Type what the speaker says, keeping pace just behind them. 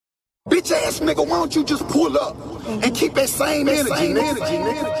Bitch ass nigga, why don't you just pull up and keep that same energy,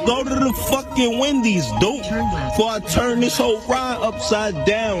 nigga? Go to the fucking Wendy's, dude. Before I turn this whole ride upside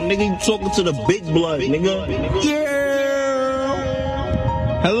down, nigga. You talking to the big blood, nigga.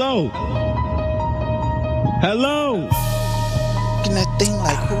 Yeah. Hello. Hello. That thing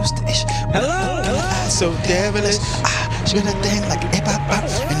like who's the ish? Hello. So devilish. She got that thing like hip hop pop,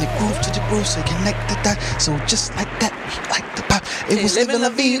 and the groove to the groove, so connect the dot. So just like that, like the pop. It was living la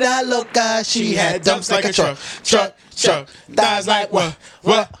vida loca. She had dumps like a truck. Thighs like what?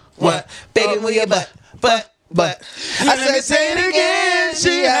 Baby, move your butt. I said, say it again.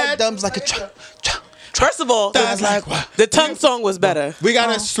 She had dumps like a truck. First of all, Thighs like what? the tongue song was better. We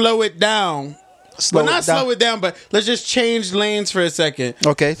gotta slow it down. Slow it down, but let's just change lanes for a second.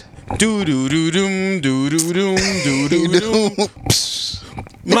 Okay. Do do do doom do do doom do do doom.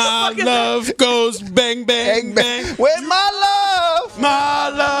 My love goes bang bang bang. Where my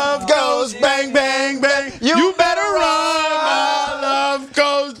love goes bang bang bang. You better run. My love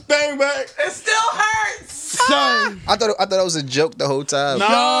goes bang bang. It still hurts. Son. I thought that was a joke the whole time. No,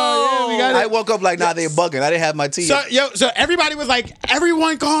 yeah, we got it. I woke up like, nah, they bugging. I didn't have my tea. So everybody was like,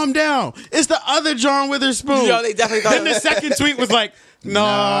 everyone calm down. It's the other John Witherspoon. Yo, they definitely thought Then the second tweet was like,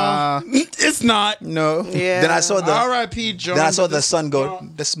 nah, it's not. No. Yeah. Then I saw the R.I.P. John. Then I saw the son go,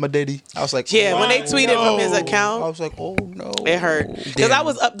 this is my daddy. I was like, yeah, when they tweeted from his I account, was like, oh no. it hurt. Because I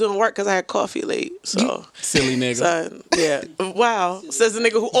was up doing work because I had coffee late. So Silly nigga. son, yeah. Wow. Says the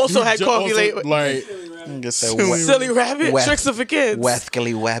nigga who also had coffee late. Like, Silly rabbit. Tricks are for kids.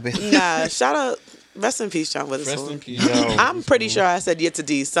 Wathkily wabbit. Nah, shout out. Rest in peace, John Witherspoon. rest in peace. I'm pretty sure I said Yet to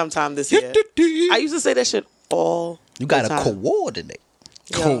D sometime this year. I used to say that shit all You got the to time. coordinate.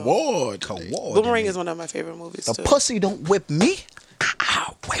 Coordinate. Boomerang is one of my favorite movies The too. pussy don't whip me.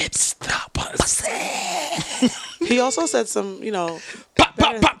 I whips the pussy. He also said some, Pop.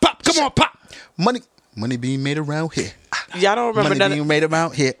 Come on, pop. Money being made around here. y'all don't remember Money none being of, made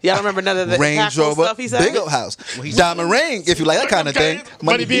around here. y'all don't remember none of the Range impactful Rover, stuff he said. big old house, diamond ring. If you like that kind of thing,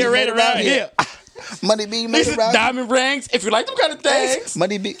 Money being made around here. Money being made around. Diamond rings. If you like them kind of things.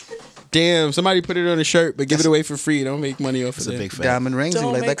 Money be Damn, somebody put it on a shirt, but give it away for free. Don't make money off of it. big fan. diamond rings. You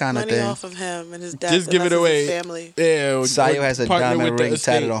Don't like make that kind of money thing. off of him and his dad. Just give it away. His family. Yeah. Sayo has a partner diamond with the ring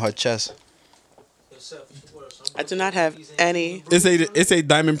estate. tatted on her chest. I do not have any. It's a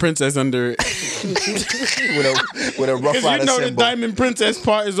diamond princess under it. with a rough Because you rider know the symbol. diamond princess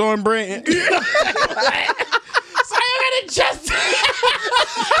part is on brand. So I got a chest.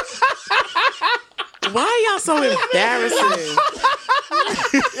 Why y'all so embarrassing?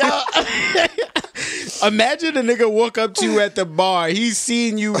 Imagine a nigga walk up to you at the bar. He's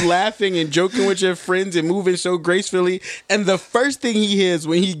seeing you laughing and joking with your friends and moving so gracefully, and the first thing he hears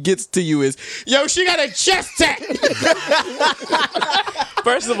when he gets to you is, "Yo, she got a chest tat."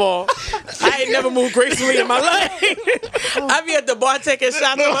 First of all, I ain't never moved gracefully in my life. I be at the bar taking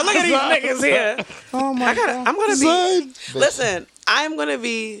shots. Look at these niggas here. Oh my I'm gonna be. Listen, I'm gonna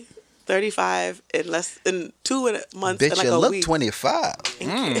be 35 in less than 2 months. Bitch, and like you a look week. 25.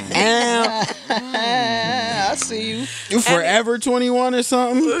 I see you. You forever 21 or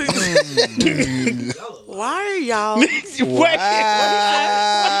something? Why are y'all? Wait.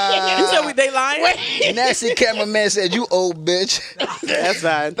 You said they lying? Nasty cameraman said, you old bitch. That's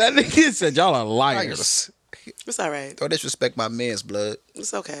fine. That nigga said y'all are liars. It's all right. Don't disrespect my man's blood.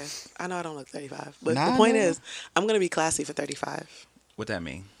 It's okay. I know I don't look 35, but Nah, the point nah. is, I'm gonna be classy for 35. What that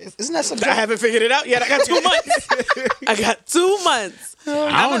mean? Isn't that some I haven't figured it out yet. I got 2 months. I got 2 months.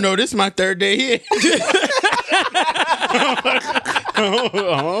 I don't know. This is my third day here.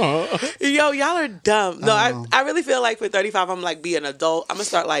 Yo, y'all are dumb. No, I really feel like for 35, I'm like be an adult. I'm gonna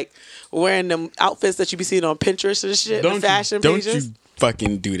start like wearing them outfits that you be seeing on Pinterest and shit, the fashion don't pages. you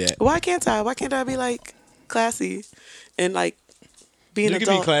fucking do that. Why can't I? Why can't I be like classy and like be an You adult?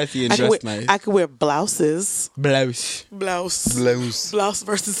 can be classy and I can dress wear, nice. I could wear blouses. Blouse. Blouse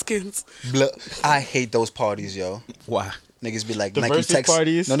versus skins. I hate those parties, yo. Why? Niggas be like The Nike versus Tex.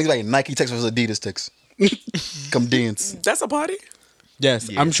 parties? No, niggas like Nike Tex versus Adidas Tex. Come dance. That's a party? Yes,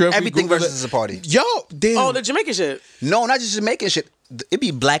 I'm sure if Everything we Google versus is a party. Yo, damn. Oh, the Jamaican shit. No, not just Jamaican shit. It be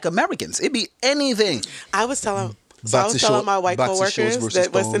Black Americans. It be anything. I was telling Boxer short- my white boxer shorts coworkers versus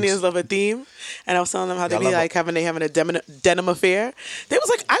that West thongs. Indians love a theme, and I was telling them how they Y'all be love like they having a denim affair. They was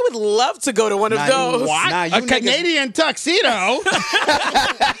like, I would love to go to one of those. Nah, you a niggas- Canadian tuxedo? What?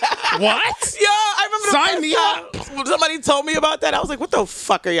 Yo, I Sign me up. When somebody told me about that, I was like, what the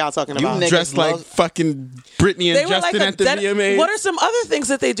fuck are y'all talking about? niggas Dressed like love- fucking Britney and Justin at the VMAs. What are some other things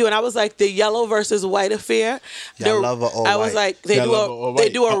that they do? And I was like, the yellow versus white affair. Yeah, I love a all I was white. like, they Yeah, I do love a a all they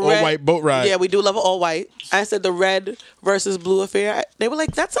white. do a A all red white boat ride. Yeah, we do love a all white. I said the red versus blue affair. They were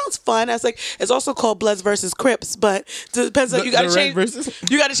like, that sounds fun. I was like, it's also called Bloods versus Crips, but it depends. On, you got to the red change. versus-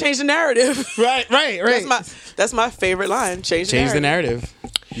 You got to change the narrative. Right. That's my favorite line. Change Change the narrative. the narrative.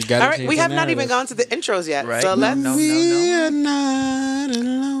 You got All right, we have not even gone to the intros yet. Right. So let's. No. We're not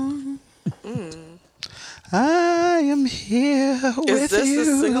alone. I am here Is with this you.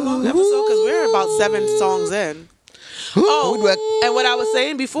 the sing along episode? Because we're about 7 songs in. And what I was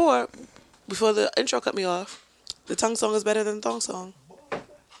saying before the intro cut me off, the tongue song is better than the thong song.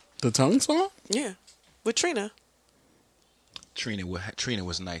 The tongue song? Yeah, with Trina. Trina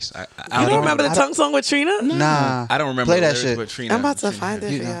was nice. I You don't remember the tongue song with Trina? Nah. I don't remember Play the that lyrics, shit. but Trina. I'm about to Trina find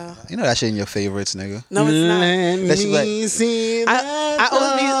had it You for know, y'all. you know that shit in your favorites, nigga. No, it's not. Let That shit me like- see I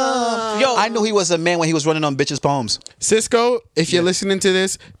always be, yo. I knew he was a man when he was running on bitches' poems. Cisco, if you're listening to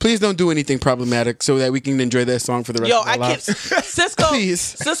this, please don't do anything problematic so that we can enjoy that song for the rest Yo, of our I can't. lives. Cisco, Please.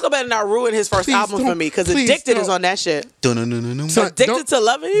 Cisco better not ruin his first Please album for don't. me because Please Addicted is don't. on that shit. Dun-dun-dun-dun-dun. Son, Addicted to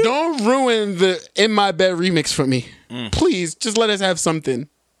Loving You? Don't ruin the In My Bed remix for me. Please, just let us have something.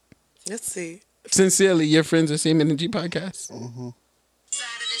 Let's see. Sincerely, your friends at Same Energy Podcast. Side of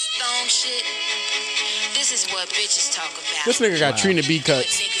this thong shit. This is what bitches talk about. This nigga got Trina B What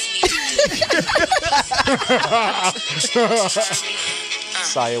cuts. niggas need to do.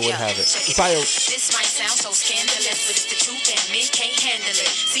 Saya would have it. Saya. This might sound so scandalous, but it's the truth and men can't handle it.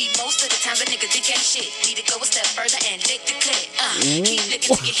 See, most of the time a nigga dick ain't shit. Need to go a step further and lick the clit. Keep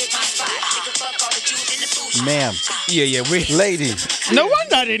licking till you hit my spot. Nigga fuck all the Jews in the food. Ma'am, Yeah, we. lady, No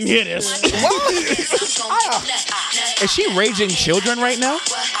wonder I didn't hear this. Is she raising children right now?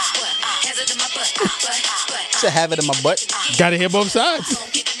 to have it in my butt. Gotta hear both sides.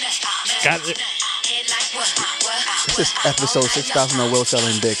 Got it. This is episode 6,000 of Will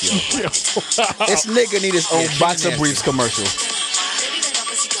selling dick, yo. This nigga need his own boxer briefs commercial.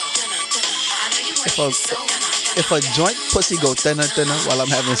 If a joint pussy go thinner while I'm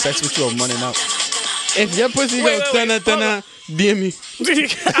having sex with you, I'm running out. If your pussy goes tana, DM me.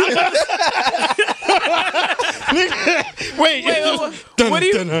 Wait,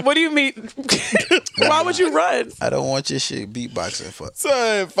 What do you mean? Why would you run? I don't want your shit beatboxing for.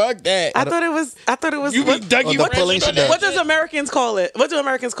 son, fuck that. I thought it was. You be Dougie the pulling shit down. What does Americans call it? What do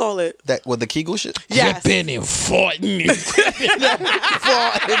Americans call it? That with the Kegel shit? Yes. Been in fought me.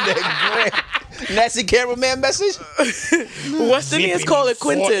 Nasty cameraman message? West Indians call it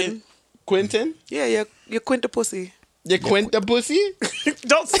Quentin. Quentin? Yeah, you're Quinta pussy. You Quinta pussy?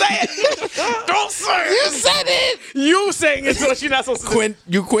 Don't say it. Don't say it. You said it. You saying it, so you're not supposed to.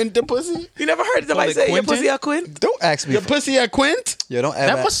 You Quinta pussy? You never heard somebody say your Quentin? pussy a Quint? Don't ask me. Your pussy a Quint? Yo, don't That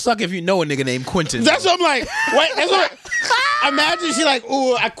ever. must suck if you know a nigga named Quentin. That's what I'm like. Wait, that's what. Imagine she like,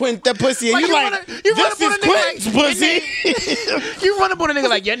 ooh, I Quinta pussy. And Like, you you like, run up this on is a nigga Quint's like, pussy. You run up on a nigga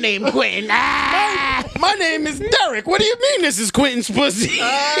like your name Quentin. My name is Derek. What do you mean this is Quentin's pussy? All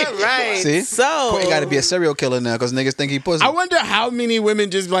right. See? So Quentin got to be a serial killer now because niggas think he pussy. I wonder how many women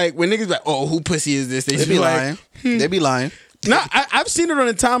just like, when niggas like, oh, who pussy is this? They just be like, lying. They be lying. No, I've seen it on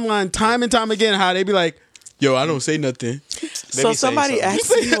the timeline time and time again how they be like, yo, I don't say nothing. So somebody asked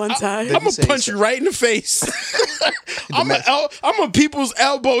me one time. I'm gonna say punch so. you right in the face. I'm a people's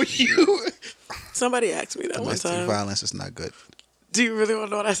elbow you. Somebody asked me that one Domestic time. violence is not good. Do you really want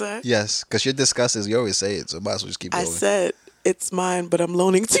to know what I said? Yes, because you're disgusting. You always say it, so might as well just keep I going. said it's mine, but I'm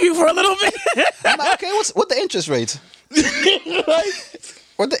loaning to you for a little bit. I'm like, okay, what the interest rates?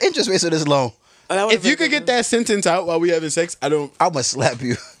 What the interest rates of this loan? If you could get that sentence out while we having sex, I don't. I'm gonna slap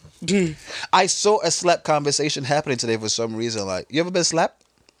you. I saw a slap conversation happening today for some reason. Like, you ever been slapped?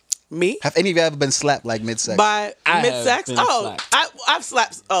 Me? Have any of you ever been slapped like mid-sex? By I mid sex? have been Oh, slapped. I've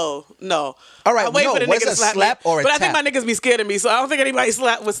slapped. Oh, no. All right, I wait no, for the was nigga it to a slap slap me. or a But I think tap? my niggas be scared of me, so I don't think anybody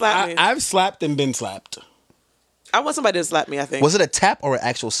would slap me. I've slapped and been slapped. I want somebody to slap me, I think. Was it a tap or an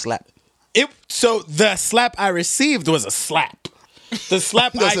actual slap? So the slap I received was a slap. The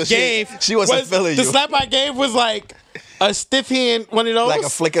slap No, I so gave she wasn't feeling the you. slap I gave was like a stiff hand, one of those, Like a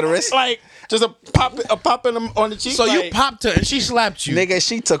flick of the wrist? like just a popping them on the cheek. So you like, popped her and she slapped you. Nigga,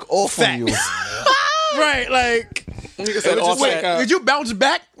 she took off from you. right, like Nigga said it was just offset. like Did you bounce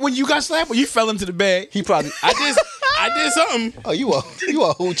back when you got slapped or you fell into the bed? He probably. I I did something. Oh, you a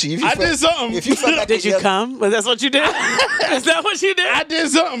hoochie. If you I felt- did something. If you felt like Did you come? Was that what you did? Is that what you did? I did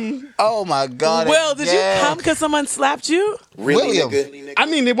something. Oh my God. Will, did you yeah. come because someone slapped you? William. I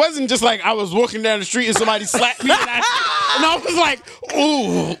mean, it wasn't just like I was walking down the street and somebody slapped me, and I was like,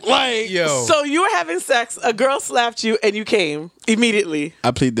 ooh, like, Yo. So you were having sex, a girl slapped you, and you came immediately.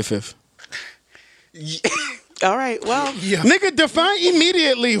 I plead the fifth. All right, well, Nigga, define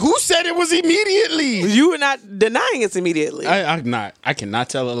immediately. Who said it was immediately? you were not denying it's immediately. I'm not. I cannot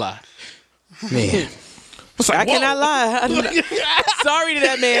tell a lie. Man. I cannot lie. Sorry to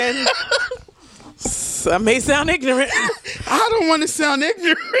that man. I may sound ignorant. I don't want to sound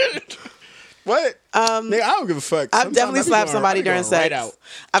ignorant. What? Nigga, I don't give a fuck. I've Sometimes definitely I be slapped going- somebody I be during going sex. right out.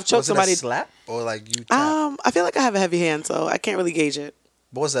 I've choked Was it somebody. a slap or like you? Tap? I feel like I have a heavy hand, so I can't really gauge it.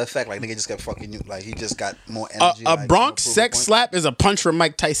 What was the effect? Like nigga just kept fucking you. Like he just got more energy. A like, Bronx more sex point? slap is a punch from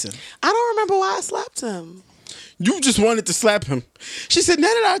Mike Tyson. I don't remember why I slapped him. You just wanted to slap him. She said, now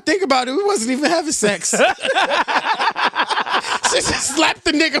that I think about it, we wasn't even having sex. She just slapped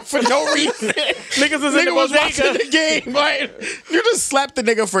the nigga for no reason. Niggas was in the was bodega. watching the game. Like, you just slapped the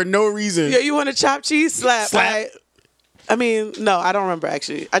nigga for no reason. Yeah, you want a chopped cheese slap? Slap. I mean, no, I don't remember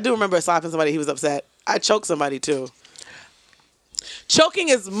actually. I do remember slapping somebody. He was upset. I choked somebody too. Choking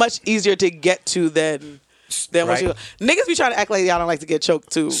is much easier to get to than what Right. you. Niggas be trying to act like y'all don't like to get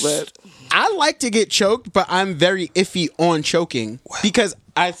choked too, but I like to get choked, but I'm very iffy on choking because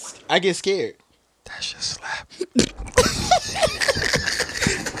I get scared. That's just slap.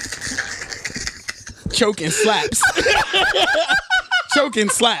 Choking slaps. Choking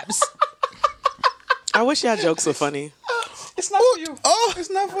slaps. I wish y'all jokes were funny. It's not for you. Oh, it's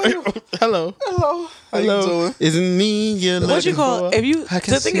not for you. Hello. Hello. How you Hello. doing? Isn't me you're What you looking call for? if you? I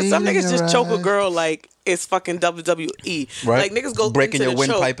can The thing is, see some it in niggas just your choke a eyes. girl like it's fucking WWE. Right. Like niggas go Breaking into your the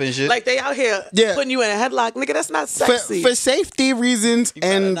windpipe choke. and shit. Like they out here Yeah. putting you in a headlock. Nigga, that's not For, sexy. for safety reasons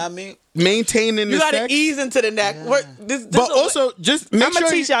and I mean, maintaining you the gotta sex. ease into the neck. But also, just make I'm gonna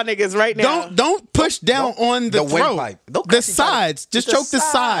sure teach y'all niggas right now. don't push down on the the throat. windpipe. Don't The cut each other. sides. Just The choke the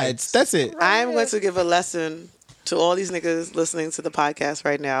sides. sides. That's it. I'm going to give a lesson to all these niggas listening to the podcast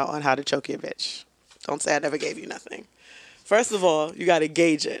right now on how to choke your bitch. Don't say I never gave you nothing. First of all, you got to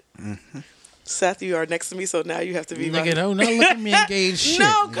gauge it. Seth, you are next to me, so now you have to be Nigga, right. don't look at me engaged shit.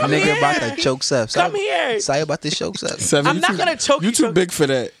 No, come nigga here. about to choke Seth. Come here. Say about this choke Seth. Seven, I'm you not too- gonna choke You you too from- big for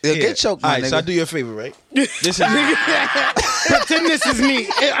that. Yeah, get choked, All my right, nigga. so I do you a favor, right? This is Pretend this is me.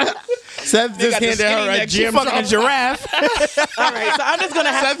 Seth just handed her a gym fucking giraffe. All right, so I'm just going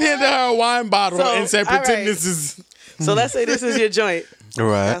to have Seth handed her a wine bottle So, and said, all pretend right. this is... So let's say this is your joint.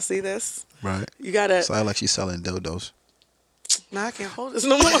 Right. Y'all see this? Right. You got to... Sound like she's selling dildos. Nah, I can't hold this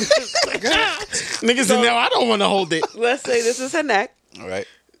no more. Niggas said, no, I don't want to hold it. Let's say this is her neck. All right.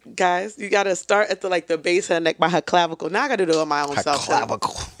 Guys, you got to start at the base of her neck by her clavicle. Now I got to do it on my own Her self. too.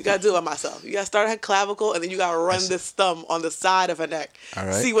 clavicle. You got to do it myself. You got to start at her clavicle, and then you got to run this thumb on the side of her neck. All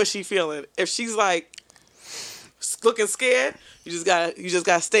right. See what she feeling. If she's like looking scared, you just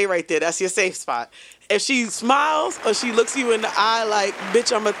gotta stay right there. That's your safe spot. If she smiles or she looks you in the eye like,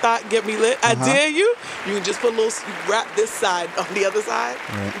 bitch, I'm a thought, get me lit, I dare you, you can just put a little, you wrap this side on the other side,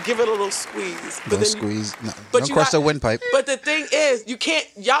 you give it a little squeeze. Don't squeeze. No, but don't you cross got- the windpipe. But the thing is, you can't,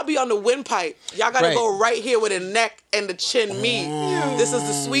 y'all be on the windpipe. Y'all gotta Right. go right here where the neck and the chin meet. This is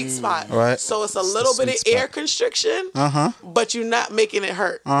the sweet spot. Right. So it's a It's the little bit of sweet air spot. constriction, Uh-huh. but you're not making it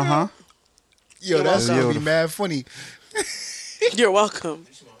hurt. Uh-huh. Yo, that's gonna be Beautiful. mad funny. You're welcome.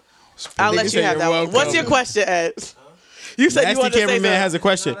 I'll let Nigga you said have you're that one. welcome. What's your question, Ed? You said you Nasty wanted to say cameraman something. has a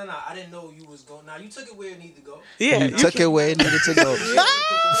question. No, I didn't know you was going. Now you took it where it needed to go. Yeah, You took it where it needed to go.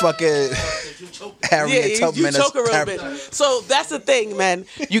 Fucking You choked. Harriet you Tubman. choke a real bit. So that's the thing, man.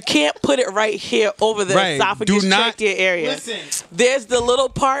 You can't put it right here over the Right. esophagus Do not- trachea area. Listen. There's the little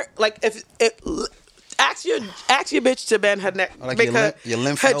part, like if it. Ask your bitch to bend her neck. Like make your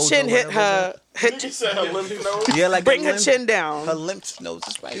lymph her nodes chin or hit whatever her. Yeah, like Bring her her chin down. Her lymph nodes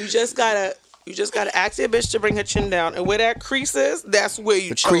is right. You just gotta ask your bitch to bring her chin down, and where that crease is, that's where you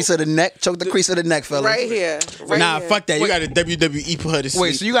The choke. crease of the neck. Choke the crease of the neck, fella. Right here. Right Nah, here. fuck that. You got to WWE put her to sleep.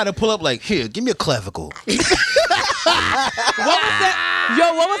 Wait, so you got to pull up like, here, give me a clavicle. What was that?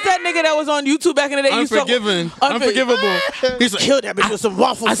 Yo, what was that nigga that was on YouTube back in the day? You saw- Unforgiven. Unforgivable. He's like, Kill that bitch with some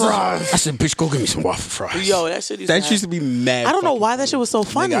waffle fries. I said, bitch, go get me some waffle fries. Yo, that shit used That to used to be mad. I don't know fucking why that shit was so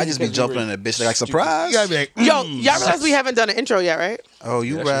funny. Nigga, I just be jumping in a bitch like surprise. You gotta be like, Yo, y'all realize we haven't done an intro yet, right? Oh,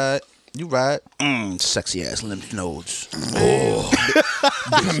 you right. You right. Sexy ass lymph nodes.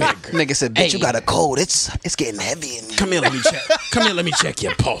 Nigga said, bitch, you got a cold. It's getting heavy in Come here, let me check. Come here, let me check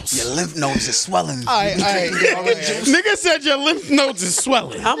your pulse. your lymph nodes is swelling. Nigga said your lymph nodes is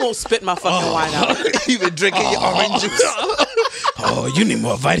swelling. I'm gonna spit my fucking wine out. You been drinking your orange juice. Oh, you need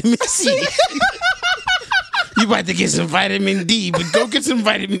more vitamin C. You about to get some vitamin D, but go get some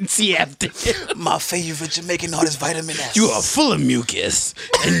vitamin C after. My favorite Jamaican artist, Vitamin S. You are full of mucus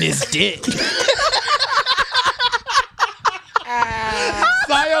and this dick.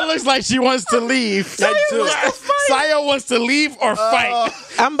 Saya looks like she wants to leave. Saya wants to leave or fight.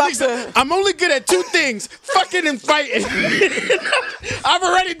 I'm about to. I'm only good at two things: fucking and fighting. I've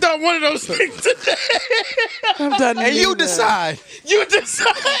already done one of those things today. I'm done. And you doing that. decide. You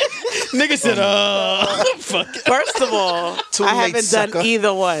decide. Nigga said, fuck it. First of all, Too I late, haven't sucker. done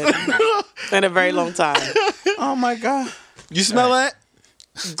either one in a very long time. Oh my God. You smell that?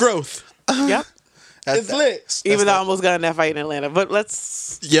 Growth. Yep. It's lit. Even though I almost got in that fight in Atlanta, but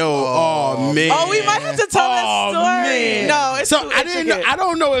let's. Yo, oh man. Oh, we might have to tell that story. Man. No, it's so too I didn't know. intricate. I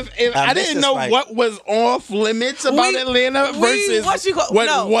don't know if I missed didn't this know fight. what was off limits about Atlanta versus what you call, what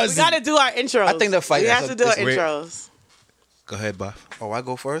no, wasn't. we got to do our intros. I think the fight We is have to do our it's weird. intros. Go ahead, Buff. Oh, I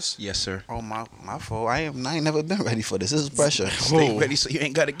go first? Yes, sir. Oh, my fault. I ain't never been ready for this. This is pressure. Stay ready so you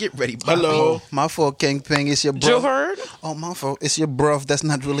ain't got to get ready, Buff. Hello. Oh, my fault, Kingpin. It's your You bruv. heard? Oh, my fault. It's your bruv. That's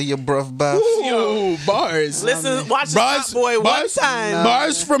not really your bruv, Buff. Ooh, bars. Listen, watch the Bars, Top Boy one bars, time.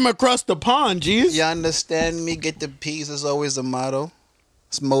 Bars from across the pond, jeez. You understand me? Get the peace is always the motto.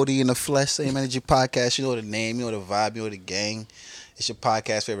 It's Modi in the flesh, Same Energy Podcast. You know the name, you know the vibe, you know the gang. It's your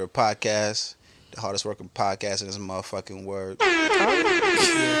podcast, favorite podcast. The hardest working podcast in this motherfucking word. Pretty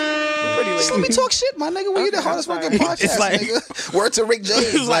Just let me talk shit, my nigga. We the hardest working podcast, It's like- nigga. Word to Rick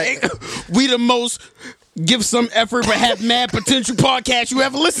James. It's like we the most give some effort but have mad potential podcast you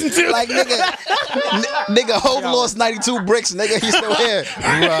ever listened to. Like nigga, Hove lost 92 bricks, nigga. He's still here,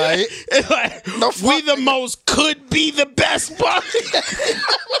 right? It's like, No fuck, we the nigga. most could be the best podcast.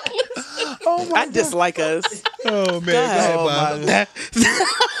 I dislike us. Oh, man. Go ahead. Oh, my-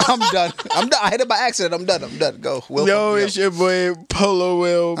 I'm done. I hit it by accident. I'm done. Go. Will, Yo, fuck me it's your boy Polo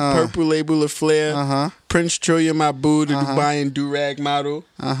Will, Purple Label of Flair, Uh-huh. Prince Trillium Mabu, the Dubai and Durag model.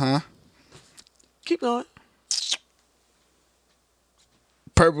 Keep going.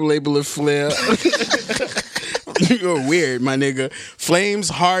 Purple Label of Flair. You're weird, my nigga. Flames,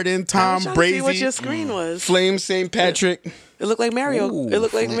 Harden, Tom I'm trying to see what Brady, your screen was. Flames, St. Patrick. It looked like Mario. Ooh, It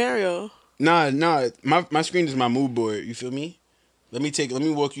looked like Mario. Nah. My screen is my mood board. You feel me? Let me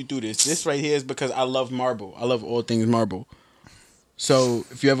walk you through this. This right here is because I love marble. I love all things marble. So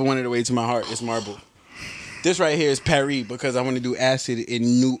if you ever wanted a way to my heart, it's marble. This right here is Paris because I want to do acid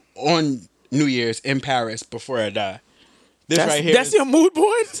on New Year's in Paris before I die. This right here. That's is- your mood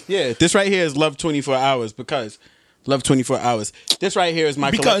board? Yeah, this right here is Love 24 Hours because Love 24 Hours. This right here is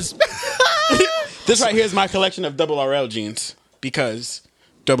my Because- This right here is my collection of double RL jeans because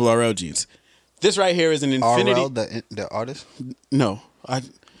double RL jeans. This right here is an infinity. RL, the artist. No,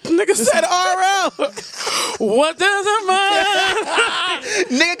 Nigga said RL. What does it matter?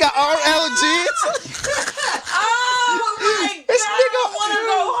 Nigga got RL jeans. Oh my This God, nigga- I want to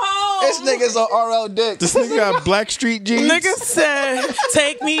go home. This nigga's on RL dick. this nigga got Black Street jeans. Nigga said,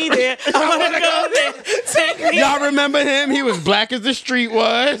 take me there. I want to go there. Take me. Y'all remember him? He was black as the street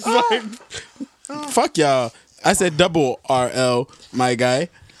was. Like, fuck y'all. I said double RL, my guy.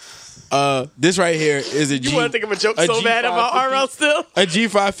 This right here is a G. You want to think of a joke so bad about G550 RL still? A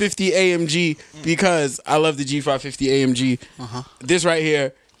G550 AMG because I love the G550 AMG. This right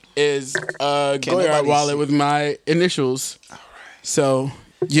here is a Goyard nobody wallet see? with my initials. So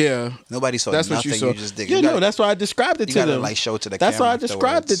yeah, Nobody saw that's nothing. what you saw. You just dig. Yeah, You no, gotta- that's why I described it you to gotta, them. like, show it to the That's why I camera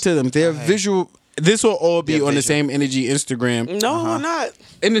described it afterwards. to them. They're visual. This will all be They're on the visual. same energy Instagram. No, I'm not.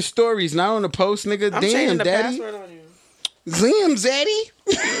 In the stories, not on the post, nigga. I'm Damn, changing the daddy. password on you. Damn, zaddy.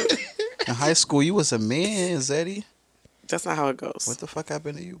 In high school, you was a man, Zeddy. That's not how it goes. What the fuck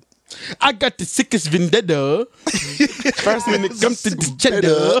happened to you? I got the sickest vendetta. First when it comes to the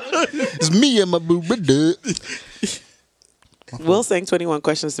cheddar. It's me and my boo brother. Will sang 21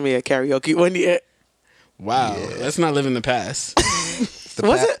 questions to me at karaoke one year. Wow, let's not live in the past.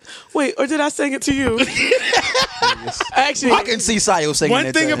 Was it? Wait, or did I sing it to you? Actually, I can see Sayo singing One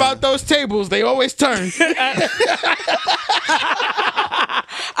it thing to about him. those tables, they always turn.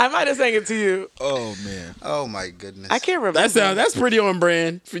 I might have sang it to you. Oh, man. Oh my goodness. I can't remember. That's pretty on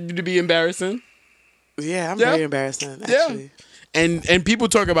brand for you to be embarrassing. Yeah, I'm Yeah. very embarrassing, actually. Yeah. And people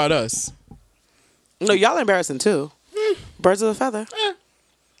talk about us. No, y'all embarrassing too. Birds of a feather.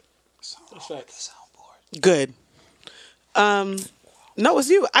 Good. No, it's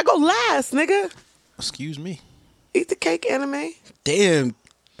you. I go last, nigga. Excuse me. Eat the cake, anime. Damn.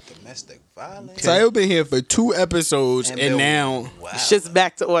 Domestic violence. So I've been here for 2 episodes, and now, Shit's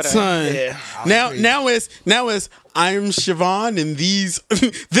back to order. son, now it's I'm Siobhan, and this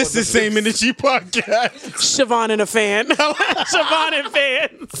is Same Energy Podcast. Siobhan and a fan. Siobhan and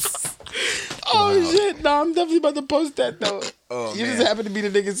fans. Oh shit! No, I'm definitely about to post that though. Oh, You man. just happen to be the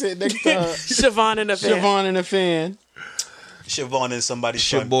nigga sitting next to Siobhan and a fan. Siobhan and a fan. Siobhan and somebody's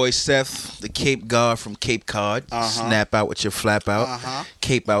It's your son. boy Seth, the Cape God from Cape Cod. Snap out with your flap out.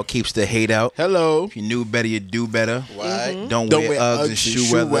 Cape out keeps the hate out. Hello. If you knew better, you do better. Right. Don't Don't wear Uggs and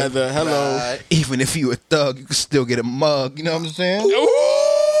shoe weather. Hello. Right. Even if you a thug, you can still get a mug. You know what I'm saying?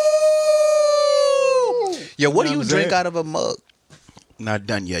 Yo, what do You know you what I'm drink saying? out of a mug? Not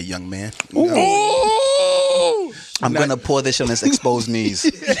done yet, young man. I'm gonna pour this on his exposed knees.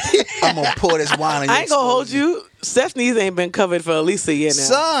 I'm gonna pour this wine on your I ain't gonna hold exposed you. Steph's knees ain't been covered for at least a year now.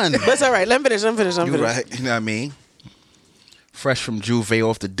 Son. But it's all right. Let me finish. You right. You know what I mean? Fresh from Juve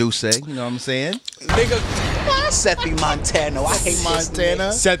off the Douce. You know what I'm saying? Nigga, Sethy Montano. I hate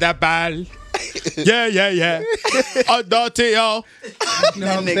Montana. Set that ball. Yeah. Dirty, y'all. You know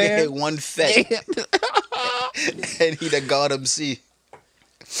what That I'm nigga saying? hit one fat. And he the God MC.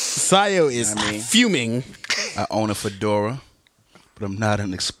 Sayo is fuming. I own a fedora, but I'm not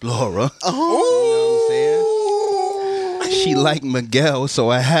an explorer. Oh. You know what I'm saying? She liked Miguel, so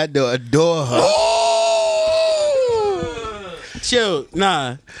I had to adore her. Chill,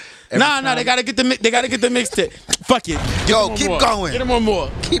 nah. Nah, they gotta get the mixtape. Fuck it. Yo, keep going. Get him one more.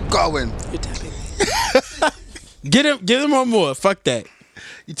 Keep going. you're tapping. Get him one more. Fuck that.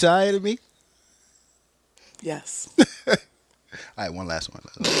 You tired of me? Yes. All right, one last one.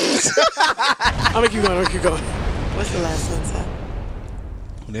 I'm gonna keep going. What's the last one, Seth?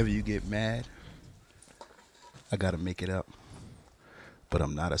 Whenever you get mad, I gotta make it up. But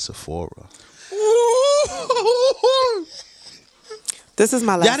I'm not a Sephora. This is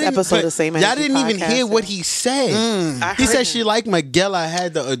my last episode of Same Energy Y'all didn't even Podcast. hear what he said. I He heard said it. she like Miguel. I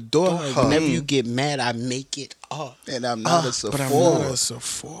had to adore her. Whenever you get mad, I make it up. And I'm not a But Sephora. I'm not a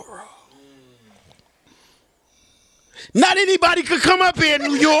Sephora. Not anybody could come up here in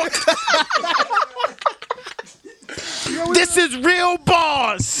New York. This is real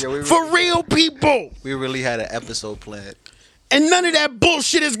bars for real people. We really had an episode planned. And none of that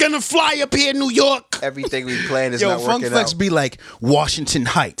bullshit is gonna fly up here in New York. Everything we planned is Yo, not Funk working Flex out. be like Washington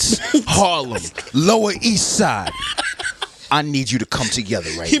Heights, Harlem, Lower East Side. I need you to come together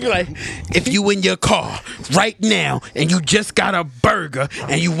right He'd be now. like, if you in your car right now and you just got a burger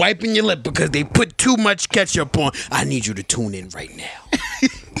and you wiping your lip because they put too much ketchup on, I need you to tune in right now.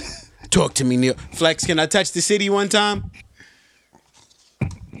 Talk to me, Neil. Flex, can I touch the city one time?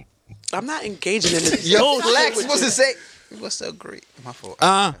 I'm not engaging in this. Yo, bullshit Flex, with what's you. it say? What's so great? My fault.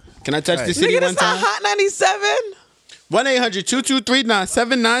 Can I touch the city Nigga, one that's not time? Hot 97.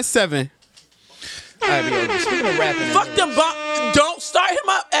 1-800-223-9797. All right, yo, speaking of rapping, Fuck them. Don't start him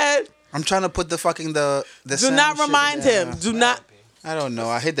up, Ed. I'm trying to put the fucking the Do sound not shit remind down. him. Do not. I don't know.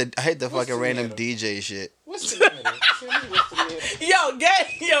 I hate the fucking random DJ shit. Yo,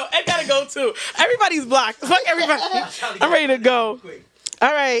 Ed gotta go too. Everybody's blocked. Fuck everybody. I'm ready to go.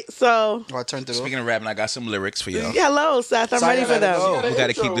 All right, so Oh, I turned it off. speaking of rapping, I got some lyrics for y'all. hello, Seth. I'm ready for them. Go. We got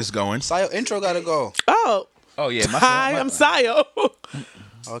to keep this going. Sayo intro gotta go. Oh, Oh yeah, my hi, fault. I'm Sayo.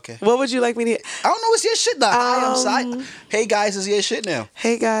 Okay. What would you like me to hear? I don't know what's your shit now. I am Sayo. Hey guys, is your shit now?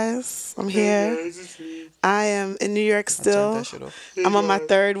 Hey guys, I'm here. I am in New York Turn still. that shit off. I'm on my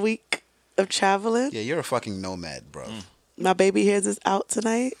 3rd week of traveling. Yeah, you're a fucking nomad, bro. My baby hairs is out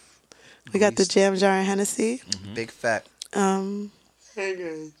tonight. We got the Jam Jar and Hennessy. Big fat.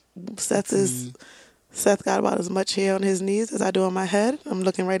 Seth got about as much hair on his knees as I do on my head. I'm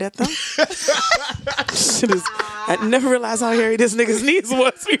looking right at them. Shit is, I never realized how hairy this nigga's knees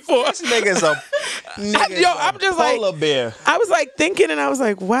was before. Niggas a I'm just like, Polar bear. I was like thinking, and I was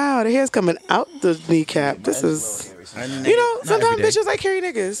like, wow, the hair's coming out the kneecap. This is, you know, sometimes every day. bitches like hairy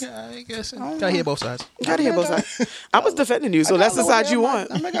niggas. I guess gotta hear both sides. You gotta hear both sides. I was defending you, so that's the side you want.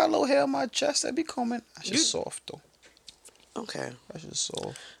 I got a little hair on my chest. That be combing. That's just soft though. Okay. That's just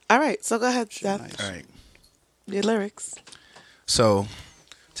soft. All right, so go ahead, Seth. Nice. All right. Your lyrics. So,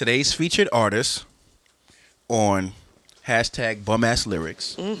 today's featured artist on hashtag Bumass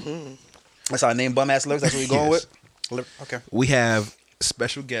Lyrics, That's our name, bum ass lyrics. That's what we going Yes. with. Okay. we have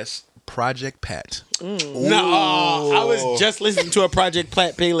special guest Project Pat. No, I was just listening to a Project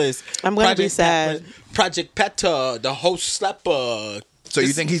Pat playlist. I'm gonna be Project sad. Project Pat, the host slapper. So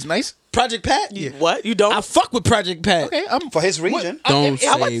you think he's nice? Project Pat? What? You don't? I fuck with Project Pat. Okay, For his region. Don't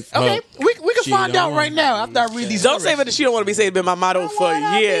I would- save okay, her. we could can find out on. right now after I read these. Don't say that she don't want to be saved. Been my motto for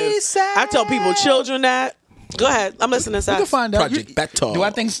years. I tell people, children that. Go ahead. I'm listening. We Side. can find out. Project Battle. Do I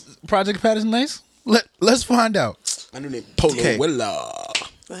think Project Pat is nice? Let's find out. I knew they Polo Okay. Willa.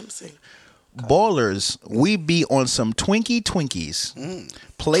 Let me see. Ballers, we be on some Twinkies.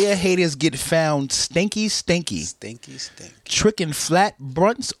 Player haters get found stinky. Stinky. Tricking flat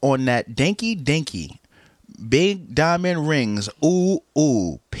brunts on that dinky. Big diamond rings, ooh,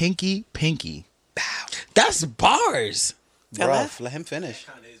 pinky. That's bars. Bruh, let him finish.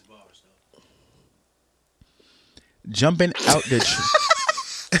 Jumping out the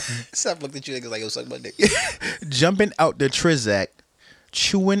Stop looking at you niggas like, yo, suck my dick. jumping out the Trizac,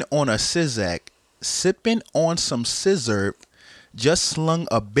 chewing on a Sizzak, sipping on some scissor, just slung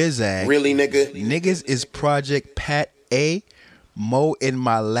a Bizag. Really, nigga? Niggas is Project Pat A, Mo in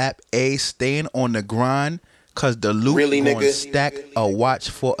my lap A, staying on the grind, cause the loot Really, gon' nigga? stack a watch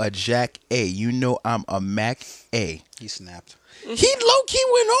for a Jack A. You know I'm a Mac A. He snapped. He low key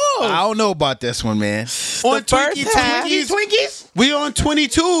went off. I don't know about this one, man. On first half- Twinkies. We on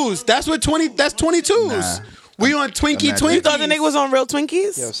 22s. That's 22s. Nah. We on Twinkie not Twinkies. You thought the nigga was on real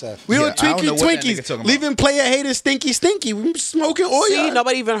Twinkies? Yo, Seth. We Yeah, on I don't know Twinkie what that nigga Twinkies. talking about. Leaving player haters stinky. We smoking oil. See,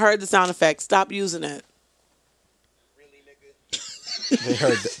 nobody even heard the sound effect. Stop using it.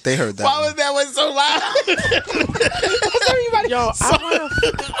 They heard that. Why one. was that one so loud? Yo,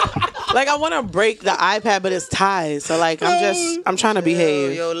 I want to break the iPad, but it's tied. So like, I'm trying to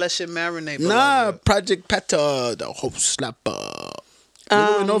behave. Yo, let shit marinate. Nah, Project Pata, the whole slapper. You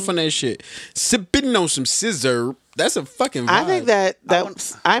going off on that shit. Sipping on some scissor. That's a fucking vibe. I think that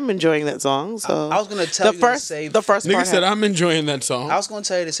I'm enjoying that song. So I was gonna tell the you to first save- the first Nigga part. said, I'm enjoying that song. I was gonna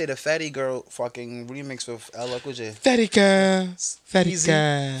tell you to say the Fatty Girl fucking remix with LL Cool J. Fatica. Easy,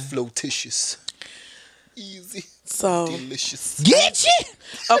 Fatica. flotitious, easy, so delicious. Get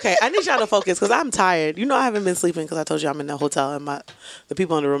you. okay, I need y'all to focus because I'm tired. You know I haven't been sleeping because I told you I'm in the hotel and the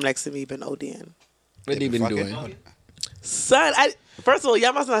people in the room next to me been ODing. What they been doing? Son, first of all,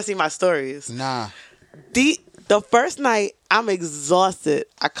 y'all must not see my stories. Nah, The first night, I'm exhausted.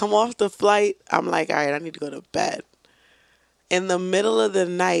 I come off the flight. I'm like, all right, I need to go to bed. In the middle of the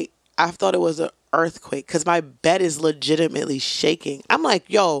night, I thought it was an earthquake because my bed is legitimately shaking. I'm like,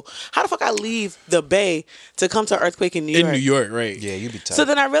 yo, how the fuck I leave the Bay to come to an earthquake in New York? In New York, right? yeah, you be tight. So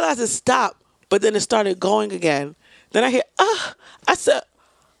then I realized it stopped, but then it started going again. Then I hear, I said,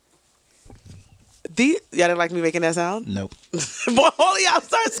 y'all didn't like me making that sound? Nope. Boy, holy, y'all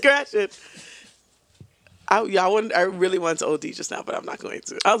start scratching. I really wanted to OD just now, but I'm not going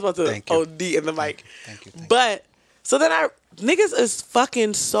to. I was about to Thank you. OD in the mic. Thank you. But, so then niggas is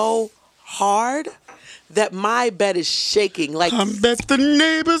fucking so hard that my bed is shaking. Like, I bet the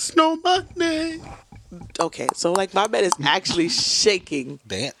neighbors know my name. okay, so like my bed is actually shaking.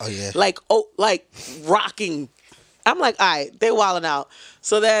 Damn. Oh yeah. Like rocking. I'm like, all right, they wilding out.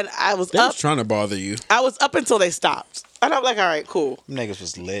 So then I was They up. was trying to bother you. I was up until they stopped. And I'm like, all right, cool. Them niggas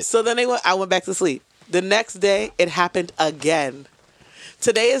was lit. So then I went back to sleep. The next day, it happened again.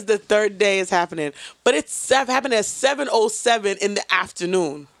 Today is the third day it's happening. But it's happened at 7:07 in the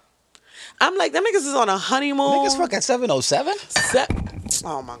afternoon. I'm like, them niggas is on a honeymoon. Niggas fuck at 7:07.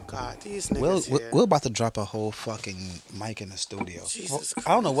 Oh my God, these niggas here. We're about to drop a whole fucking mic in the studio. Jesus I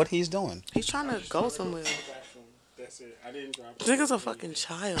don't know what he's doing. He's trying to go somewhere. That's it. I didn't drop it. Niggas a fucking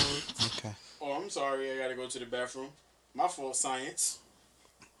child. Okay. Oh, I'm sorry. I gotta go to the bathroom. My fault, science.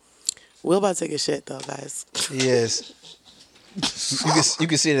 Will about to take a shit though, guys. Yes. You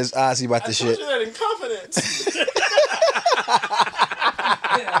can see in his eyes he about to shit. that in confidence.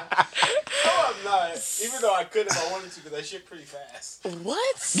 No, I'm not. Even though I could if I wanted to, because I shit pretty fast.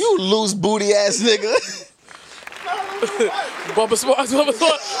 What? You loose booty ass nigga. Bubba Sparks, Bubba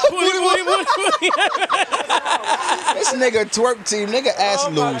Sparks. Booty, booty, booty, booty. This nigga twerk team, nigga ass Oh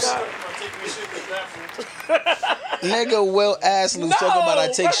my loose. God. I'm taking this shit to the bathroom. Nigga Will ass loose talking about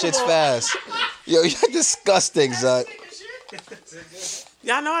I take shits fast. Yo, you're disgusting, Zut.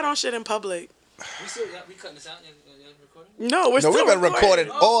 Y'all know I don't shit in public. We cutting this out? Y'all recording? No, we're No, still we've been recording.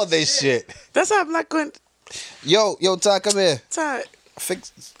 recording all this shit. That's why I'm not going Yo, Ty, come here. to Fix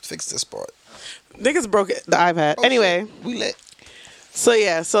this part. niggas broke the iPad. Oh, anyway, shit. We lit. so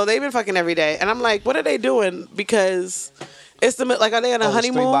yeah, so they've been fucking every day, and I'm like, what are they doing? Because it's the like, are they on a Oh, there's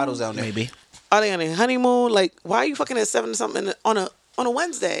honeymoon? 3 bottles down there. Maybe. Are they on a honeymoon? Like, why are you fucking at 7 something on a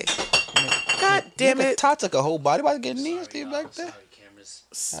Wednesday? God damn Nigga, it! Ty took a whole body. About to get knees back there.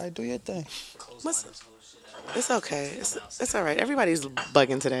 All right, do your thing. It's okay. It's all right. Everybody's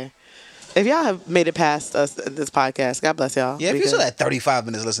bugging today. If y'all have made it past us this podcast, God bless y'all. Yeah, if you because- still at 35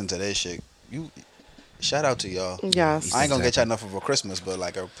 minutes listening to this shit, you Shout out to y'all. Yes. I ain't gonna get y'all enough of a Christmas, but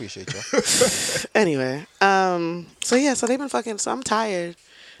like I appreciate y'all. Anyway, so they've been fucking. So I'm tired,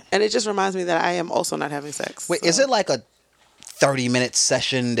 and it just reminds me that I am also not having sex. Wait, so. is it like a 30-minute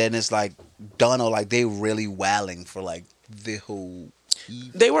session? Then it's like done, or like they really wailing for like the whole?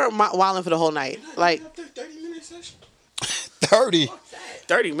 They weren't wilding for the whole night. Like 30-minute session. 30.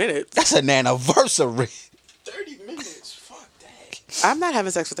 30 minutes. That's an anniversary. 30 minutes. Fuck that. I'm not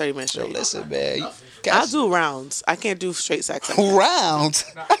having sex for 30 minutes Yo, straight. listen, man. I'll do rounds. I can't do straight sex. Rounds.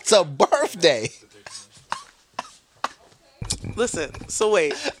 That's a birthday. Listen. So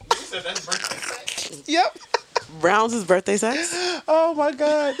wait. Yep. Rounds is birthday sex? Oh my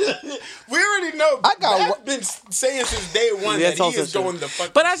God. We already know. I've been saying since day one Yeah, that it's he also is true. going the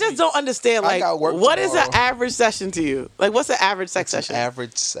fuck. But I just don't understand. Like, got work what is an tomorrow. average session to you? Like, what's the average sex session?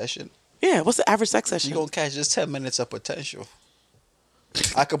 Average session. Yeah, what's the average sex session? You gonna catch just 10 minutes of potential.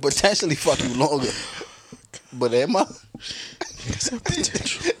 I could potentially fuck you longer. But am I?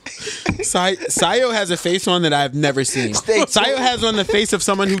 Sayo has a face on that I've never seen. Sayo has on the face of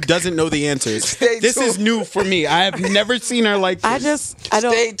someone who doesn't know the answers. This is new for me. I have never seen her like this. I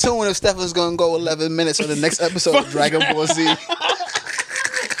don't. Stay tuned if Stefan's gonna go 11 minutes on the next episode of Dragon Ball Z.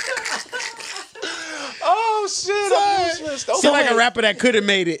 Oh shit! She's like a rapper that could have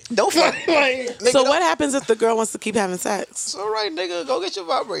made it. Don't fuck. So what happens if the girl wants to keep having sex? It's all right, nigga. Go get your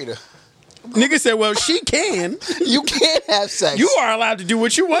vibrator. Nigga said, well, she can. You can't have sex. You are allowed to do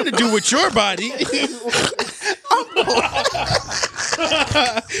what you want to do with your body.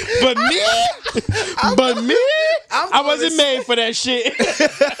 But me, I wasn't made for that shit.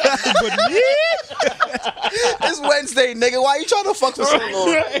 But me, it's Wednesday, nigga. Why you trying to fuck for so long?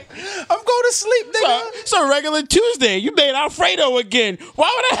 I'm going to sleep, nigga. so regular Tuesday, you made Alfredo again.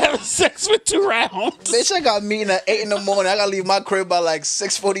 Why would I have sex with 2 rounds? Bitch, I got meeting at 8 in the morning. I gotta leave my crib by like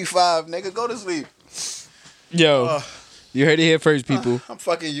 6:45. Nigga, go to sleep. Yo, you heard it here first, people. I'm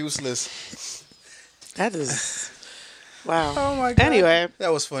fucking useless. That is. Wow. Oh my God. Anyway,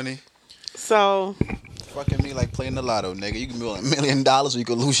 That was funny. so Fucking me like playing the lotto, nigga. You can be on $1 million or you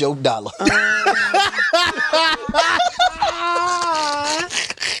can lose your dollar.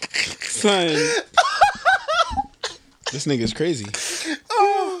 Son. This nigga's crazy.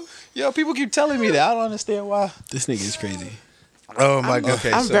 Yo, people keep telling me that. I don't understand why. This nigga's crazy. Oh my God.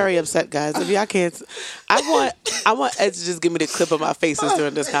 I'm very upset, guys. If y'all can't, I want Ed to just give me the clip of my faces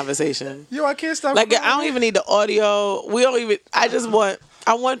during this conversation. Yo, I can't stop. Like, I don't even need the audio. We don't even.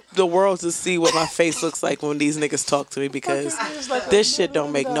 I want the world to see what my face looks like when these niggas talk to me, because this shit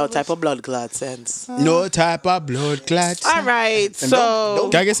don't make no type of blood clot sense. No type of blood clots. All right, so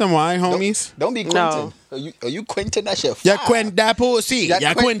Can I get some wine, homies? Don't be Quentin. No. Are you Quentin? That shit. Ya fire. cuenta pussy.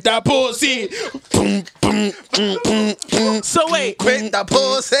 Ya cuenta pussy. Boom, boom, boom. so wait. Quentin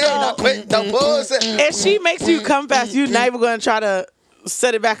pussy. Not Quentin pussy. If she makes you come fast, you not even gonna try to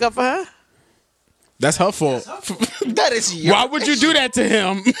set it back up for her? That's her fault. That is your Why would you do that to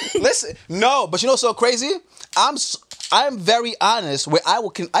him? Listen, no, but you know what's so crazy? I'm very honest. Where I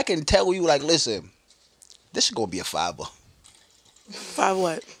can tell you like, listen, this shit gonna be a 5. 5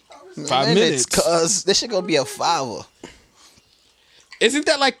 what? 5 minutes. Cause this shit gonna be a 5. Isn't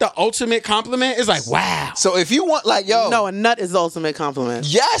that like the ultimate compliment? It's like, wow. So if you want like, yo, No, a nut is the ultimate compliment.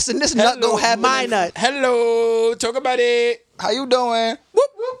 yes, and this nut gonna happen. My nut. Hello. Talk about it. How you doing? Whoop,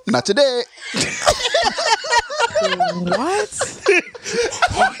 whoop. Not today. What?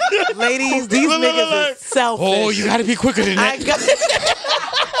 Ladies, these niggas is selfish. Oh, you gotta be quicker than I that. got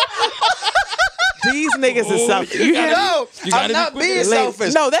these niggas is selfish. You hear me? No, You gotta I'm be not quick being with it.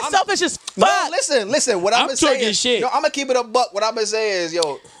 selfish. No, that's selfish as No, fuck. listen. What I'm I'm gonna say talking is, shit. yo, I'm gonna keep it a buck. What I'm gonna say is,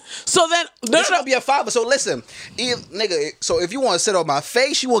 yo, So then, this gonna be a 5. So listen, nigga. So if you want to sit on my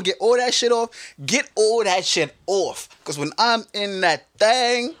face, you want to get all that shit off. Get all that shit off. Cause when I'm in that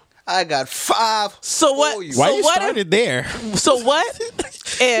thing, I got 5. So what? for you. Why So you what if- started there? So what? You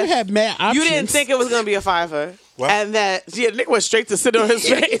If had mad options. you didn't think it was gonna be a 5, and that Nick went straight to sit on his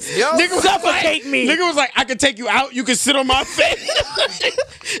face. Yo. Nigga was Suffocate me. Nigga was like, I could take you out. You can sit on my face.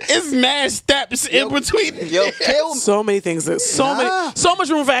 It's mad steps in between. Yo, kill me. So many things. So much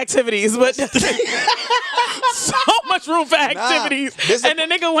room for activities, but so much room for activities. This a- And the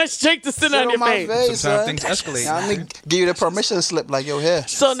nigga went straight to sit Sit on on your my face. face, Sometimes son. things escalate. Now, let me give you the permission slip. Like, yo, here.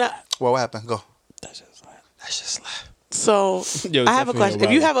 So now, What happened? Go. That's just like. so Yo, I have a definitely question.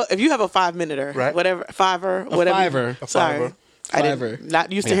 If you have a 5-minuter, Right. whatever, fiver, whatever. fiver. A Sorry, fiver. I Fiver. didn't.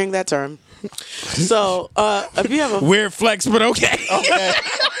 Not used to hearing that term. So if you have a Weird flex, but okay. Okay.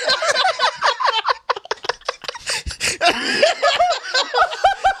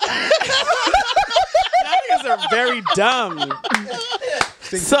 Y'all niggas are very dumb.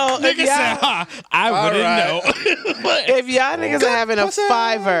 So if Nigga said, y'all, I wouldn't know. if y'all niggas are having a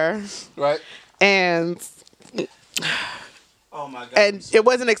fiver, Right. and Oh my god. and it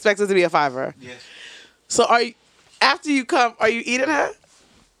wasn't expected to be a fiver. Yes. So are you, after you come, are you eating her?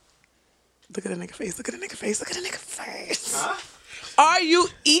 Look at the nigga face. Look at the nigga face. Look at the nigga face. Huh? Are you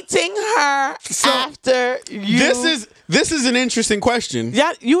eating her after you? This is an interesting question.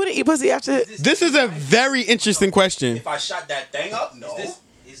 Yeah, you wouldn't eat pussy after. This is a very interesting question. If I shot that thing up, no.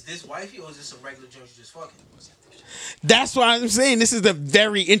 Is this wifey or is this some regular joint you just fucking? That's why I'm saying this is a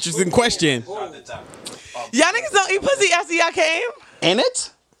very interesting question. Y'all niggas don't eat pussy after y'all came. In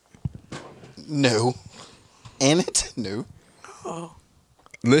it? No. In it? No. Oh.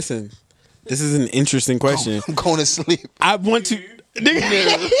 Listen, this is an interesting question. I'm going to sleep. I want to.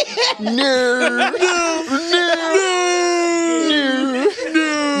 Nigga. No.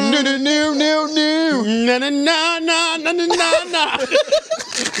 Na na na na na na na na.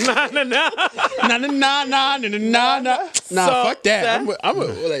 Nah. Na na na na na na na. Nah, So, fuck that. Seth? I'm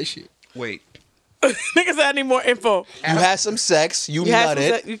with all that shit. Wait. Niggas, I need more info. You had some sex. You You had some nutted.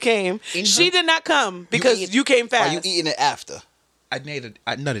 sex, you came. She did not come because eat- you came Are fast. you eating it after? I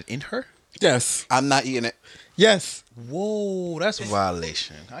nutted in her? Yes. I'm not eating it. Yes. Whoa, that's a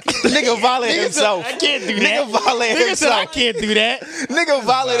violation. The nigga violated himself. I can't do Nigga violated Nigga said I himself. can't do that. Nigga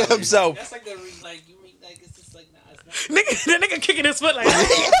violated himself. That's like the like you mean like it's just like nah, it's not. Nigga, the nigga kicking his foot like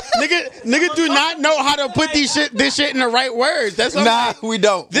Nigga do not know how to put this shit in the right words. That's what I'm Nah, we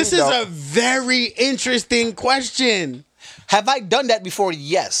don't. This We is don't. a very interesting question. Have I done that before?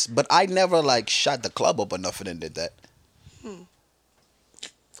 Yes, but I never like shot the club up or nothing and did that.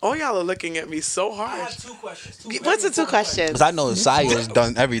 all y'all are looking at me so I hard. have two questions. What's the two questions? Because I know Sayo's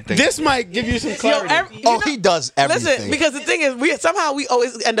done everything. This might give you some clarity. He does everything. Listen, because the thing is, we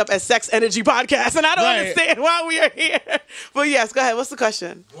always end up at Sex Energy Podcast, and I don't Right. understand why we are here. But yes, go ahead. What's the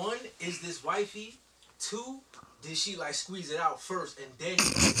question? One, is this wifey? Two, did she like squeeze it out first and then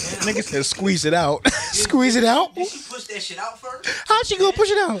Nigga said squeeze it out. Squeeze it out? Did she push that shit out first? How'd she go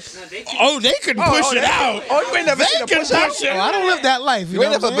push it out? Now they can, Oh, they can push it out. Oh, you ain't never seen a They can push out? push it Oh, I don't live that life. You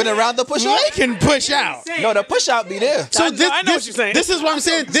ain't never been around the push out? They can push out. No, the push out be there. So I know what you're saying. This is what I'm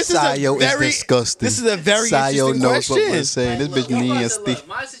saying. This is Sayo a very is disgusting. This is a very Sayo interesting knows what we're question. saying. This bitch nasty. Look,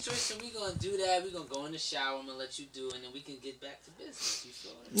 my situation, we gonna do that. We gonna go in the shower. I'm gonna let you do it, and then we can get back to business. You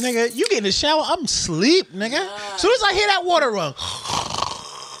feel it? Nigga, you get in the shower, I'm asleep, nigga. Soon as I hear that water run.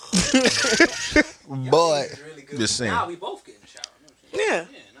 Boy, Really good. Just saying. Now we both get in the shower. Yeah.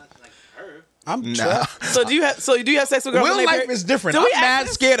 Yeah, not like her. I'm Nah. trapped. So do you have sex with girls? Real when they life is different. Do I'm we mad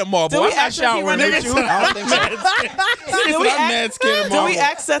ask- scared of Marble. do we I'm not ask if he showering runs with the- you. I don't think so. Do we I'm mad ask, scared of do we Marvel.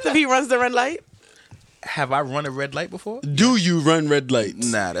 ask Seth if he runs the red light? Have I run a red light before? Do you run red lights?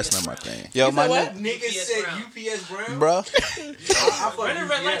 Nah, that's not my thing. Yo, You my said what? nigga, Nigga said UPS Brown. bruh. Running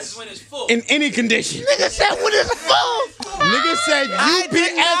red lights is when it's full. In any condition. Nigga said when it's full. Nigga said I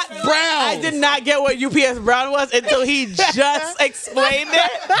did not- UPS Brown. I did not get what UPS Brown was until he just explained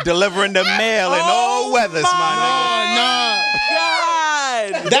it. Delivering the mail in all weathers, my Oh, God.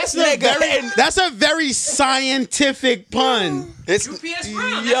 no. That's a very scientific pun. nigga. It's UPS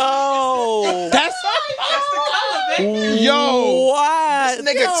Brown. Yo. That's That's the color, baby. yo. What?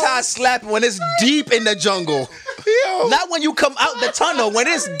 nigga tie slapping when it's deep in the jungle. Not when you come out the tunnel. When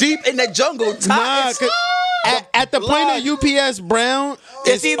it's deep in the jungle, tie Nah, is 'cause at the point of UPS Brown,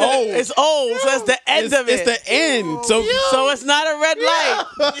 It's either old. it's old, so it's the end It's, of it. it's the end. So So it's not a red light.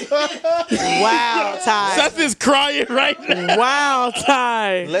 Wow, Ty. Seth is crying right now. Wow,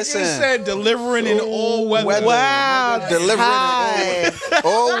 Ty. Listen, said delivering in all weather. Wow, delivering Ty.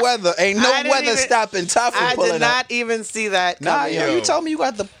 all weather. Ain't I no didn't weather even- stopping Ty from I pulling did up. not even see that. Nah, coming. yo, you told me you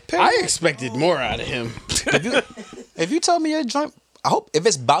got the period. I expected more out of him. If you told me your joint, I hope if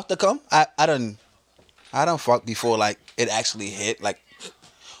it's about to come, I don't fuck before like it actually hit, like,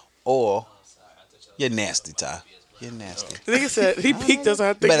 or you're nasty, Ty. You're nasty. The nigga said he peeked us.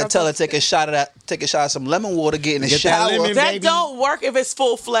 I think Better tell her take a shot of some lemon water, get in the Get that shower. lemon, that baby. don't work if it's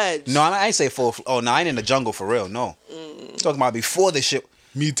full fledged. No, I ain't say full. Oh no, I ain't in the jungle for real. No, talking about before this shit.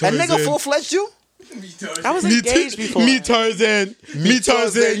 Me That nigga full fledged you? I was engaged before. Me Tarzan. Me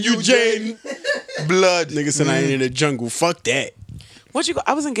Tarzan, you Jane. Blood. Nigga said I ain't in the jungle. Fuck that. What you go?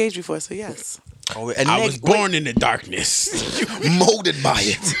 I was engaged before, so yes. Oh, and I was born in the darkness. molded by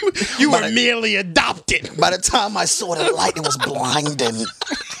it. You By were the- merely adopted. By the time I saw the light, it was blinding.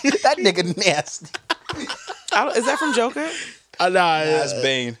 That nigga nasty. Is that from Joker? That's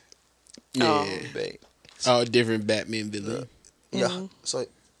Bane. Yeah. Bane. Oh, different Batman villain. Yeah. So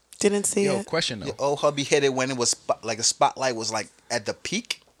Didn't see Yo, it. question though. your old hubby hit it when it was like the spotlight was like at the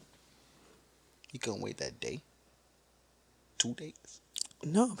peak. You couldn't wait that day. 2 days.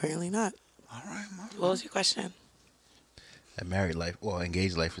 No, apparently not. All right, ma. What was your question? That married life, well,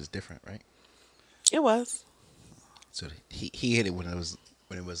 engaged life is different, right? It was So he hit it when it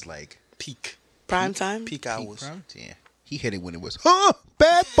was like Peak prime time. peak hours. prime. Yeah, he hit it when it was,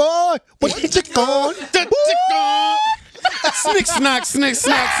 bad boy, what you going? Snick, snack,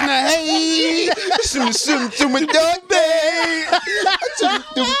 hey. To my dog,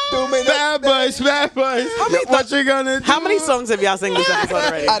 Bad boys. What you gonna do? How many songs have y'all sang this episode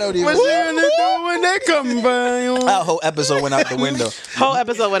already? I don't even. What you gonna do when they come by? That whole episode went out the window. Whole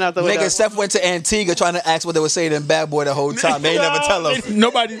episode went out the window. Nigga, Steph went to Antigua trying to ask what they were saying in Bad Boy the whole time. They ain't never tell him.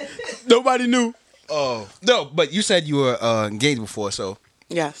 Nobody knew. Oh no, but you said you were engaged before, so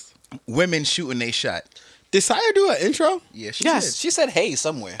Yes. women shooting they shot. Did Saya do an intro? Yeah, she Yes. did. She said hey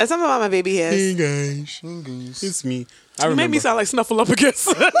somewhere. And something about my baby hairs. Hey guys, it's me. I You remember. made me sound like Snuffleupagus.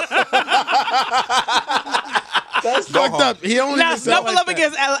 That's fucked up. He don't Now, even sound like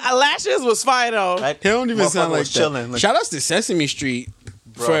that. Snuffleupagus lashes was fire though. He don't even sound like chilling. that. Shout outs to Sesame Street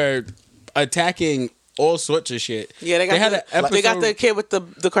for attacking all sorts of shit. Yeah, they got had the, an episode. they got the kid with the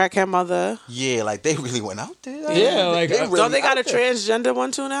crackhead mother. Yeah, like they really went out there. Yeah, like, really Don't they got a out there. transgender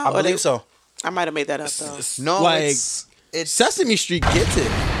one too now? I Or believe they, so. I might have made that up though. No, like it's Sesame Street gets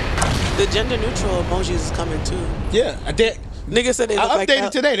it. The gender neutral emojis is coming too. Yeah, I did. Niggas said they look I like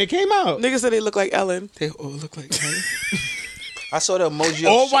updated today. They came out. Niggas said they look like Ellen. They all look like Ellen. I saw the emoji.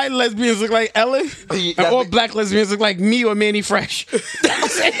 All of white lesbians look like Ellen. Yeah, And all black lesbians look like me or Manny Fresh.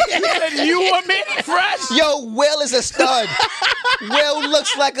 You or me fresh? Yo, Will is a stud. Will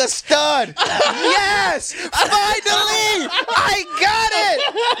looks like a stud. Yes, finally, I got it.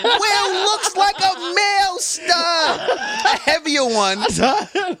 Will looks like a male stud, a heavier one.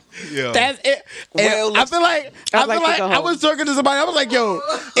 That's it. And Well, I feel like to go I home. was talking to somebody. I was like, "Yo,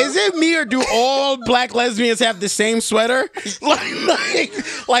 is it me or do all black lesbians have the same sweater?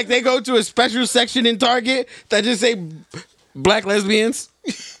 Like they go to a special section in Target that just say black lesbians?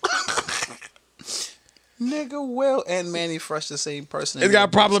 Nigga, Will and Manny Fresh the same person. It's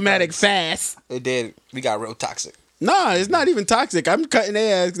got problematic fast. It did. We got real toxic. Nah, it's not even toxic. I'm cutting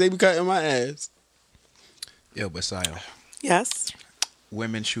their ass. They be cutting my ass. Yo, but Sion, Yes.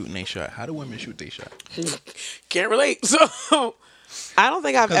 women shooting they shot. How do women shoot they shot? Can't relate. So I don't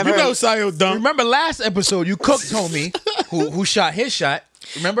think I've ever. You know, Sayo dumb. Remember last episode you cooked homie who shot his shot.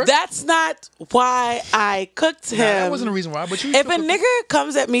 Remember? That's not why I cooked him. Nah, that wasn't the reason why. But you If a nigga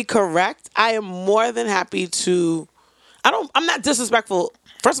comes at me correct, I am more than happy to. I'm not disrespectful.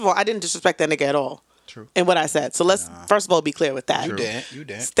 First of all, I didn't disrespect that nigga at all. True. In what I said. So let's first of all be clear with that. You did. You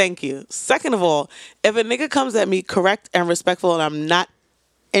did. Thank you. Second of all, if a nigga comes at me correct and respectful and I'm not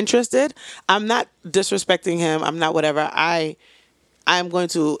interested, I'm not disrespecting him. I'm not whatever. I'm going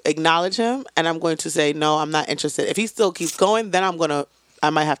to acknowledge him and I'm going to say, no, I'm not interested. If he still keeps going, then I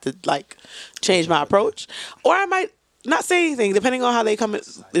might have to like change my approach. Or I might not say anything depending on how they come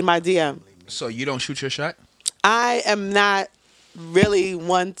in my DM. So you don't shoot your shot? I am not really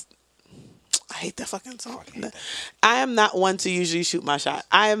one. I hate that fucking song. I am not one to usually shoot my shot.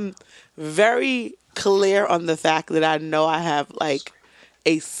 I am very clear on the fact that I know I have like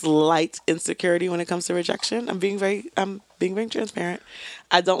a slight insecurity when it comes to rejection. I'm being very transparent.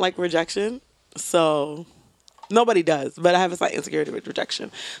 I don't like rejection, so nobody does. But I have a slight insecurity with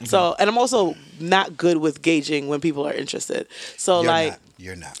rejection. So, and I'm also not good with gauging when people are interested. So,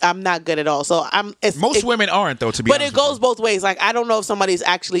 You're not. I'm not good at all. So Most women aren't though, to be but honest. it goes both ways. Like, I don't know if somebody's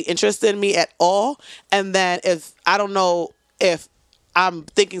actually interested in me at all. And then I don't know if I'm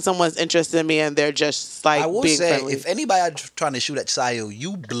thinking someone's interested in me and they're just like I will being say, friendly. if anybody are trying to shoot at Sayo,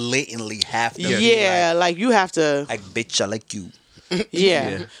 you blatantly have to. Yeah, be like you have to. like bitch, I like you.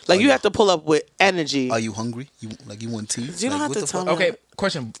 Yeah, like you have to pull up with energy. Are you hungry? You want tea? You don't Like, have what to the tell fuck? me. Okay,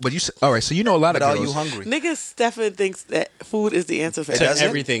 question. But all right, so you know a lot But of are girls. you hungry? Nigga, Stefan thinks that food is the answer for It To doesn't?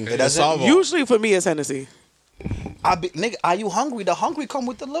 everything. It To doesn't? solve all. Usually for me, it's Hennessy. Nigga, are you hungry? The hungry come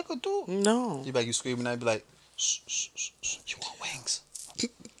with the liquor too. No, You be like, you screaming, I'd be like, shh, shh, shh, shh. You want wings?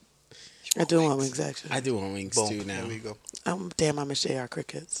 I do want wings actually. I do want wings Boom. too now. There we go. Damn, I miss JR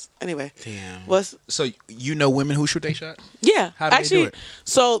Crickets. Anyway, Damn. what's So you know women who shoot they shot? Yeah, How do they actually, do it?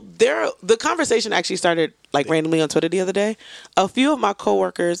 so the conversation actually started like randomly on Twitter the other day. A few of my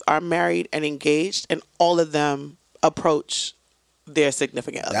coworkers are married and engaged, and all of them approach their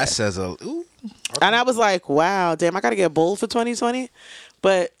significant other. That says a ooh. And I was like, wow, damn, I got to get bold for 2020.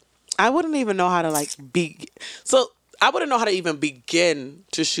 But I wouldn't even know how to like I wouldn't know how to even begin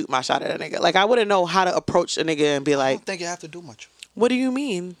to shoot my shot at a nigga. Like, I wouldn't know how to approach a nigga and be I like, don't think you have to do much. what do you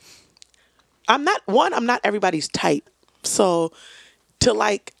mean? I'm not everybody's type. So to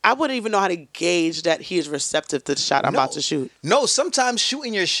like, I wouldn't even know how to gauge that he is receptive to the shot I'm about to shoot. No, sometimes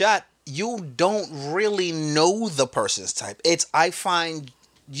shooting your shot, you don't really know the person's type. It's I find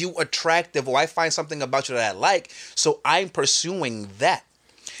you attractive, or I find something about you that I like, so I'm pursuing that.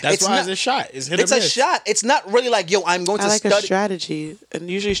 That's why it's a shot. It's hit or It's a miss. shot. It's not really like, yo, I'm going to I like study. a strategy, and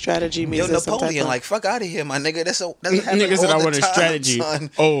usually strategy means Yo, there's some type Napoleon, of- like, fuck out of here, my nigga. That's happen Nigga said all I the want a time, strategy. son.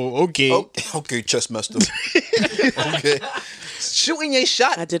 Oh, okay. Okay, chess master. Okay. Shooting your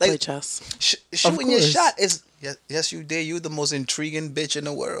shot. I did play chess. Shooting your course. shot is, yes, you did. You the most intriguing bitch in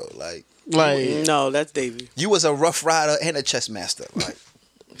the world. Like No, that's Davey. you was a rough rider and a chess master. Like,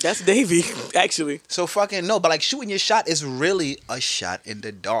 That's Davey, actually. so fucking no, but like shooting your shot is really a shot in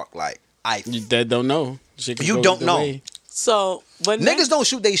the dark. Like, You that don't know. Shit can You go don't either know. way. So when niggas don't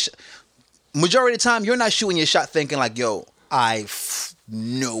shoot they majority of the time you're not shooting your shot thinking like, yo,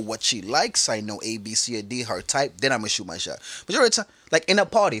 know what she likes, I know A, B, C, or D, her type, then I'm gonna shoot my shot. Majority of the time, like in a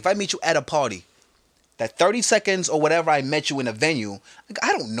party, if I meet you at a party, that 30 seconds or whatever I met you in a venue, like,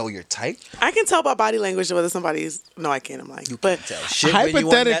 I don't know your type. I can tell by body language whether somebody's. No, I can't. I'm like, but Tell shit when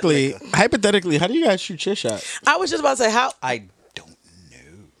you on that Hypothetically, how do you guys shoot your shot? I was just about to say how. I don't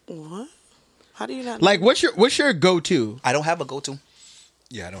know. What? How do you not? Like, what's your go-to? I don't have a go-to.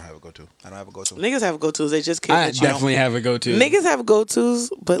 Yeah, I don't have a go-to. I don't have a go-to. Niggas have go-tos. They just can't. I let you- definitely have a go-to. Niggas have go-tos,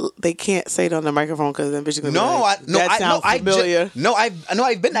 but they can't say it on the microphone because then bitches gonna be like, that sounds familiar.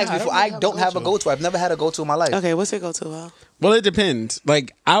 I've been asked before. I don't have a go-to. I've never had a go-to in my life. Okay, what's your go-to? Al? Well, it depends.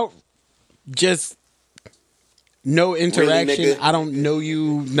 Like, out just no interaction. nigga? I don't know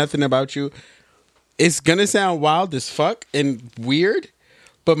you, nothing about you. It's gonna sound wild as fuck and weird,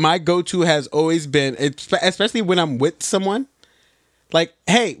 but my go-to has always been, especially when I'm with someone. Like,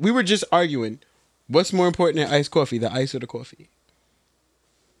 hey, we were just arguing. What's more important than iced coffee, the ice or the coffee?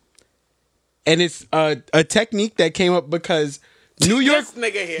 And it's a technique that came up because New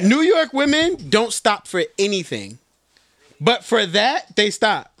York women don't stop for anything, but for that they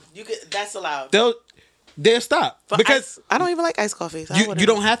stop. That's allowed. They'll stop For because I don't even like iced coffee. So you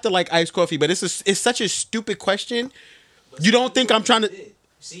don't have to like iced coffee. But it's such a stupid question. You don't think I'm trying to?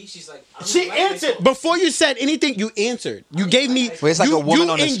 See, she's like, She answered before you said anything. You answered. You gave me. Wait, it's like you, a woman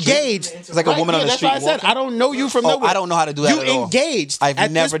you on the street? engaged. It's like a woman on the That's street why I said walking? I don't know you from Oh, nowhere. I don't know how to do that You at all. engaged. I've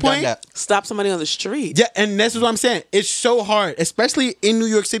At never this done point, that. Stop somebody on the street. Yeah, and this is what I'm saying. It's so hard, especially in New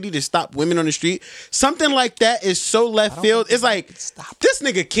York City, to stop women on the street. Something like that is so left field. It's like, this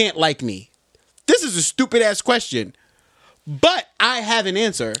nigga can't like me. This is a stupid ass question. But I have an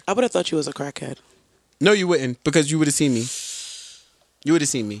answer. I would have thought you was a crackhead. No, you wouldn't, because you would have seen me. You would have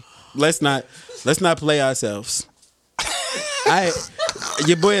seen me. Let's not play ourselves.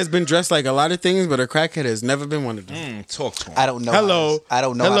 Your boy has been dressed like a lot of things, but a crackhead has never been one of them. Talk to him. I don't know. Hello. I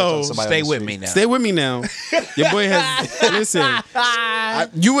don't know. How to Hello. talk to somebody Stay on the with street. me now. Stay with me now. Your boy has. Listen,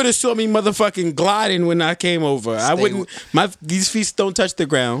 you would have saw me motherfucking gliding when I came over. I wouldn't. These feet don't touch the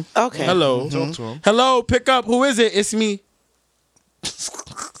ground. Okay. Hello. Talk to him. Hello. Pick up. Who is it? It's me.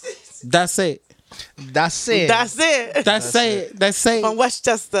 That's it. That's it. That's it. That's it. That's it. From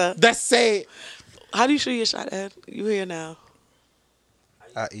Westchester. That's it. How do you shoot your shot, Ed? You here now?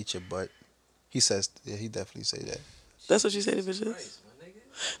 I eat your butt. He says, yeah, he definitely say that. That's what you say to bitches?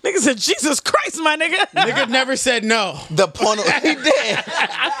 Nigga said, Jesus Christ, my nigga. Nigga never said no. The porno, he did.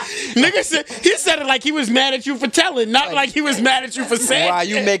 Nigga said he said it like he was mad at you for telling, not like he was mad at you for saying. Why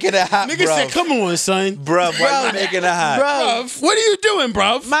you making it hot, Nigga bruv? said, "Come on, son, Bruv, why you making it hot? bruv. What are you doing,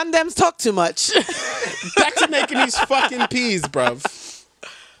 bruv? Man, them's talk too much. Back to making these fucking peas, bruv."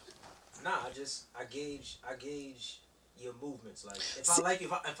 Nah, I gauge your movements. Like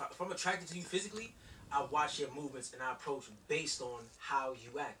if I'm attracted to you physically, I watch your movements and I approach based on how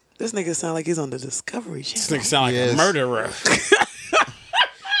you act. This nigga sound like he's on the Discovery Channel. This nigga sound like a murderer.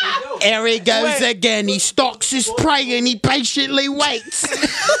 Yo, There he goes again. He stalks his prey and he patiently waits. And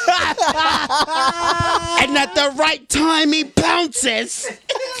at the right time, he pounces.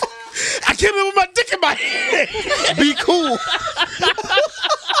 I came in with my dick in my hand. Be cool.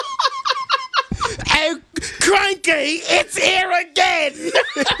 Hey, Cranky, it's here again.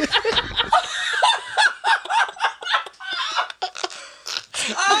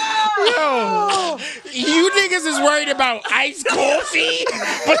 Yo, you niggas is worried about iced coffee,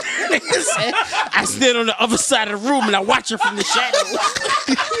 but the nigga said, I stand on the other side of the room and I watch her from the shadows.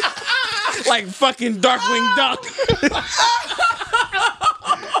 Like fucking Darkwing Duck.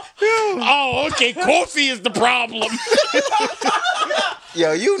 Oh, okay, coffee is the problem.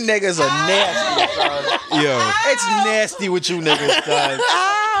 Yo, you niggas are nasty, son. Yo. It's nasty with you niggas, son.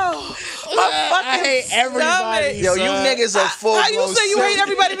 Ow! My fucking I hate everybody. stomach. Yo, you niggas are full. How you say you hate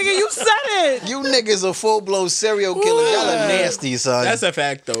everybody, nigga? You said shit. You niggas are full blown serial killers. Y'all are nasty, son. That's a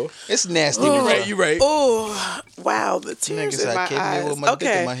fact, though. It's nasty. You right. You right. Oh, wow, the tears Niggas in are my capable eyes. with my dick in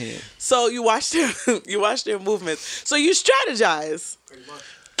Okay, my hand. so you watched their movements. So you strategize.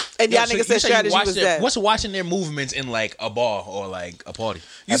 And y'all niggas said strategy was dead. What's watching their movements in like a bar or like a party?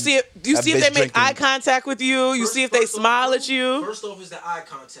 You see if that they bitch make drinking. eye contact with you. You see if they smile at you. First off is the eye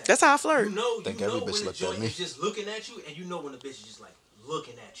contact. That's how I flirt. You know Think when every the bitch looked at joint me. is just looking at you, and you know when the bitch is just like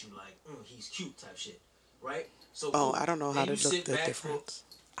looking at you like, he's cute type shit, right? So Oh, I don't know how then to you look sit the back difference.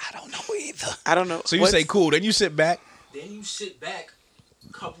 I don't know either. I don't know. So you What's- say cool, then you sit back. Then you sit back,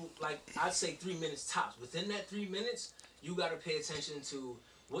 couple like I'd say 3 minutes tops. Within that 3 minutes, you gotta pay attention to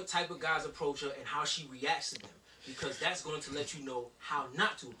what type of guys approach her and how she reacts to them, because that's going to let you know how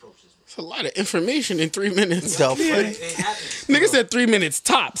not to approach this bitch. It's a lot of information in 3 minutes. The It happens. Nigga said 3 minutes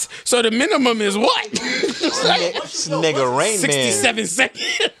tops. So the minimum is what? This nigga Rain 67 seconds.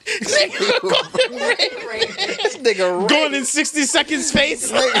 This nigga Rain. Going in 60 seconds face.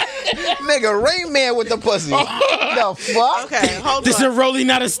 Nigga Rain Man with the pussy. The fuck? Okay, hold This is on. a rolling,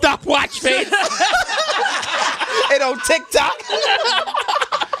 not a stopwatch face. It on TikTok.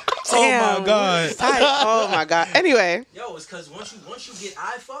 Damn. Oh my god. Oh my god. Anyway, Yo, it's because once you get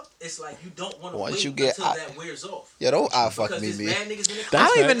eye fucked, it's like you don't want to Once wait you get until eye- that wears off. Yo, don't eye fuck Because me, there's man. mad niggas in the I That's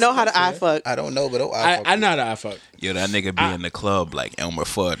don't even facts. know how to eye fuck. I don't know, but don't eye fuck I me. know how I fuck. Yo, that nigga be in the club like Elmer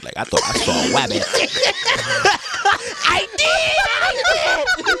Fudd. Like I thought I saw a wabbit.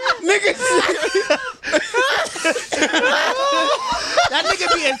 That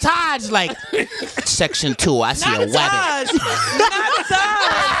nigga be in Taj like section 2. I see a wabbit. Not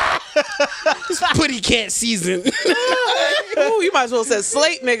Taj. Putty cat season. Ooh, you might as well say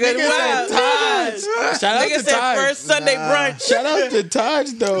slate, nigga. Wow. Taj. Shout out Nigga to said Taj. first Sunday brunch. Shout out to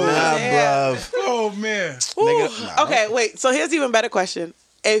Taj though. Nah, bruv. Oh man. Ooh. nah. Okay, wait. So here's an even better question.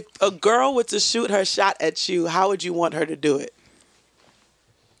 If a girl were to shoot her shot at you, how would you want her to do it?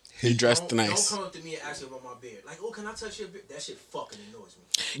 He dressed Don't nice. come up to me and ask me about my beard. Like, oh, can I touch your beard? That shit fucking annoys me.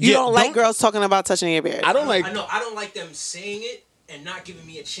 You Yeah, don't like don't- girls talking about touching your beard. I don't like. I know. I don't like them saying it and not giving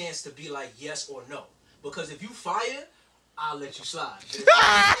me a chance to be like yes or no. Because if you fire, I'll let you slide.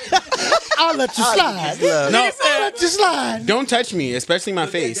 I'll let you slide. No, I'll let you slide. Don't touch me, especially my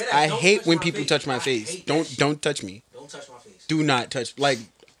But face. that- I don't hate touch when my people face. touch my I face. hate that shit. Don't touch me. Don't touch my face. Do not touch. Like,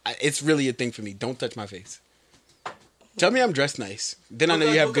 it's really a thing for me. Don't touch my face. Tell me I'm dressed nice. Then I know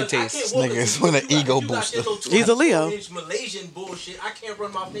you have good taste. Niggas with an ego booster. He's a Leo. Malaysian bullshit. I can't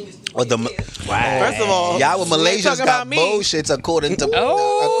run my fingers through Or the your Ma- hair. First of all, Y'all with we ain't Malaysians talking got about me. bullshits according to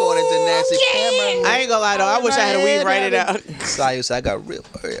Nancy Cameron. I ain't gonna lie though. I wish I had a weed write it out. Sayus, I got real.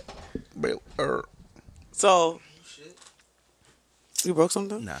 So, you broke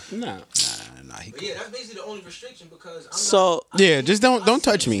something? Nah. He But yeah, that's basically the only restriction because I'm So, not, Yeah, just don't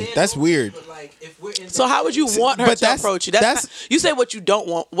touch me. That's weird. But like, if we're in so how would you want her But to that's- approach you? that's- You say what you don't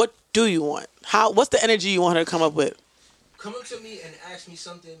want. What do you want? What's the energy you want her to come up with? come up to me and ask me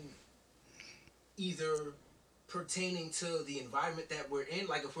something either pertaining to the environment that we're in,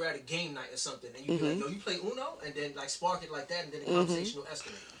 like if we're at a game night or something, and you be like, yo, you play Uno, and then like spark it like that, and then the conversation will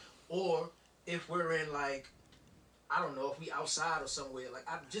escalate. Or if we're in like, I don't know, if we outside or somewhere, like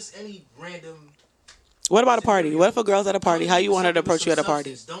just any random. What about a party? What if a girl's at a party? How you want her to approach you at a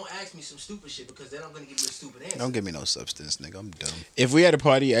party? Don't ask me some stupid shit because then I'm gonna give you a stupid answer. Don't give me no substance, nigga. I'm dumb. If we at a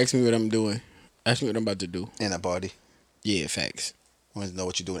party, ask me what I'm doing. Ask me what I'm about to do. In a party. Yeah, facts. Want to know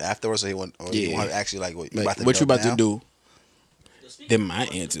what you're doing afterwards, or you want Yeah. actually like what you Like, about to what you about now? to do? Yo, speaking Then of my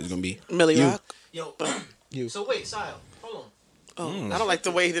questions, answer is gonna be Millie You. Rock? Yo, You. so wait, Sile, hold on. Oh, I don't like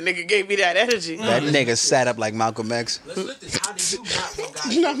the way the nigga gave me that energy. That nigga sat up like Malcolm X. Let's flip this. How do you not want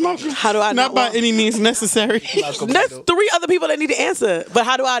guys? not Malcolm. How do I Not not by want... any means necessary. There's 3 other people that need to answer. But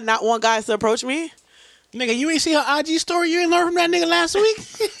how do I not want guys to approach me? Nigga, you ain't see her IG story? You ain't learn from that nigga last week?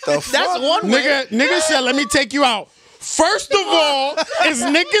 That's one way. Nigga said, let me take you out. First of all, it's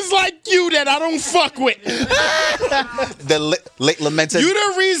niggas like you that I don't fuck with. The late lamented, You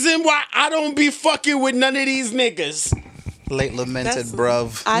the reason why I don't be fucking with none of these niggas. late lamented, That's-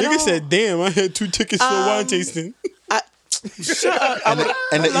 bruv. I Nigga don't... said, damn, I had 2 tickets for wine tasting. Shut up.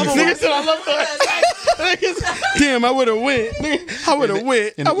 And the Nigga said, I love her. Damn, I would have went. Nigga, I would have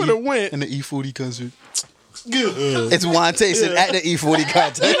went. I would have went. in the E40 concert. It's wine tasting at the E40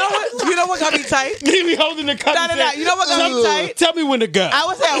 concert. You know what? You know what got me tight? He be holding the cup. and Da-da-da. say, You know what got me tight? Tell me when to go. I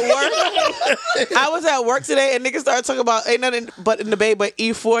was at work today, and niggas started talking about ain't nothing but in the Bay but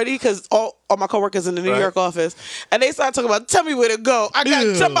E40 because all my coworkers in the New York office, and they started talking about tell me where to go. I got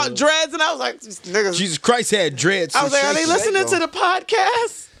Ew. something about dreads, and I was like, these niggas. Jesus Christ had dreads. I was like, are they listening to the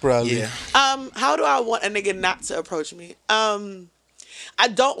podcast? Probably. Yeah. How do I want a nigga not to approach me? I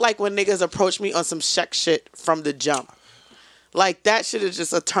don't like when niggas approach me on some sex shit from the jump. Like, that shit is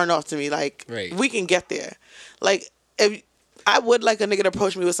just a turn off to me. Like, Right. we can get there. Like, if I would like a nigga to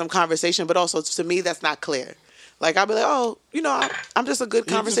approach me with some conversation, but also to me, that's not clear. Like, I'll be like, oh, you know, I'm just a good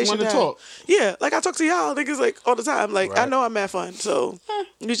conversation. wanna to talk. Yeah, like, I talk to y'all niggas, like, all the time. Like, I know I'm mad fun, so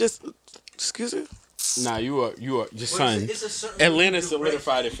you just, excuse me? Nah, you are your But son. it's a certain Atlanta way you direct-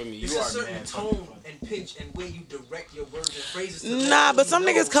 solidified it for me. It's You a are certain mad. tone and pitch and way you direct your words and phrases. To let Nah, but them some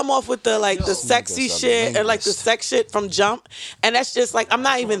know. niggas come off with the like the sexy shit and like the sex shit from jump, and that's just like I'm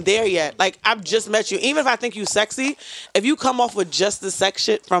not even there yet. Like I've just met you. Even if I think you sexy, if you come off with just the sex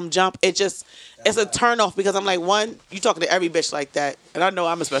shit from jump, it's a turn off because I'm like, one, you talking to every bitch like that, and I know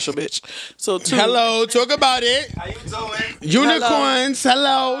I'm a special bitch. So two, Hello, talk about it. How you doing? Unicorns,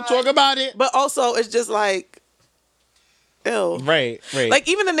 hello, talk about it. but also it's just like, ew. Right. Like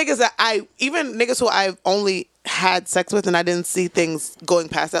even the niggas even niggas who I've only had sex with and I didn't see things going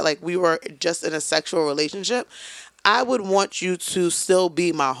past that, like we were just in a sexual relationship, I would want you to still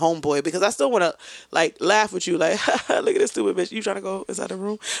be my homeboy because I still want to like laugh with you, like look at this stupid bitch. You trying to go inside the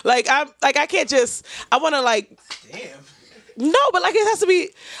room? Like I can't just. I want to like. Damn. No, but like it has to be.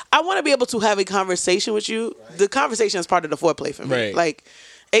 I want to be able to have a conversation with you. Right. The conversation is part of the foreplay for me. Right. Like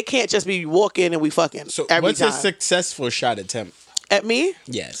it can't just be walk in and we fucking. So every what's time. a successful shot attempt? At me?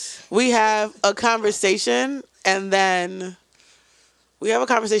 Yes. We have a conversation and then we have a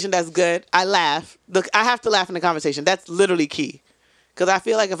conversation that's good. I laugh. Look, I have to laugh in the conversation. That's literally key. Because I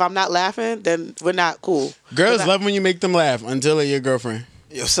feel like if I'm not laughing, then we're not cool. Girls love when you make them laugh until they're your girlfriend.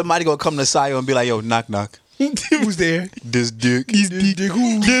 Yo, somebody gonna come to Sayo and be like, yo, knock knock. Who's there? This dick. This dick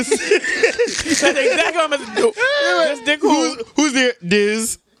who? This. That's exactly what I'm going to do. This dick who? Who's there?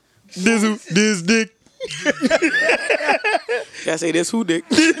 This who? This dick. Gotta say this who dick.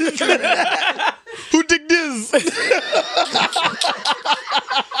 Who dick this?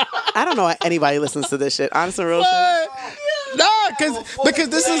 I don't know why anybody listens to this shit. Honest and real shit. No, because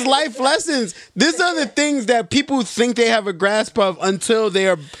this is life lessons. These are the things that people think they have a grasp of until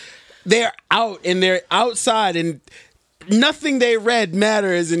they're out and they're outside and nothing they read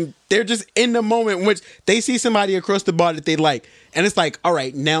matters and they're just in the moment in which they see somebody across the bar that they like and it's like, all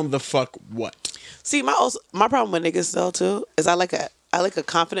right, now the fuck what? See, my problem with niggas though too is I like a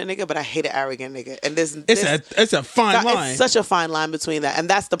confident nigga, but I hate an arrogant nigga. And It's a fine line. It's such a fine line between that, and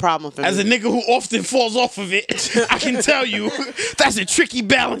that's the problem for me. As a nigga who often falls off of it, I can tell you that's a tricky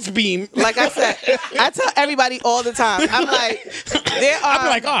balance beam. Like I said, I tell everybody all the time. I'm like, I'll be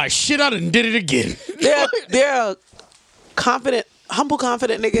like, oh shit, I done did it again. there are confident, humble,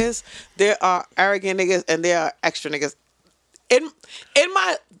 confident niggas. There are arrogant niggas, and there are extra niggas.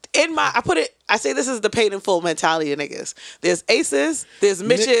 I say this is the paid in full mentality of niggas. There's aces, there's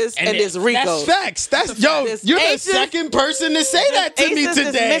Mitches, and there's Ricos. That's facts. You're the aces, second person to say that to me aces,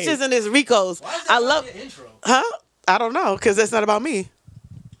 today. There's Mitches, and there's Ricos. I love. Your intro. Huh? I don't know, because that's not about me.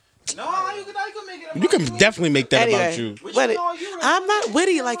 No, you can make it about You can definitely make that Anyway, about you. but I'm not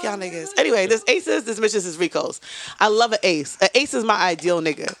witty like y'all niggas. Anyway, there's aces, there's Mitches, there's Ricos. I love an ace. An ace is my ideal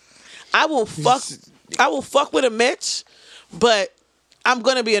nigga. I will fuck with a Mitch, but I'm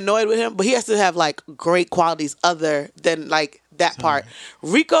gonna be annoyed with him. But he has to have like great qualities other than like that part.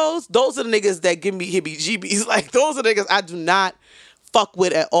 Ricos, those are the niggas that give me heebie-jeebies. Like those are the niggas I do not fuck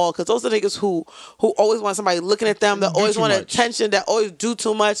with at all, because those are niggas who always want somebody looking at them, that always want attention, that always do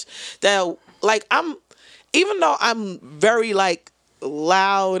too much. That like even though I'm very like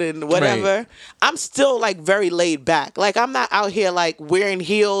loud and whatever, right, I'm still like very laid back. Like I'm not out here like wearing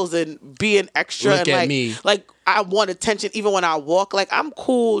heels and being extra. Look and at like me. Like I want attention even when I walk. Like I'm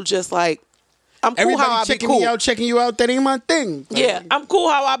cool, just like I'm cool Everybody how I be checking cool. me out, checking you out. That ain't my thing. Yeah, I'm cool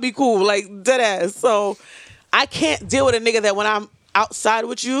how I be cool, like dead ass. So I can't deal with a nigga that when I'm outside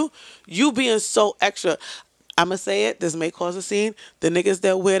with you being so extra. I'ma say it, this may cause a scene. The niggas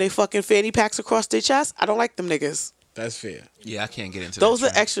that wear they fucking fanny packs across their chest, I don't like them niggas. That's fair. Yeah, I can't get into those that.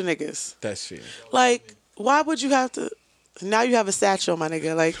 Those are extra niggas. That's fair. Like, why would you have to? Now you have a satchel, my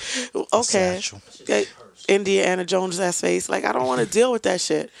nigga. Like, okay. Okay. Indiana Jones ass face. Like, I don't want to deal with that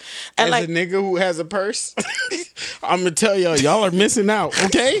shit. And as like a nigga who has a purse, I'm gonna tell y'all are missing out.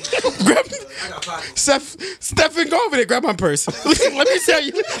 Okay, Stephen, go over there, grab my purse. Let me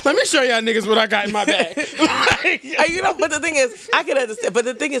show y'all niggas what I got in my bag. You know, but the thing is, I can understand. But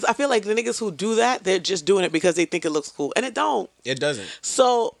the thing is, I feel like the niggas who do that, they're just doing it because they think it looks cool, and it don't. It doesn't.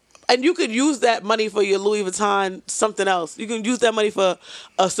 So. And you could use that money for your Louis Vuitton, something else. You can use that money for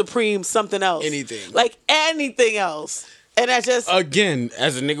a Supreme, something else. Anything. Like anything else. And I just... Again,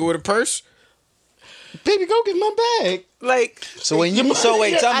 as a nigga with a purse, baby, go get my bag. Like, So when you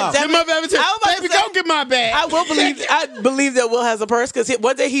wait, time out. Your mother ever said, I was about to baby, say- go get my bag. I believe that Will has a purse because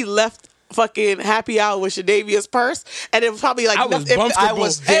one day he left fucking happy hour with Shadavia's purse, and it was probably like I was if- comfortable. I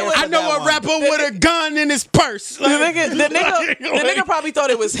was there I for know that a one. rapper with a gun in his purse. The nigga probably thought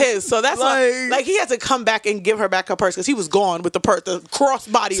it was his, so that's why like he had to come back and give her back her purse because he was gone with the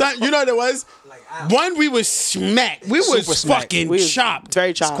crossbody. Son, you know what it was? One, we was smacked. We was Super smacked. fucking We was chopped.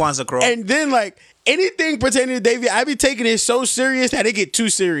 very chopped. Kwanzaa Crow. And then like anything pertaining to Davey, I be taking it so serious that it get too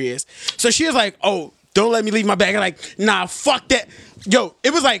serious. So she was like, "Oh, don't let me leave my bag." I'm like, nah, fuck that. Yo,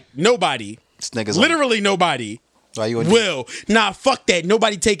 it was like nobody. This nigga's Literally nobody. Why you on Will. Nah, fuck that.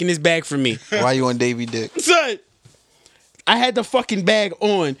 Nobody taking this bag from me. Why you on Davy Dick? Son, I had the fucking bag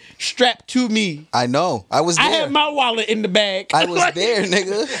on, strapped to me. I know. I was there. I had my wallet in the bag. I was there,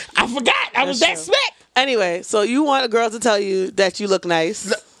 nigga. I forgot. I was that true. smacked. Anyway, so you want a girl to tell you that you look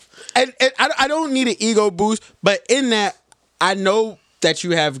nice. And I don't need an ego boost, but in that, I know that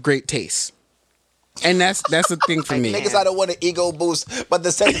you have great taste. And that's the thing for me. Niggas, I don't want an ego boost, but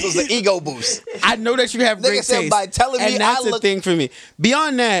the sentence was an ego boost. I know that you have Nigga great said taste. by telling me and that's I the look- thing for me.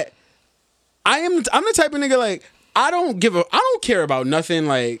 Beyond that, I'm the type of nigga like I don't care about nothing.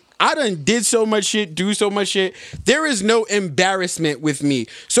 Like I done did so much shit, do so much shit. There is no embarrassment with me.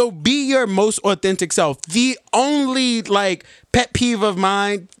 So be your most authentic self. The only like pet peeve of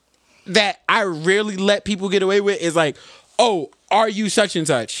mine that I rarely let people get away with is like, oh, are you such and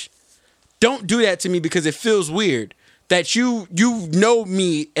such? Don't do that to me because it feels weird that you know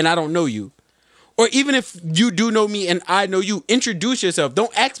me and I don't know you. Or even if you do know me and I know you, introduce yourself.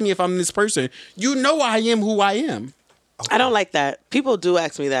 Don't ask me if I'm this person. You know I am who I am. I don't like that. People do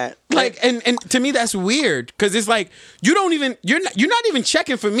ask me that. Like and to me that's weird because it's like you're not even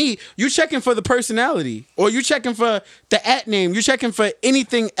checking for me. You're checking for the personality, or you're checking for the at name. You're checking for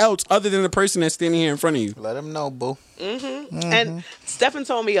anything else other than the person that's standing here in front of you. Let him know, boo. And Stefan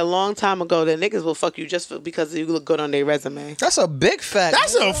told me a long time ago that niggas will fuck you just because you look good on their resume. That's a big fact.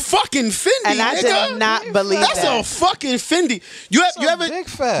 That's a fucking Fendi, And I nigga. did not believe That's that. a fucking Fendi. You a ever big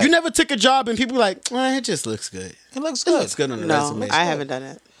fact. you never took a job and people like, well, it just looks good. It looks It good. looks good on the No, resume. I haven't done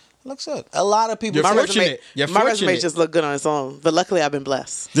it. Looks good. A lot of people. You're My fortunate. resume, You're my resume fortunate. just look good on its own, but luckily I've been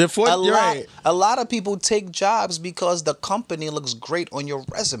blessed. You're a right. lot of people take jobs because the company looks great on your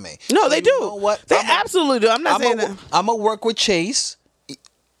resume. No, So they you do. know what? They absolutely do. I'm not saying that. I'm gonna work with Chase.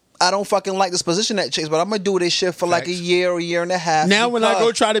 I don't fucking like this position at Chase, but I'm gonna do this shit for like a Facts. year and a half. Now when I because-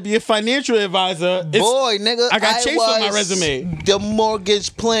 go try to be a financial advisor, it's, boy, nigga, I got Chase on my was resume. The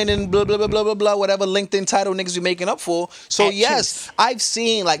mortgage planning, blah blah blah blah blah blah, whatever LinkedIn title niggas you making up for. So At yes, Chase. I've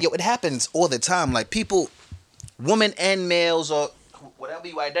seen like it happens all the time. Like people, women and males or whatever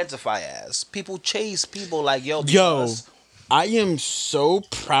you identify as, people chase people like yo, because- I am so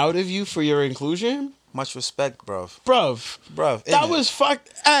proud of you for your inclusion, much respect, bruv. bruv. Bruv, That innit? was fucked.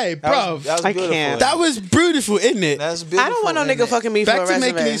 Hey, bruv. That was I beautiful. can't. That was beautiful, isn't it? That's beautiful. I don't want no innit? nigga fucking me for Back a to resume.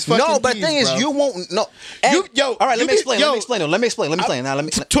 making these fucking No, but the peas, thing is, bro. you won't. No, Yo, all right, let you me explain. yo, Let me explain. Let me explain. Now, let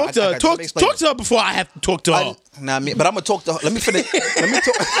me talk to her. let me Talk explain. to her before I have to talk to her. Nah, but I'm gonna talk to her. Let me finish. Let me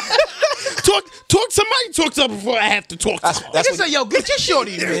talk. Talk. Somebody talk to her before I have to talk to her. That's Nigga say, yo, get your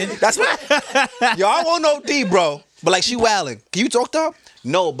shorty, man. That's what. Yo, I won't know D, bro. But like, she wildin'. Can you talk to her?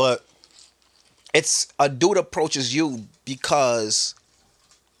 No, but it's a dude approaches you because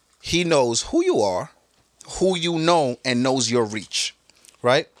he knows who you are, who you know, and knows your reach,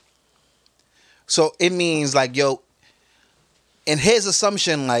 right? So it means like, yo, in his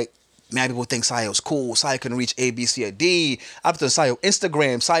assumption, like, man, people think Sayo's cool. Sayo can reach A, B, C, or D. Up to Sayo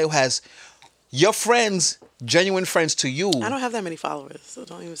Instagram. Sayo has your friends, genuine friends to you. I don't have that many followers, so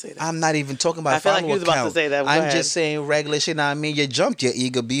don't even say that. I'm not even talking about I feel like follower you was about to count. say that. Go I'm ahead. just saying regular shit. Know what I mean, you jumped, you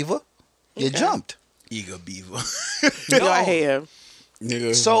eager beaver. You Okay. jumped. Eager beaver. Yo, I hate him.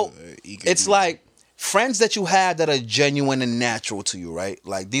 Nigga, So eager it's like friends that you have that are genuine and natural to you, right?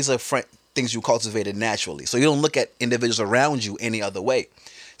 Like these are things you cultivated naturally. So you don't look at individuals around you any other way.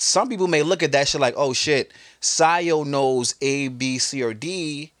 Some people may look at that shit like, oh shit, Sayo knows A, B, C, or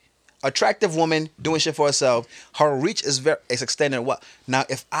D. Attractive woman doing shit for herself. Her reach is extended. What now?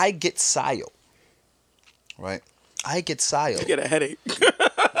 If I get Sayo, right? I get Sayo. You get a headache.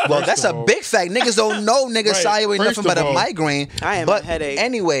 Well, that's a big fact. Niggas don't know niggas Right. Sayo ain't First nothing but of a all, migraine. I am but a headache.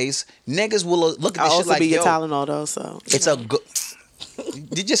 anyways, niggas will look at I'll this shit also like, be your yo, Tylenol though, so it's a good.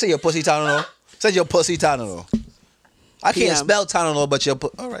 Did you say your pussy Tylenol? Said your pussy Tylenol. I can't PM. spell Tylenol, but your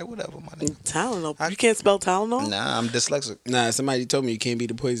all right, whatever, my nigga. Tylenol. You can't spell Tylenol? Nah, I'm dyslexic. Nah, somebody told me you can't be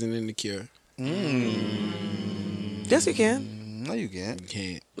the poison in the cure. Yes, you can. No, you can't. You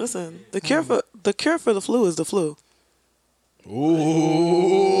can't. Listen, the cure for the flu is the flu.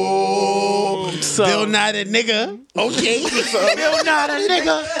 Ooh. So, Bill Nye the nigga. Okay. Bill Nye the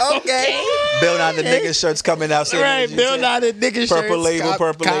nigga. Okay. Bill Nye the nigga shirts coming out soon. Right, Bill Nye the nigga shirts. Purple label,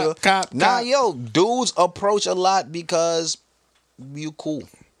 purple label. Nah, cop. yo, dudes approach a lot because you cool.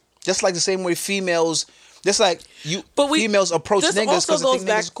 Just like the same way females, just like females approach this niggas also because they goes think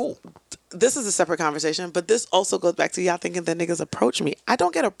back- niggas cool. This is a separate conversation, but this also goes back to y'all thinking that niggas approach me. I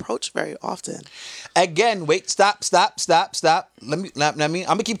don't get approached very often. Again, wait, stop. Let me. I'm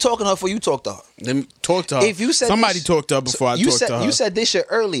gonna keep talking to her before you talk to her. Let me talk to her. If you said somebody this- talked to her before I you talked said to her. you said this shit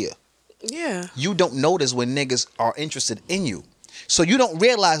earlier. Yeah. You don't notice when niggas are interested in you. So you don't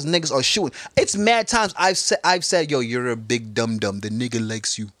realize niggas are shooting. It's mad times I've said, yo, you're a big dum dum. The nigga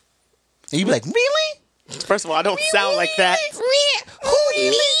likes you. And you be like, really? First of all, I don't sound like that. Who,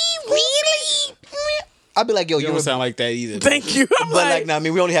 me? Really? I'll be like, yo, you you're don't a sound like that either. Thank you. I'm But like, nah, I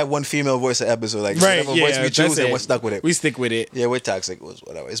mean, we only have one female voice an episode. Like, Right, whatever yeah, voice we that's choose, and it. we're stuck with it. We stick with it. Yeah, we're toxic. It was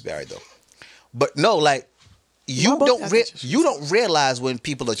whatever. It's alright though. But no, like, you both don't got that shit. you don't realize when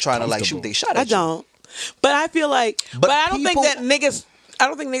people are trying to like shoot they shot at I you. don't. But I feel like, but I don't people- think that niggas. I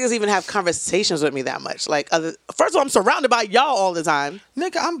don't think niggas even have conversations with me that much. Like, first of all, I'm surrounded by y'all all the time.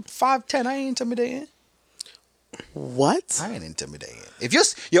 Nigga, I'm 5'10". I ain't intimidating. What? I ain't intimidating.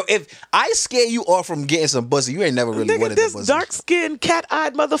 If I scare you off from getting some pussy, you ain't never really Nigga, wanted this the pussy. dark-skinned,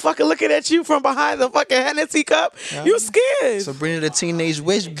 cat-eyed motherfucker looking at you from behind the fucking Hennessy cup. You scared. Sabrina the Teenage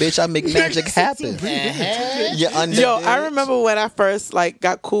Witch, bitch. I make magic happen. Yo, I remember when I first like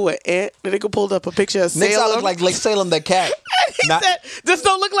got cool with Ant. The nigga pulled up a picture of Niggas, I Salem. look like Lake Salem the cat. He Not- said, "This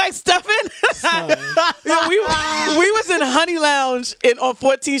don't look like stuffing." Yo, we was in Honey Lounge on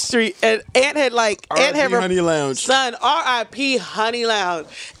 14th Street, and Ant had Honey Lounge. Son, R.I.P. Honey Lounge.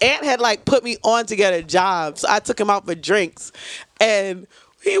 Ant had like put me on to get a job, so I took him out for drinks, and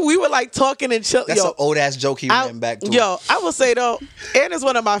we were like talking and chill. That's Yo, an old ass joke he ran back to. Yo, I will say though, Ant is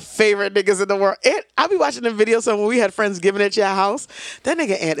one of my favorite niggas in the world. Ant, I be watching the videos when we had friends giving at your house. That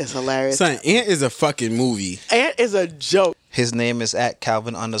nigga Ant is hilarious. Son, Ant is a fucking movie. Ant is a joke. His name is at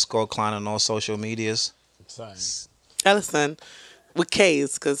Calvin_Klein on all social medias. Ellison with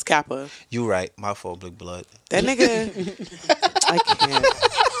K's, cause Kappa. You right. My fault, Big Blood. That nigga, I can't.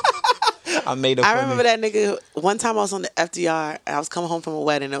 I made a I remember that nigga. One time I was on the FDR and I was coming home from a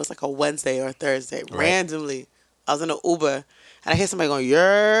wedding. It was like a Wednesday or a Thursday. Randomly, I was in an Uber and I hear somebody going,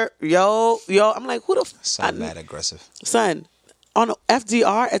 yo. I'm like, who the Sound mad aggressive. son? On a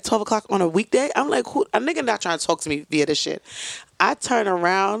FDR at 12 o'clock on a weekday? I'm like, who? A nigga not trying to talk to me via this shit. I turn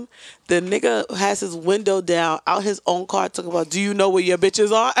around. The nigga has his window down, out his own car, talking about, do you know where your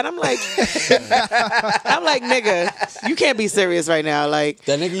bitches are? And I'm like, nigga, you can't be serious right now. Like,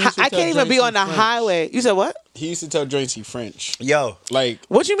 That nigga used to I tell can't even be Joyce on the he French. highway. You said what? He used to tell joints he French. Yo. Like,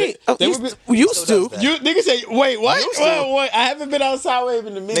 What you mean? they Used would used to. you nigga say, wait, what? Used to. Wait, I haven't been outside wave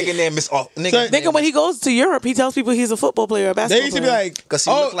in a minute. Nigga name is off. Nigga, Son, Nigga, when he goes to Europe, he tells people he's a football player, a basketball They used to be player. like, 'Cause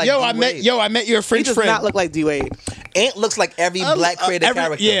he oh, look like I D-Wade. met your He French does friend. not look like D-Wade. Ant looks like every black creative every-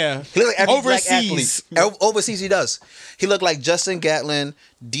 character. yeah. He looks like every Overseas. black athlete. Overseas he does. He looked like Justin Gatlin,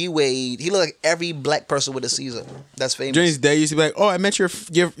 D-Wade. He looked like every black person with a Caesar. That's famous. Joints Day used to be like, oh, I met your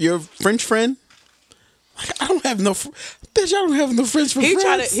French friend. Like, I don't have no, bitch. I don't have no friends from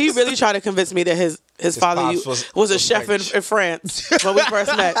France. He really tried to convince me that his father pops was a chef in France when we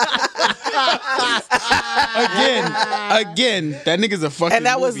first met. Again, that nigga's a fucking. And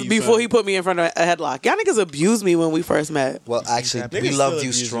that was movie, before son. he put me in front of a headlock. Y'all niggas abused me when we first met. Well, actually, Niggas we still loved you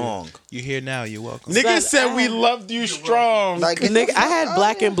abuse you. strong. You here now? You're welcome. Nigga Son, said we loved you strong. Like, Nigga, I had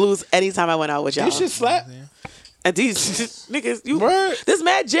black and blues anytime I went out with y'all. You should slap. And these niggas, Word. this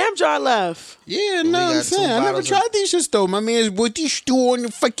mad jam jar left. Yeah, We no, I'm got saying two I never bottles tried these shits though. My man's what these do on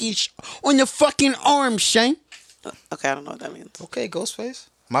the fucking on your fucking arm, Shane. Okay, I don't know what that means. okay, Ghostface.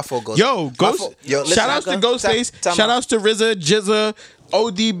 My fault, Ghostface. Yo, My Ghost. fault. Yo, listen, shout outs to Ghostface. Shout outs to RZA, Jizza,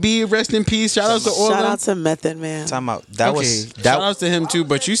 ODB. Rest in peace. Shout outs to all Shout of them. out to Method Man. Time out. That was Shout that outs to him too.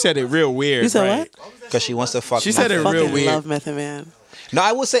 But you said it real weird. You said right? what? because she wants to fuck. She my said it friend. real Fucking weird. love Method Man. No,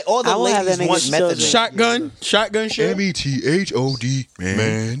 I would say all the I will have ladies that want nigga's Method children. Man. Shotgun shit. METHOD,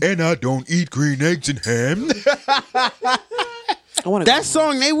 man. And I don't eat green eggs and ham. I want That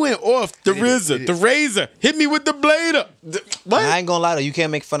song they went off. The RZA, the Razor, hit me with the blader. What? I ain't gonna lie though, you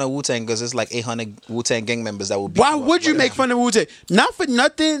can't make fun of Wu-Tang because it's like 800 Wu-Tang gang members that will beat Why you up would you right make now. fun of Wu-Tang? Not for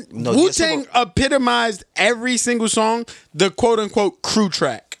nothing. No, Wu-Tang just epitomized every single song, the quote-unquote crew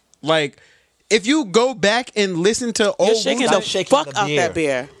track. Like, if you go back and listen to You're old shaking Wu-Tang, the shaking fuck the out beer. that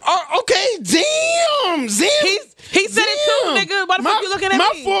beer. oh, okay, damn. He said it too, nigga. Why the fuck you looking at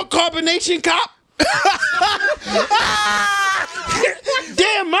my me? My 4 carbonation cop.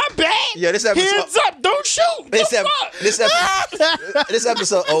 Damn, my bad. Yeah, this episode- Hands up, don't shoot. This, The ep- fuck? this, ep- this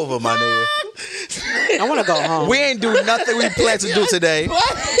episode over, my nigga. I want to go home. We ain't do nothing we plan to do today.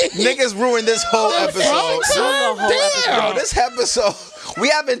 Niggas ruined this whole episode. Ruined the whole episode. Yo, this episode, we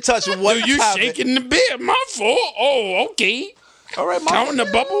haven't touched one You topic. shaking the beer, my fault. Oh, okay. All right, my Counting the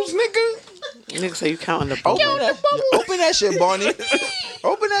bubbles, nigga. Nigga say you counting the bubble. Open that shit, Barney.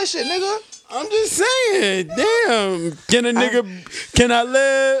 Open that shit, nigga. I'm just saying. Damn. Can I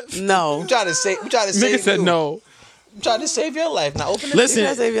live? No. I'm trying to save Nigga said you. no. I'm trying to save your life. Now open it. Listen,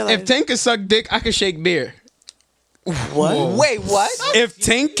 Because save your life. if Tank can suck dick, I can shake beer. What? Wait, what? If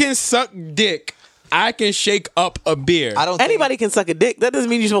Tank can suck dick, I can shake up a beer. I don't think Anybody can suck a dick. That doesn't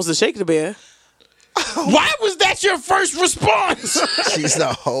mean you're supposed to shake the beer. Why was that your first response? she's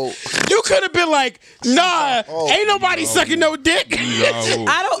a hoe. You could have been like, nah, ain't nobody sucking no dick.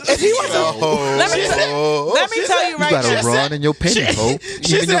 I don't. If he wants to, let me tell you right You got now. a run in your penny, ho.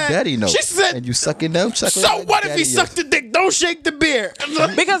 she Even your said- daddy knows. she said- and you sucking them. Sucking So what if he sucked the dick? Don't shake the beer.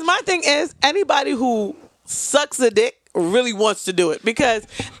 Because my thing is, anybody who sucks a dick really wants to do it. Because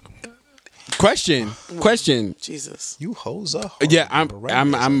Question. Jesus, You hoes are. Yeah,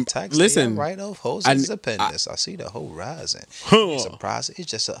 I'm- listen. Right of hoes I- is appendix. I see the hoe rising. Huh. Surprise!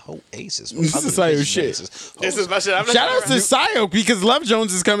 It's just a hoe aces. This is how your shit. this is my shit. I'm not Shout out to Sayo because Love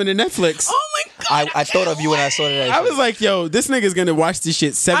Jones is coming to Netflix. Oh my god! I thought of you when I saw that. I was like, yo, this nigga's gonna watch this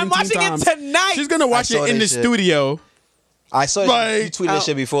shit 17 I'm watching times. it tonight. She's gonna watch I saw it in that the shit. studio. I saw like- you tweeted that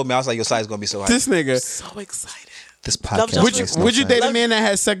shit before me. I was like, your side's gonna be so high. This nigga. so excited. This Love podcast. Jones. makes no Would you sense. date a man that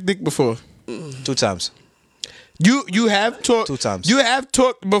has sucked dick before? 2 times? You have talked 2 times. You have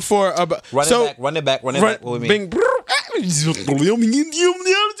talked before about Run so it back. Run it back. What do we mean? Bing,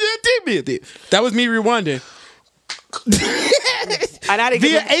 that was me rewinding And I didn't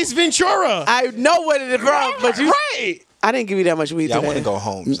via give Ace Ventura. I know what it is wrong, but you. right? I didn't give you that much weed Yeah, I today. want to go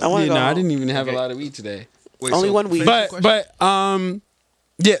home. I want to go. I home. didn't even have a lot of weed today. Only 1 week. But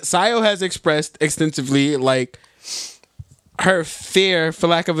yeah, Sayo has expressed extensively like her fear, for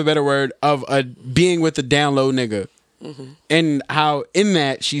lack of a better word, of being with a down low nigga, and how in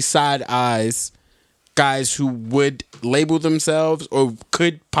that she side eyes guys who would label themselves or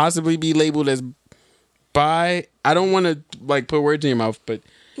could possibly be labeled as bi. I don't want to like put words in your mouth, but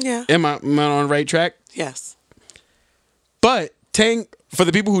yeah. am I on the right track? Yes. But Tank, for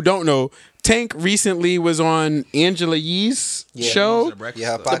the people who don't know, Tank recently was on Angela Yee's show.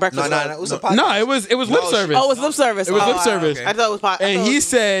 Yeah, The Breakfast Club. no. It was a podcast. No, it was lip service. Oh, it was lip service. It was Oh, lip service. I thought it was pot. And he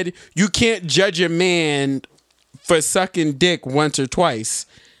said you can't judge a man for sucking dick once or twice.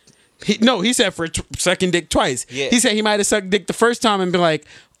 He said for sucking dick twice. Yeah. He said he might have sucked dick the first time and been like,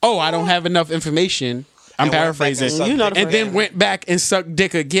 "Oh, I don't have enough information." I'm And went back paraphrasing. and sucked You know dick the And again. then went back and sucked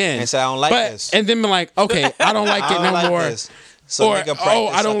dick again. And said, "I don't like this." And then been like, "Okay, I don't like I it don't no like more." this. So Or, nigga "Oh, practice I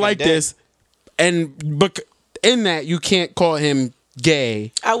don't sucking like dick. this." And in that, you can't call him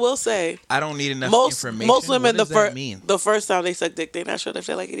gay. I will say I don't need enough most information. women what does that mean? the first time they suck dick, they're not sure they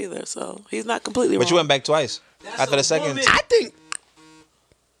feel like it either. So he's not completely wrong. But you went back twice after the second. woman. I think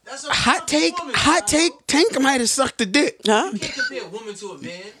That's hot take, Tank might have sucked the dick. Huh? You can't compare a woman to a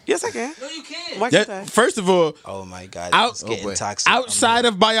man. Yes, I can. No, you can't. Why can't I? First of all, Oh my god, Out- it's getting boy. toxic. outside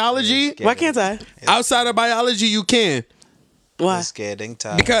of biology, Why can't I? outside of biology, you can. Why? It's getting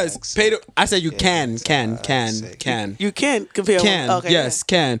toxic. Because I said you can. You can compare. Can. Okay, Yes,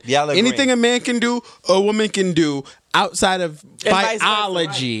 can. Y'all agree. Anything a man can do, a woman can do outside of And vice versa,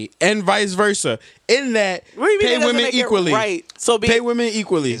 biology and vice versa. In that, What do you mean pay it doesn't women make it equally. right? So Pay women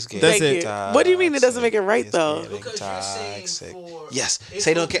equally. It's That's Thank it. you. What do you mean it doesn't make it right, It's though? getting Because you're saying toxic. for Yes. it's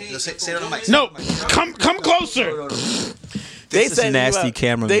Say it on okay say it on the mic. No, come closer. They is setting nasty you up.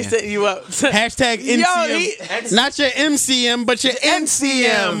 cameraman. They set you up. Hashtag Yo, NCM. Not your MCM, but your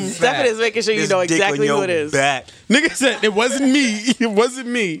NCM. Stefan is making sure you know exactly who it is. Back. Nigga said it wasn't me. It wasn't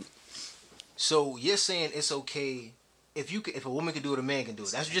me. So you're saying it's okay if a woman can do it, a man can do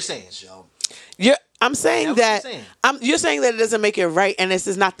it. That's what you're saying. I'm saying That's that. what you're saying. You're saying that it doesn't make it right, and this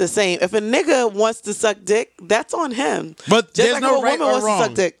is not the same. If a nigga wants to suck dick, that's on him. But Just there's like no if a right woman or wants wrong. to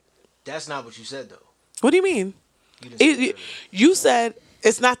suck dick. That's not what you said though. What do you mean? You didn't say that. You said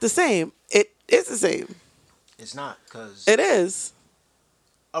it's not the same. It is the same. It's not because. It is.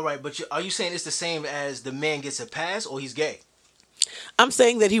 All right, but are you saying it's the same as the man gets a pass or he's gay? I'm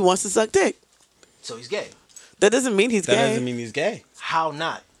saying that he wants to suck dick. So he's gay. That doesn't mean he's gay. mean he's gay. How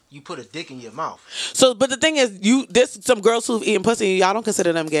not? You put a dick in your mouth So, but the thing is, there's some girls who've eaten pussy. Y'all don't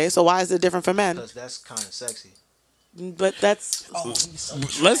consider them gay. So why is it different for men? because that's kind of sexy. But that's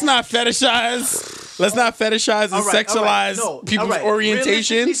Let's not fetishize. Let's not fetishize and All right, sexualize no, people's all right. orientations.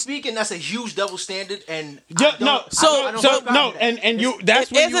 Realistically speaking, that's a huge double standard, and Yeah, I don't- no, I don't subscribe to that. and you.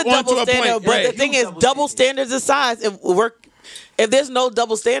 That's it when is you a on to double a standard. point, But right? the thing is, Double double standards of size. If there's no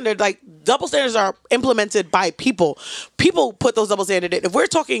double standard, like double standards are implemented by people. People put those double standards in. If we're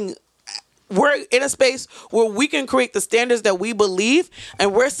talking, we're in a space where we can create the standards that we believe,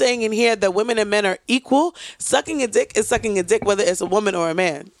 and we're saying in here that women and men are equal. Sucking a dick is sucking a dick, whether it's a woman or a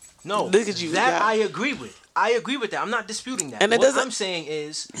man. No, Look at you. that Yeah. I agree with. I agree with that. I'm not disputing that. And it What doesn't- I'm saying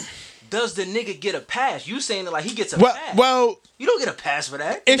is, does the nigga get a pass? You saying that like he gets a Well, pass? well, you don't get a pass for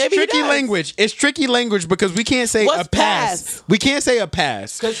that. it's Maybe he tricky does. language. It's tricky language because we can't say What's a pass. pass? We can't say a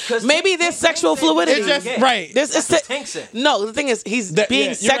pass. Cause Maybe there's sexual fluidity. It's just right. This is That's what Tank said. No, the thing is, he's That- being yeah,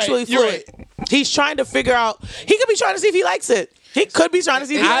 you're sexually right, you're fluid. He's trying to figure out. He could be trying to see if he likes it. He could be trying to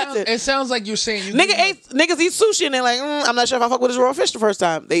see if he likes it. It sounds like you're saying you Niggas eat sushi and they're like, I'm not sure if I fuck with this raw fish the first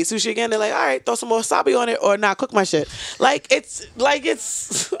time. They eat sushi again. They're like, all right, throw some more wasabi on it or not cook my shit. It's.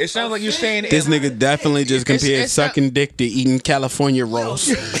 It sounds like you're saying This nigga definitely just compared it's not- sucking dick to eating California rolls.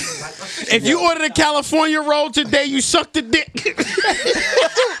 If you ordered a California roll today, you sucked a dick.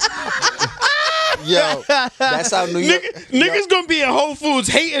 Yo, that's how New York. Niggas gonna be in Whole Foods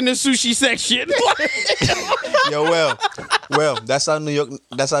hating the sushi section. Yo, well, that's how New York.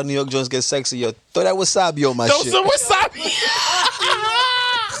 That's how New York joints get sexy. Yo, throw that wasabi on my Throw shit. some wasabi.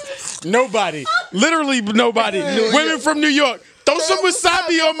 Nobody, literally nobody. Women from New York, throw some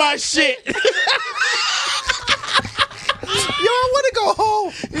wasabi on my shit. Yo, I want to go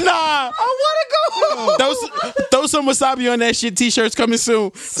home. Nah, I want to go home. throw some wasabi on that shit. T-shirts coming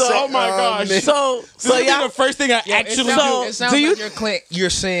soon. Oh my gosh. man. So This will be y'all. the first thing I actually do. So- it sounds do you- like you're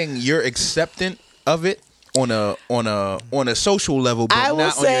saying you're acceptant of it on a social level, but I will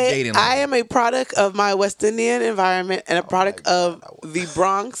not on your say dating level. I am a product of my West Indian environment and a product of the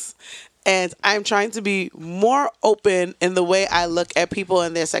Bronx, and I'm trying to be more open in the way I look at people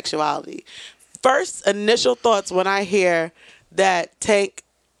and their sexuality. First initial thoughts when I hear that Tank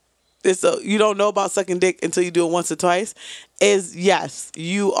is you don't know about sucking dick until you do it once or twice is yes,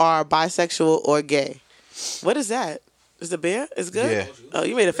 you are bisexual or gay. What is that? Is the beer? It's good? Yeah. Oh,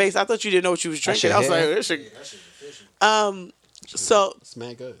 you made a face. I thought you didn't know what you was drinking. shit I was hit. like, this shit. So It's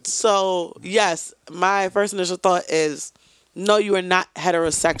mad good. so yes, my first initial thought is no, you are not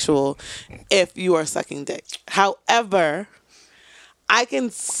heterosexual if you are sucking dick. However, I can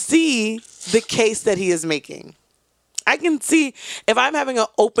see the case that he is making. I can see if I'm having an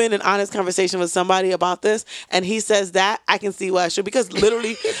open and honest conversation with somebody about this and he says that, I can see why I should. Because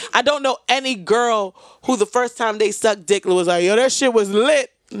literally, I don't know any girl who the first time they sucked dick was like, yo, that shit was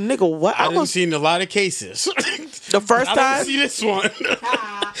lit. Nigga, what? I done seen a lot of cases. The first I time? done see this one.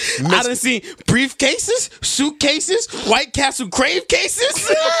 I done seen briefcases, suitcases, White Castle crave cases,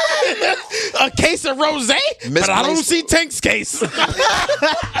 a case of rosé, but I don't Misplaced- see Tank's case.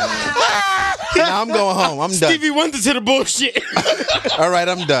 Now I'm going home. I'm done. Stevie Wonder to the bullshit. All right,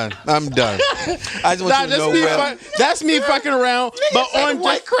 I'm done. I just want Nah, you to know that's me fucking around, but on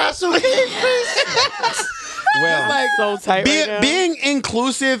White Castle. well. Like so tight right now. being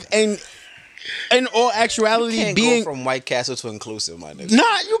inclusive and in all actuality Can't being go from White Castle to inclusive, my nigga.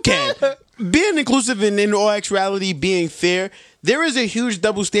 Nah, you can. Being inclusive and in all actuality being fair, there is a huge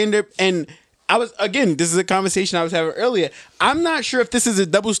double standard. And this is a conversation I was having earlier. I'm not sure if this is a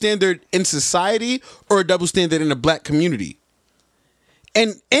double standard in society or a double standard in the black community.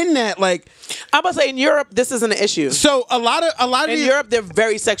 And in that, like, I'm about to say in Europe, this isn't an issue. so a lot of In the Europe, they're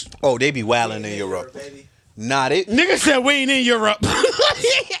very sexual. Oh, they be wilding in Europe. Nah, niggas said we ain't in Europe.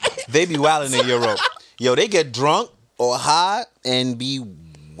 they be wilding in Europe. Yo, they get drunk or high and be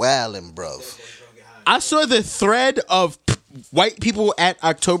wilding, bruv. I saw the thread of white people at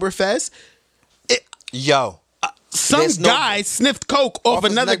Oktoberfest. Yo, Some There's no- guy sniffed coke off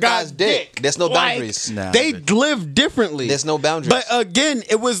another guy's dick. There's no Like, boundaries. Nah, they but- live differently. There's no boundaries. But again,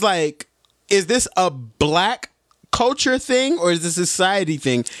 it was like, is this a black culture thing or is this a society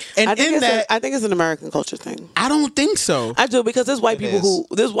thing? And I think, in that, I think it's an American culture thing. I don't think so. I do because there's white people who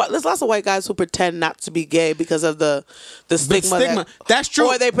there's lots of white guys who pretend not to be gay because of the stigma. stigma. That's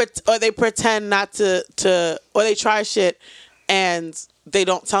true. Or they pretend not to or they try shit and they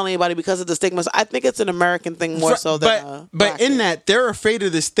don't tell anybody because of the stigma. So I think it's an American thing more so than. But black in thing. that, they're afraid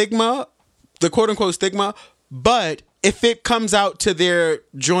of the stigma, the quote unquote stigma. But if it comes out to their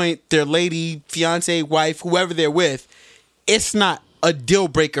joint, their lady, fiance, wife, whoever they're with, it's not a deal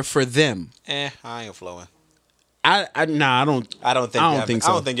breaker for them. I ain't flowing. I don't think I don't think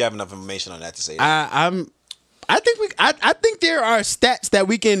so. I don't think you have enough information on that to say that. I think there are stats that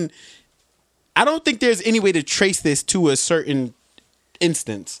we can. I don't think there's any way to trace this to a certain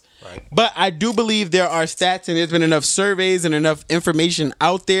instance. Right. But I do believe there are stats, and there's been enough surveys and enough information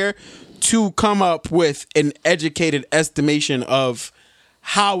out there to come up with an educated estimation of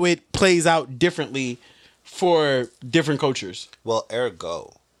how it plays out differently for different cultures. Well,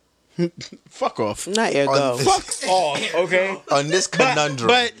 ergo. Fuck off. Not ergo. Fuck off. Okay. On this conundrum.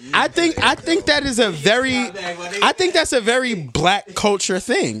 But I think that is that's a very black culture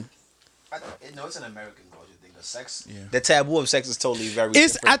thing. No, it's an American culture thing. The sex, the taboo of sex is totally very.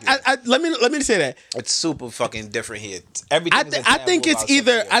 It's different here. let me say that. It's super fucking different here. Everything. I think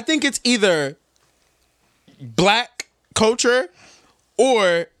it's either black culture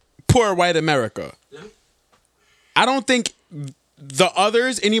or poor white America. I don't think the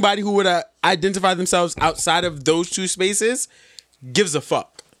others, anybody who would identify themselves outside of those two spaces, gives a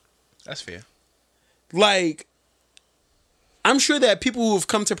fuck. That's fair. Like, I'm sure that people who have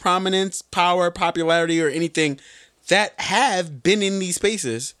come to prominence, power, popularity, or anything that have been in these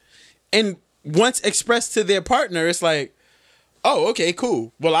spaces and once expressed to their partner, it's like, oh, okay,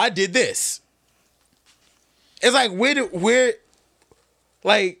 cool. Well, I did this. It's like, where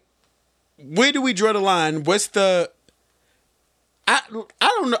do we draw the line? What's the... I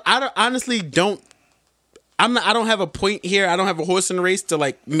don't know. I don't have a point here. I don't have a horse in the race to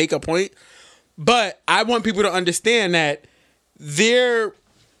like make a point. But I want people to understand that their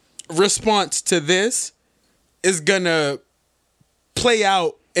response to this is gonna play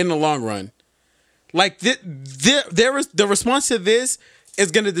out in the long run. Like the response to this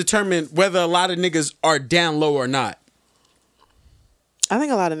is gonna determine whether a lot of niggas are down low or not. I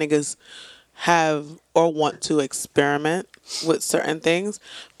think a lot of niggas have or want to experiment with certain things,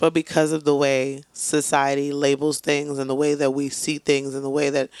 but because of the way society labels things and the way that we see things and the way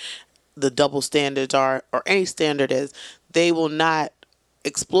that the double standards are, or any standard is, they will not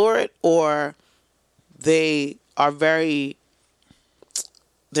explore it, or they're very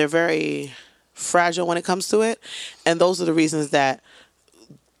fragile when it comes to it. And those are the reasons that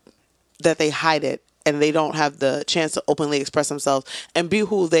they hide it and they don't have the chance to openly express themselves and be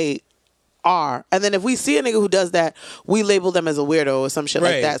who they are. And then if we see a nigga who does that, we label them as a weirdo or some shit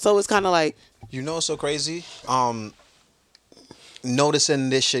like that. So it's kind of like, you know what's so crazy? Noticing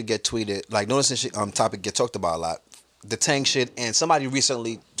this shit get tweeted, like noticing shit topic get talked about a lot. The Tang shit, and somebody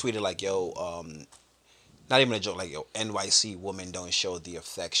recently tweeted like, yo, not even a joke, like, yo, NYC women don't show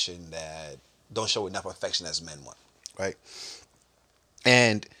enough affection as men want, right?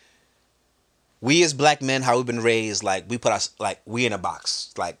 And we as black men, how we've been raised, like we put us, like we in a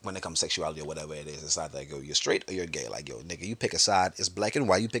box, like when it comes to sexuality or whatever it is. It's not like, yo, you're straight or you're gay. Like, yo, nigga, you pick a side. It's black and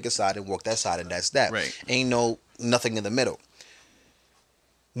white. You pick a side and walk that side, and that's that. Right. Ain't nothing in the middle.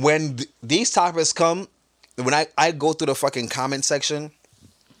 When these topics come, when I go through the fucking comment section,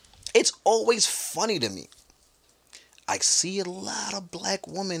 it's always funny to me. I see a lot of black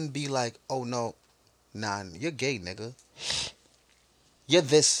women be like, oh no, nah, you're gay, nigga. You're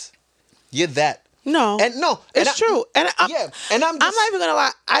this. You're that. no, it's true. And I'm not even gonna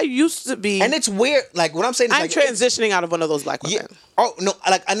lie. I used to be, and it's weird. Like what I'm saying is, I'm like, transitioning out of one of those black women. Yeah. Oh no,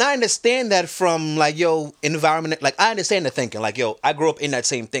 like, and I understand that from like, yo, environment. Like I understand the thinking. Like, yo, I grew up in that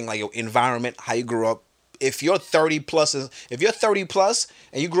same thing. Like, yo, environment, how you grew up. If you're 30 plus and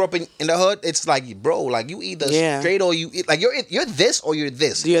you grew up in the hood, it's like, bro, like you either straight or you like you're this or you're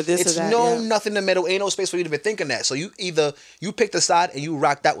this. You're this. It's or that, nothing in the middle. Ain't no space for you to be thinking that. So you either you pick the side and you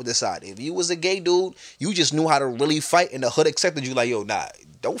rocked out with the side. If you was a gay dude, you just knew how to really fight, and the hood accepted you. Like, yo, nah,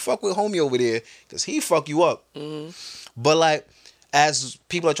 don't fuck with homie over there because he fuck you up. Mm-hmm. But like, as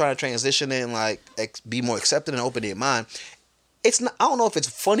people are trying to transition and like be more accepted and open their mind. It's not. I don't know if it's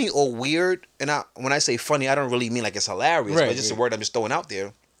funny or weird. And when I say funny, I don't really mean like it's hilarious. Right, but it's just a word I'm just throwing out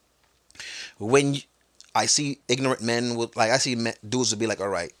there. When I see ignorant men with like, I see dudes would be like, all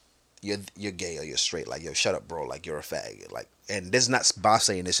right, you're gay or you're straight. Like, yo, shut up, bro. Like, you're a faggot. Like, and this is not boss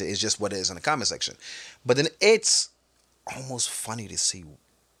saying this shit. It's just what it is in the comment section. But then it's almost funny to see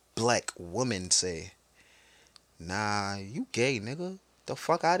black women say, nah, you gay, nigga. The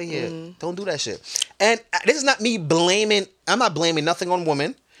fuck out of here. Don't do that shit. And this is not me blaming. I'm not blaming nothing on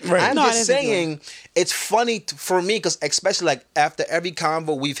women. Right. I'm just saying it's funny for me because especially like after every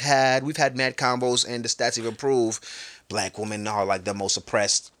convo we've had mad combos and the stats even prove black women are like the most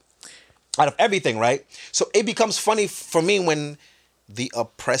oppressed out of everything, right? So it becomes funny for me when the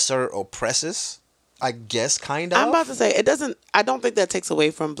oppressor oppresses. I guess kind of. I'm about to say it doesn't. I don't think that takes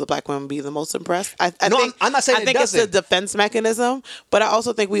away from the black women being the most impressed. I'm not saying. I think it's a defense mechanism, but I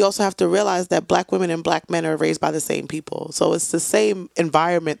also think we also have to realize that black women and black men are raised by the same people, so it's the same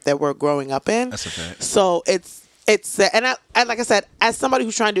environment that we're growing up in. That's a fact. So it's and like I said, as somebody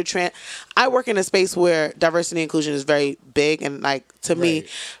who's trying to I work in a space where diversity and inclusion is very big, and like to me,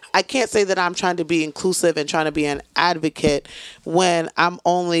 I can't say that I'm trying to be inclusive and trying to be an advocate when I'm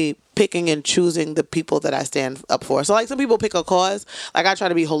only picking and choosing the people that I stand up for. So like some people pick a cause, like I try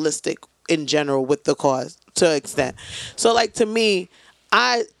to be holistic in general with the cause to an extent. So like to me,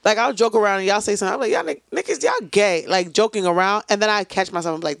 I'll joke around and y'all say something. I'm like, y'all niggas, y'all gay, like joking around, and then I catch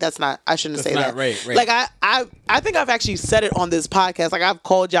myself. I'm like, I shouldn't say that. Right. Like I think I've actually said it on this podcast. Like I've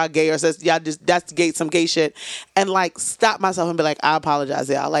called y'all gay or said y'all that's gay, some gay shit, and like stop myself and be like, I apologize,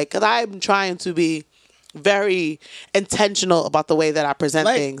 y'all. Like, cause I'm trying to be very intentional about the way that I present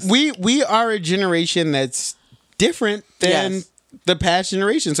things. We are a generation that's different than the past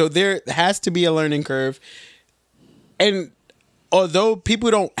generation, so there has to be a learning curve, and although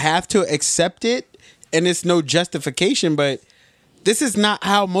people don't have to accept it and it's no justification, but this is not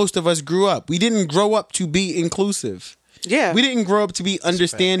how most of us grew up. We didn't grow up to be inclusive. Yeah. We didn't grow up to be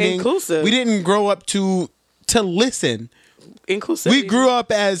understanding. Inclusive. We didn't grow up to listen. Inclusive. We grew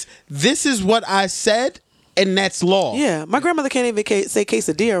up as this is what I said and that's law. Yeah, my grandmother can't even say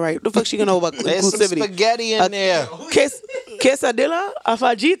quesadilla right. The fuck she gonna know about There's some inclusivity? spaghetti in there. Quesadilla? A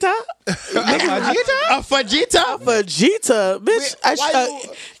fajita? A fajita? Bitch.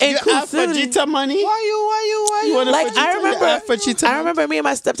 You have fajita money? Why you? You want a Like fajita? I remember me and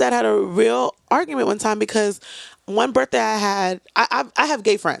my stepdad had a real argument one time because one birthday I had, I have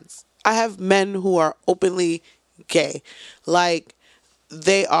gay friends. I have men who are openly gay. Like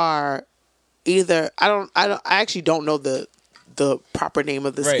they are either I actually don't know the proper name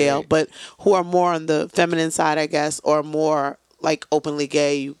of the scale, right. but who are more on the feminine side, I guess, or more like openly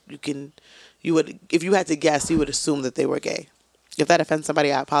gay. You would, if you had to guess, you would assume that they were gay. If that offends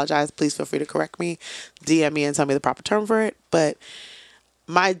somebody, I apologize. Please feel free to correct me, DM me and tell me the proper term for it. But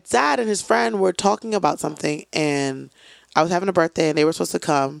my dad and his friend were talking about something, and I was having a birthday and they were supposed to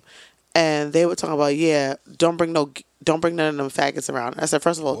come, and they were talking about, don't bring none of them faggots around. I said,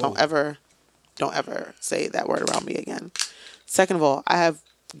 first of all, don't ever say that word around me again. Second of all, I have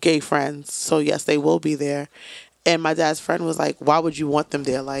gay friends, so yes, they will be there. And my dad's friend was like, why would you want them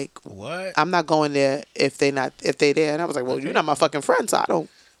there? Like, What? I'm not going there if they there. And I was like, well, you're not my fucking friend, so I don't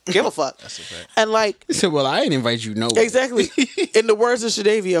give a fuck. That's a fact. And like, He said, well, I didn't invite you nowhere. exactly. In the words of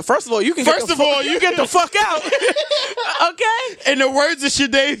Shadavia, first of all, you can get the fuck out. Okay? In the words of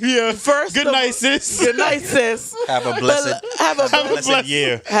Shadavia, First good of- night, sis. Good night, sis. Have a blessed. Have a Blessed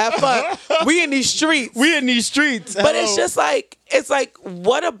year. Have fun. We in these streets. We in these streets. But it's just like,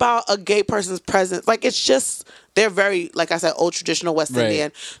 what about a gay person's presence? Like, it's just, they're very, like I said, old traditional West Right.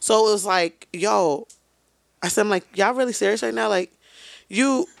 Indian. So it was like, yo, I said, I'm like, y'all really serious right now? Like,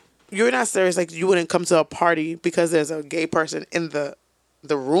 you're not serious. Like, you wouldn't come to a party because there's a gay person in the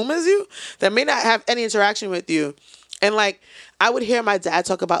room as you that may not have any interaction with you. And like, I would hear my dad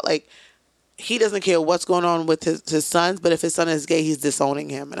talk about like, he doesn't care what's going on with his sons, but if his son is gay, he's disowning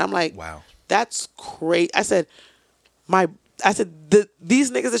him. And I'm like, Wow. that's great. I said,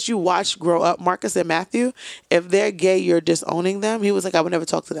 these niggas that you watch grow up, Marcus and Matthew, if they're gay, you're disowning them. He was like, I would never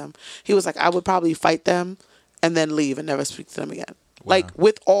talk to them. He was like, I would probably fight them and then leave and never speak to them again. Like,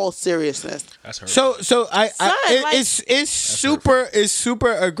 with all seriousness. That's hurtful. So like- it's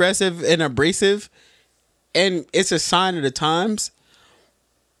super aggressive and abrasive, and it's a sign of the times.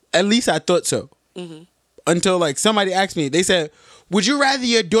 At least I thought so. Mm-hmm. Until like somebody asked me, they said, "Would you rather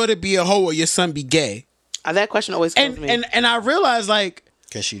your daughter be a hoe or your son be gay?" That question always kills me. And I realized like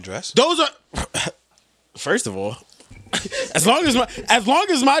Can she dress? those are first of all. As long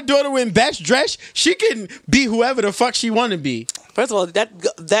as my daughter in best dress, she can be whoever the fuck she want to be. First of all,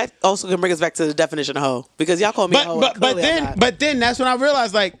 that also can bring us back to the definition of hoe, because y'all call me a hoe. and clearly I'm not. But then that's when I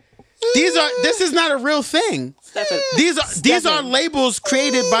realized like this is not a real thing. Stephen, These are labels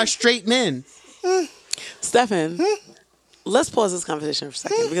created by straight men. Stephen, let's pause this conversation for a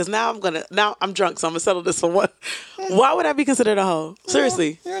second, because now I'm drunk, so I'm gonna settle this for one. Why would I be considered a hoe?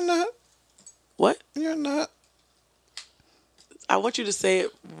 Seriously. You're not. What? You're not. I want you to say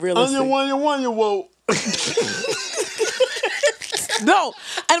it realistically. You woke. No,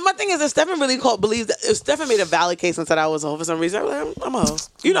 and my thing is, if Stephen really believes that, if Stephen made a valid case and said I was a hoe for some reason, I'm a hoe.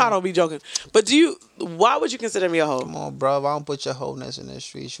 You know I don't be joking. But why would you consider me a hoe? Come on, bro. I don't put your wholeness in the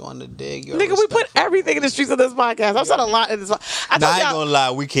streets. You on the dig. Nigga, we put everything in the streets of this podcast. I've said a lot in this podcast. I ain't gonna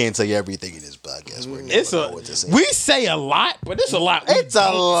lie. We can't tell you everything in this podcast. We say a lot, but it's a lot. It's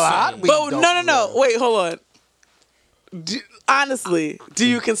a lot. But no. Wait, hold on. Honestly, do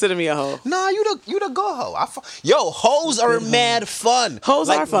you consider me a hoe? Nah, you the go hoe. Yo, hoes are mad fun. Hoes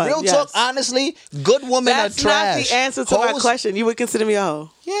are fun. Real yes. talk, honestly, good women That's are trash. not the answer to my question. You would consider me a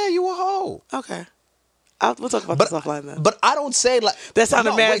hoe? Yeah, you a hoe. Okay. We'll talk about this offline then. But I don't say like that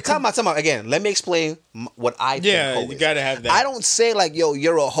sounded mad. Wait, time out. Again, let me explain what I think. Yeah, hoe you is. gotta have that. I don't say like, yo,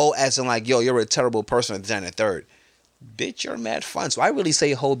 you're a hoe as in like, yo, you're a terrible person at the end and third. Bitch, you're mad fun. So I really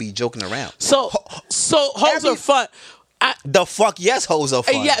say hoe be joking around. So hoes are fun. The fuck yes, hoes are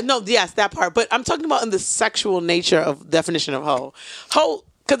fun. Yeah, no, yes, that part. But I'm talking about in the sexual nature of definition of hoe. Hoe,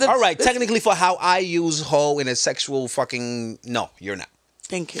 because All right, technically for how I use hoe in a sexual fucking no, you're not.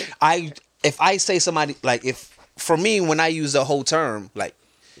 Thank you. If I say somebody like if for me when I use the whole term like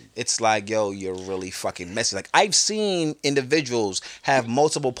it's like yo you're really fucking messy. Like I've seen individuals have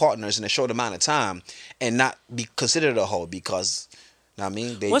multiple partners in a short amount of time and not be considered a hoe because you know what I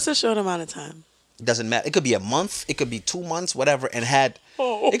mean What's a short amount of time? doesn't matter. It could be a month, it could be 2 months, whatever, and had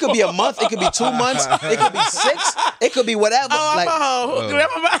it could be a month, it could be 2 months, it could be 6, it could be whatever.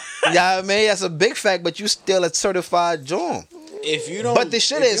 Yeah, I mean that's a big fact, but you still a certified John. If you don't, but the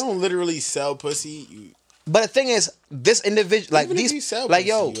shit if is, you don't literally sell pussy. But the thing is, this individual, like even if these, you sell like pussy,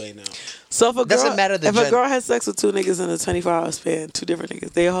 yo, you ain't know. So if a girl, doesn't matter the if a girl has sex with 2 niggas in a 24-hour span, 2 different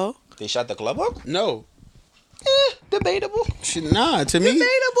niggas, they a hoe? They shot the club up? No. Debatable. Nah, to me,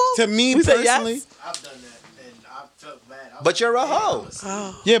 debatable. To me We said personally, yes? I've done that and I felt bad. But you're a hoe.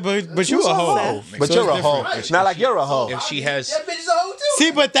 yeah, but you a hoe. But So you're it's a hoe. different. Not like you're a hoe. If she has, That bitch is a hoe too.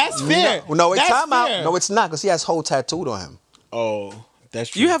 See, but that's fair. No, it's That's time out. fair. No, it's not because he has hoe tattooed on him. Oh, that's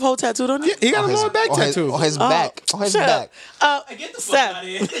true. You have hoe tattooed on you? He got a his- lower back on his- tattoo. on his back. On his shut back. up. Get the fuck Seth. out of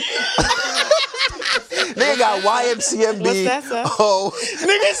here. Nigga got YMCMB. What's that, Seth? Oh,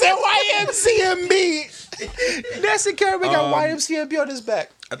 Nigga said YMCMB. Nancy Kerrigan got YMCMB on his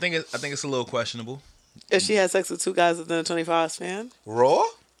back. I think it's a little questionable. If she had sex with 2 guys within a 24-hour span? Raw?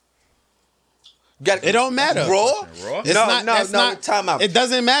 It don't matter. Raw? It's No, that's time out. It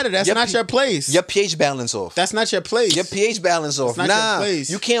doesn't matter. That's Your not P- your place. Your pH balance off. That's not your place. Your pH balance off. not your Nah, place.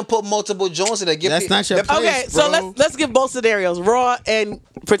 you can't put multiple joints in there. That's not your place. Okay, so bro. let's give both scenarios, raw and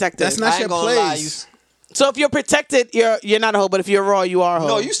protected. That's not I your ain't gonna lie, place. So if you're protected, you're not a hoe, but if you're raw, you are a hoe.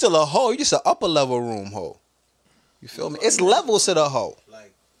 No, you still a hoe. You just an upper level room hoe. You feel me? It's levels to the hoe.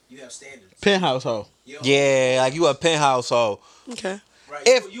 Like you have standards. Penthouse hoe. Yeah, like you a penthouse hoe. Okay. Right?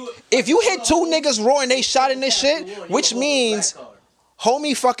 If you hit 2 niggas raw and they shot in this shit, which means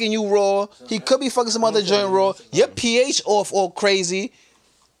homie fucking you raw, he could be fucking some other joint raw. Your pH off all crazy.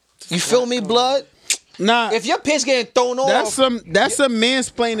 You feel me, blood? Nah, If your pH getting thrown that's off, some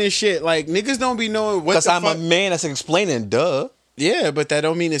mansplaining shit. Like niggas don't be knowing what because the I'm fuck. a man that's explaining, duh. Yeah, but that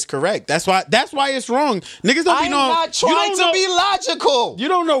don't mean it's correct. That's why it's wrong. Niggas don't be I'm knowing. not trying to be logical. You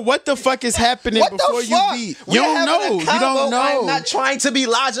don't know what the fuck is happening What the before fuck? you be. We You don't having know. a You don't convo know. I'm not trying to be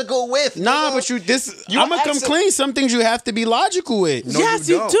logical with. Nah, nigga. but You I'm gonna come accent- clean. Some things you have to be logical with. yes,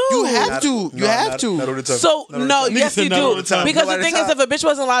 you do. You have to. You have to. So no, yes you said not all do. the time. Because Not the all thing the is, if a bitch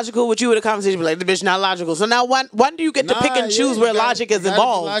wasn't logical with you in a conversation, be like, the bitch not logical. So now when do you get to pick and choose where logic is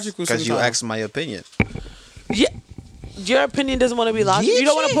involved? Because you asked my opinion. Yeah, your opinion doesn't want to be logical. You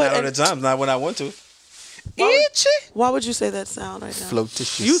don't want to Not all put. the time. Not when I want to. Why would you say that sound right now?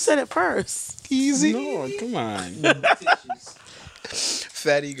 Flotitious. You said it first. easy. No, come on.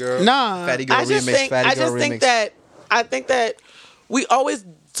 Fatty girl. Nah. Fatty girl I just remix. think Fatty I girl just remix. think that we always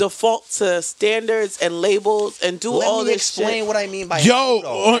default to standards and labels and do Let all me this explain shit. what I mean by Yo, hoe,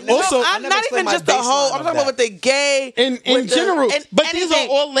 though. on- also- No, I'm never not explained even my just the baseline whole. of I'm talking that. about with the gay. In with the- general, and but these are anything.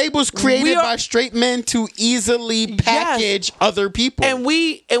 all labels created We are- by straight men to easily package other people. and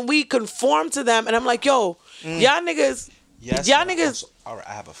we conform to them. And I'm like, yo, y'all niggas, Yes, y'all but niggas. All right,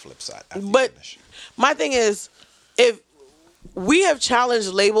 I have a flip side. after you But finish. my thing is, if we have challenged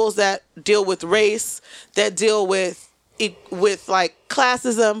labels that deal with race, that deal with like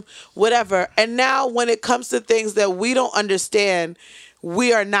classism, whatever, and now when it comes to things that we don't understand,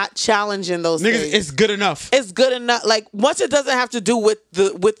 we are not challenging those niggas, things. it's good enough. It's good enough. Like once it doesn't have to do with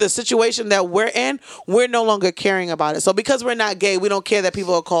the situation that we're in, we're no longer caring about it. So because we're not gay, we don't care that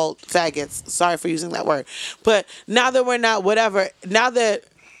people are called faggots. Sorry for using that word. But now that we're not whatever, now that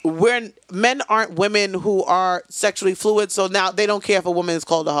men aren't women who are sexually fluid, so now they don't care if a woman is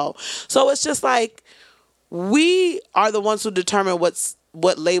called a hoe. So it's just like we are the ones who determine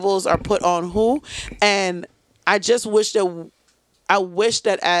what labels are put on who, and I just wish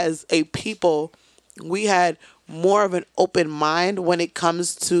that as a people we had more of an open mind when it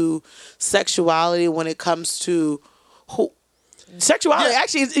comes to sexuality, when it comes to who sexuality. Yeah.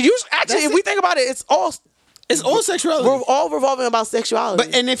 Actually, if we think about it, it's all sexuality. We're all revolving about sexuality.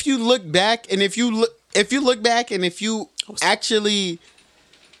 But and if you look back, and if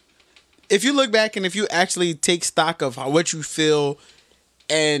you actually take stock of what you feel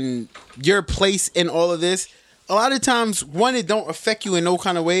and your place in all of this, a lot of times, one, it don't affect you in no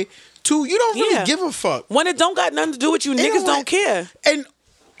kind of way. Two, you don't really give a fuck. When it don't got nothing to do with you, know niggas what? don't care. And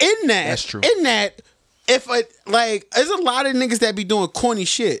in that, That's true. In that, if there's a lot of niggas that be doing corny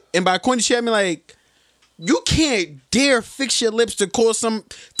shit, and by corny shit I mean like, you can't dare fix your lips to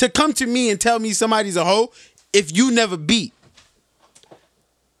come to me and tell me somebody's a hoe if you never beat.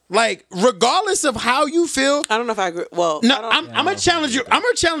 Like, regardless of how you feel. I don't know if I agree. Well, No, I'm gonna challenge you. I'm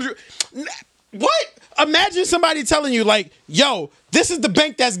gonna challenge you. What? Imagine somebody telling you, like, yo, this is the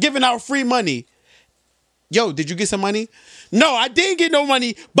bank that's giving out free money. Yo, did you get some money? No, I didn't get no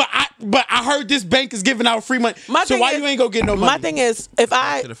money, but I heard this bank is giving out free money. So why you ain't gonna get no money? My thing is, if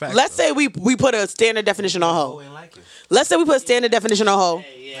let's say we put a standard definition on hoe. Let's say we put a standard definition on hoe.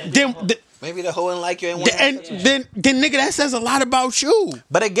 Then Maybe the hoe ain't like you. and then nigga, that says a lot about you.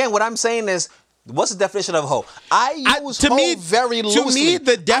 But again, what I'm saying is, what's the definition of hoe? I use hoe very loosely. To me,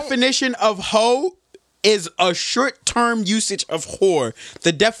 the definition of hoe is a short-term usage of whore.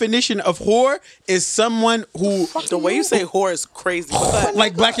 The definition of whore is someone who... The way you say whore is crazy.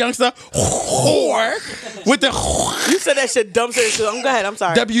 Like Black Youngster, whore with the... You said that shit dumb. Go ahead, I'm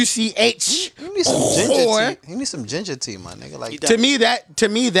sorry. WCH. You need some ginger tea. You need some ginger tea, my nigga. Like To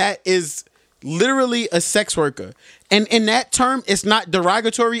me, that is literally a sex worker. And in that term, it's not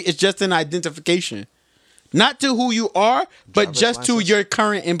derogatory. It's just an identification. Not to who you are, but just to your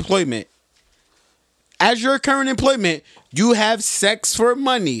current employment. As your current employment, you have sex for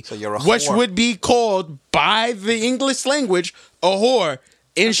money, So you're a which whore. would be called by the English language a whore.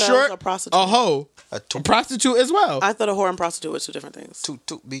 In I thought it short, was a prostitute. a hoe, a prostitute as well. I thought a whore and prostitute were two different things.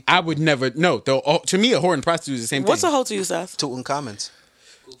 I would never to me, a whore and prostitute is the same What's thing. a hoe to you, Seth? Tootin' comments.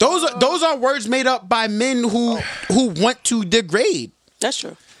 Those are words made up by men who want to degrade. That's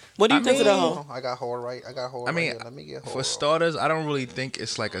true. What do you consider a hoe? I got whore right. I got whore. I mean, right. Let me get whore. for starters, I don't really think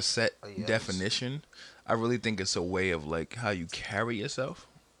it's like a set definition. I really think it's a way of like how you carry yourself,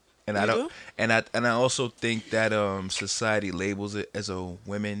 and I don't, and I also think that society labels it as a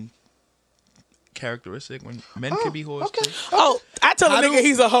women characteristic when men can be whores too. Oh, I tell a nigga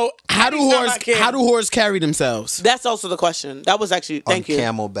he's a hoe. How do whores carry themselves? That's also the question. That was actually thank you.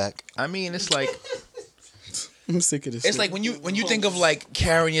 Camelback. I mean, it's like I'm sick of this. it's like when you think of like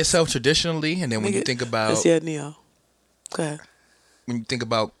carrying yourself traditionally, and then when you think about Neo. Go ahead. when you think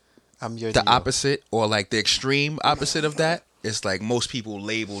about I'm your the opposite or like the extreme opposite of that, it's like most people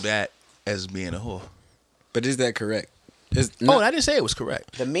label that as being a whore. But is that correct? I didn't say it was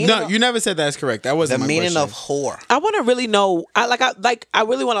correct. The meaning No, of, you never said that's correct. That wasn't the my meaning question. of whore. I want to really know. I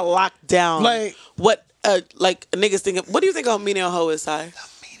really want to lock down Like- what like niggas think. What do you think of meaning of hoe is, Sai?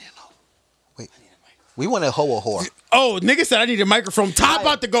 We want to hoe a whore. Oh, nigga said I need a microphone. Ty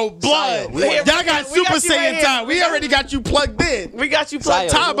about to go blood. we want- Y'all got we Super got you right Saiyan here. Ty. We already got you plugged in. We got you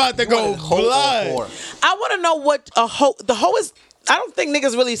plugged. Ty about to go blood. I want to know what a hoe. The hoe is. I don't think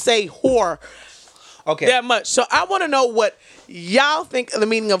niggas really say whore Okay. that much. So I want to know what y'all think the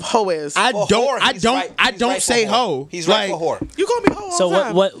meaning of hoe is. I For don't. whore, I he's don't. right- I he's don't right for say whore. hoe. He's right Like, for whore. You call me hoe all So the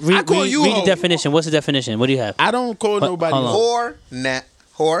time. what? I call you Read hoe. the definition. What's the definition? What do you have? I don't call nobody hold on. hoe.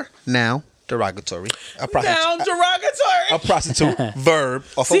 Whore, now, derogatory. A Now derogatory. A prostitute, verb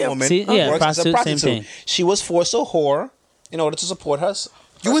of See, a woman. see, yeah, works as a prostitute, same thing. She was forced a whore in order to support her.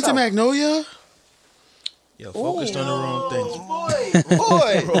 You went to Magnolia? Yo, focused on the wrong things.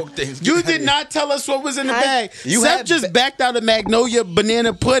 Boy, Wrong things. You did not tell us what was in the bag. You Seth had just backed out of Magnolia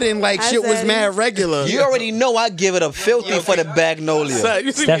banana pudding like Hi, shit was Zaddy. mad regular. you already know I give it a filthy for the Magnolia. Son,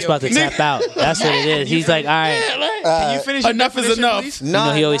 you see Steph's me- about to tap out. That's what it is. He's like, all right. Can you finish? your enough is definition, enough. please? You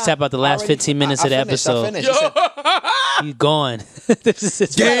know he always tap out the last 15 minutes of the episode. I finished. You said- He's gone. This is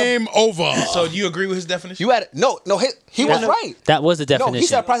his Game over. So do you agree with his definition? You had no. He was right. That was the No, he definition.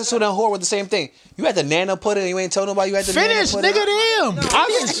 said prostitute and whore were the same thing. You had the nana pudding. You ain't tell nobody you had the Finish, nana pudding. nigga. Damn.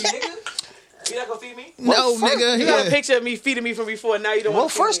 You not gonna feed me? No, nigga. You got a Yeah. picture of me feeding me from before. Now you don't. Well,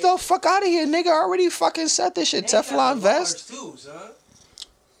 want to feed first me. off, fuck out of here, nigga. I already fucking said this shit. Teflon vest. Too, son.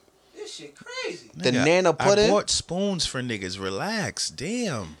 This shit crazy. The Nigga, nana I pudding. bought spoons for niggas. Relax.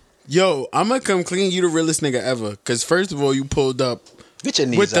 Damn. Yo, I'm gonna come clean. You the realest nigga ever. Cause first of all, you pulled up Get your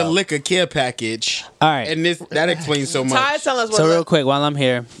knees with the out. liquor care package. All right. And that explains so Ty, much. tell us what. So real quick, while I'm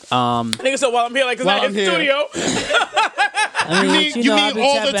here, Nigga said while I'm here, like, cause While I'm I'm in the here. studio. I mean, You I'll mean be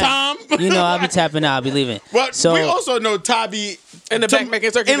all the tapping- time? You know, I'll be tapping out. I'll be leaving. But So we also know Ty be In the back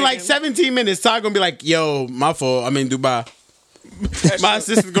making turkey in like bacon. 17 minutes. Ty gonna be like, "Yo, my fault. I'm in Dubai. My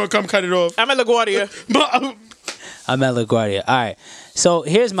assistant's gonna come cut it off." I'm at LaGuardia. But, I'm at LaGuardia. All right. So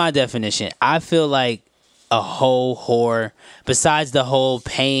here's my definition. I feel like a whole whore, besides the whole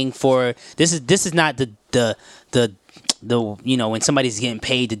paying for this is not the you know, when somebody's getting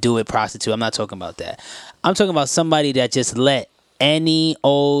paid to do it, prostitute. I'm not talking about that. I'm talking about somebody that just let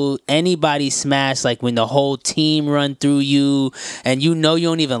anybody smash, like when the whole team run through you and you know you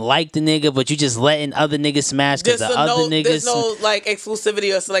don't even like the nigga, but you just letting other niggas smash because the other niggas. There's no like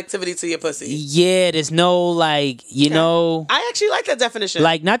exclusivity or selectivity to your pussy. Yeah, there's no like, you know. I actually like that definition.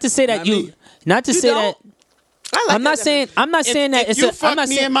 Like, not to say that I you, mean, not to You say don't? that. I'm not saying that If it's you a. fuck I'm not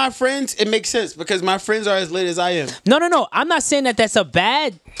me saying and my friends, it makes sense because my friends are as lit as I am. no. I'm not saying that that's a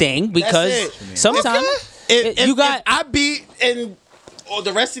bad thing because it. sometimes If you got. if I beat and or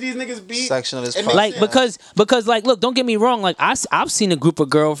the rest of these niggas beat, Section of this it makes Like sense. because like look, don't get me wrong. Like I've seen a group of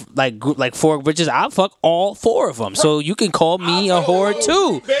girls like 4 bitches. I'll fuck all 4 of them. So you can call me a whore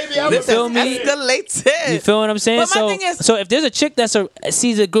too. Baby, I'm You a feel me? Escalated. You feel what I'm saying? But my So thing is- so if there's a chick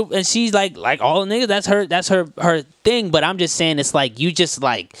sees a group and she's like all the niggas, that's her thing. But I'm just saying it's like you just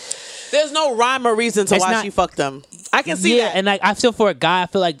like. There's no rhyme or reason to It's why not- she fucked them. I can see yeah, that. and like I feel for a guy, I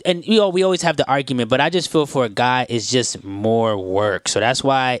feel like, and we always have the argument, but I just feel for a guy it's just more work. So that's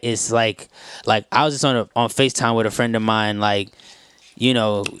why it's like I was just on FaceTime with a friend of mine, like, you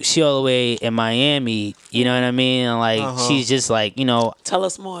know, she all the way in Miami, you know what I mean? And like she's just like, you know, Tell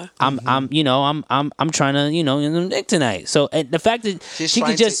us more. I'm trying to, you know, get some dick tonight. So and the fact that She's she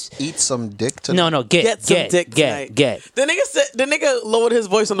trying could just to eat some dick tonight. no Get some dick tonight. get. The nigga lowered his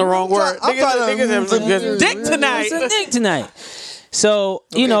voice on the wrong word. I'm trying to- Nigga said, "Get dick tonight." Some dick tonight. So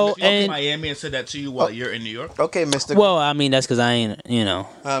you know, She went to and Miami and said that to you while you're in New York. Okay, Mr. well, I mean that's because I ain't, you know,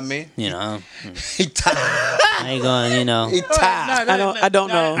 Me? you know. He tired. I ain't going, you know. He tired. I don't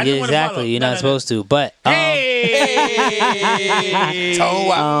know. Yeah, exactly. You're not supposed to. But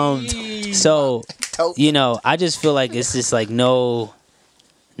so you know, I just feel like it's just like no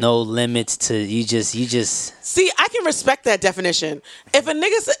limits to you just See, I can respect that definition. If a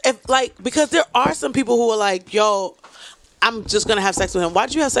nigga, because there are some people who are like, yo, I'm just gonna have sex with him.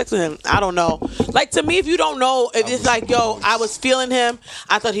 Why'd you have sex with him? I don't know. Like, to me, if you don't know, if it's like, yo, I was feeling him,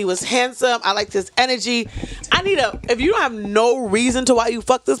 I thought he was handsome, I liked his energy. If you don't have no reason to why you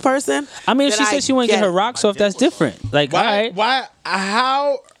fuck this person, I mean, if then she said she wouldn't get her rocks off, that's different. Like, all right.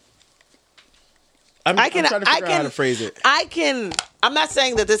 How? I'm trying to figure out how to phrase it. I'm not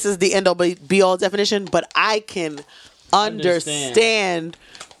saying that this is the end all be all definition, but I can understand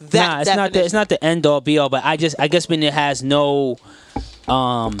that. Nah, it's not the end all be all, but I guess when it has no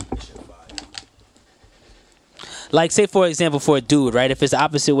like, say for example, for a dude, right? If it's the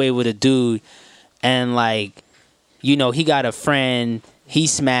opposite way with a dude and like, you know, he got a friend, he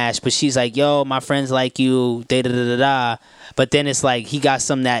smashed, but she's like, yo, my friends like you, da da da da da. But then it's like he got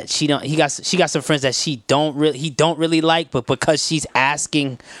some that she got some friends that he don't really like, but because she's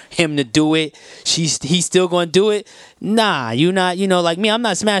asking him to do it, he's still gonna do it. Nah, you not, you know, like me, I'm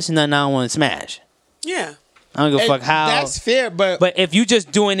not smashing nothing I don't want to smash. Yeah. I don't give a fuck how. That's fair, but if you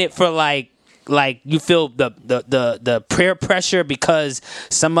just doing it for like you feel the peer pressure because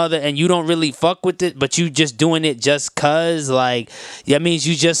some other, and you don't really fuck with it, but you just doing it just cause, like, that means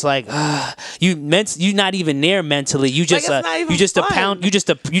you just like you not even there mentally. You just you just a pound. You just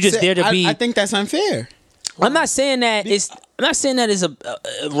there to be. I think that's unfair. I'm not saying that it's a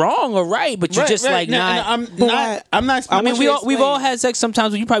wrong or right, but you just like not. I'm not. I mean, we've all had sex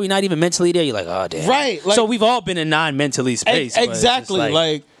sometimes when you're probably not even mentally there. You're like, oh damn. Right. Like, so we've all been in non-mentally space. but it's just Exactly.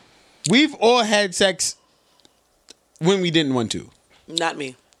 Like we've all had sex when we didn't want to. Not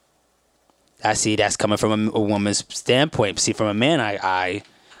me. I see that's coming from a woman's standpoint. See, from a man, I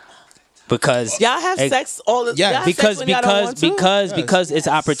because y'all have sex all the yeah, because it's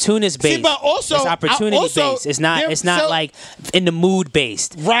opportunist based. See, but also it's opportunity based. It's not like in the mood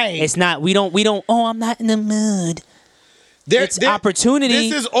based. Right. It's not. We don't. Oh, I'm not in the mood. It's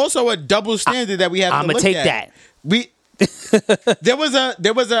opportunity. This is also a double standard that we have. I'm to gonna look take at. that. There was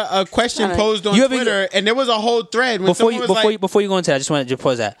a question posed on Twitter, and there was a whole thread. When before you go into that, I just wanted to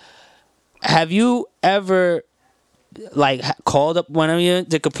pause that. Have you ever like called up one of your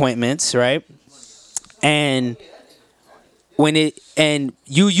dick appointments, right? And when you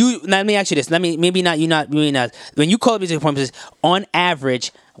let me ask you this. When you call up your dick appointments, on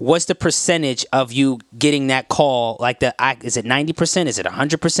average, what's the percentage of you getting that call? Like is it 90%? Is it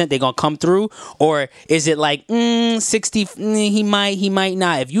 100%? They're gonna come through, or is it like 60? He might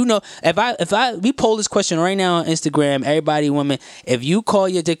not. If you know, we poll this question right now on Instagram, everybody, women, if you call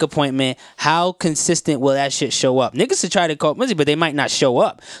your dick appointment, how consistent will that shit show up? Niggas should try to call, but they might not show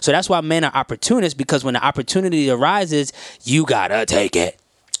up. So that's why men are opportunists, because when the opportunity arises, you gotta take it.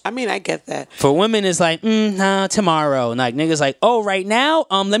 I mean, I get that. For women, it's like, nah, tomorrow. Like, niggas like, oh, right now?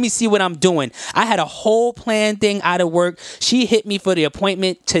 Let me see what I'm doing. I had a whole plan thing out of work. She hit me for the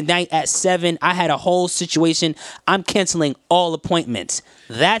appointment tonight at 7. I had a whole situation. I'm canceling all appointments.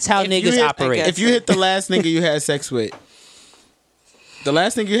 That's how niggas operate. If you hit the last nigga you had sex with,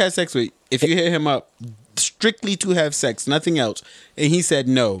 if you hit him up strictly to have sex, nothing else, and he said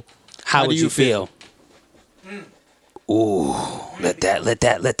no, how would you feel? Ooh, let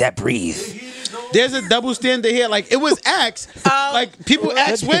that breathe. there's a double standard here. Like it was asked, like people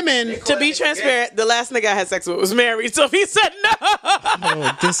ask women. To be transparent, the last nigga I had sex with was married, so he said no.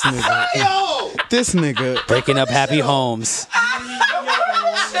 Oh, this nigga. This nigga. Breaking up happy homes.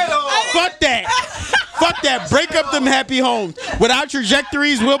 Fuck that. Fuck that. Break up them happy homes. Without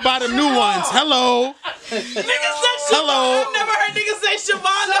trajectories, we'll buy them new ones. Hello. Nigga said Hello. I've never heard niggas say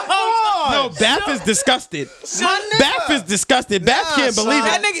Shavon. No, Bath is disgusted. Bath is disgusted. Bath can't believe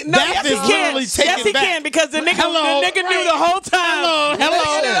That it. nigga, no, Bath yes, is he can. literally taking Yes, he back. can because the nigga, Hello. the nigga knew the whole time.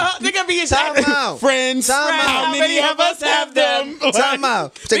 Hello. Nigga be Time out. Friends, Time out. how many of us have them? Time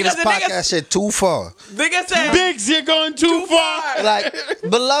out. Taking this Because the nigga- podcast shit too far. Nigga said, Biggs, you're going too far. Like,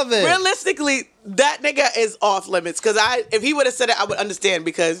 beloved. realistically, that nigga is off limits. Because if he would have said it, I would understand.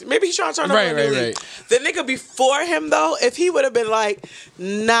 Because maybe he's trying to turn around. Right. The nigga before him, though, if he would have been like,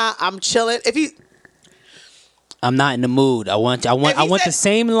 nah, I'm chilling. If he, I'm not in the mood. I want said- the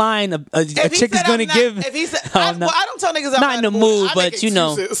same line a if he chick is said gonna I'm not- give. If he said, I'm well, I don't tell niggas I'm not in the mood, I but make you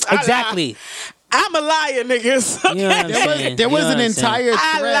know excuses. I lie. exactly. I'm a liar, niggas. Okay? You know what I'm saying? There was You know an what I'm saying? entire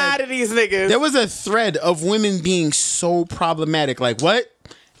I lie thread. to these niggas. There was a thread of women being so problematic. Like, what?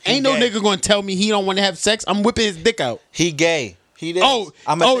 Ain't no gay. nigga gonna tell me he don't want to have sex. I'm whipping his dick out. He gay. He did.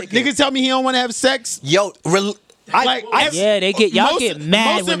 Niggas tell me he don't want to have sex. Yo, Yeah, they get y'all get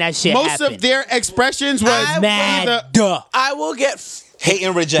mad when that shit Most happens. of their expressions was mad. either Duh. I will get. hate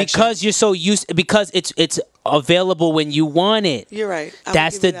and rejection. Because you're so used. Because it's available when you want it. You're right. I will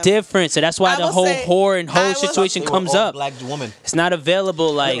That's give you the that. difference. So that's why I the will whole say- whore and I whole will- situation They were comes all up. black women. It's not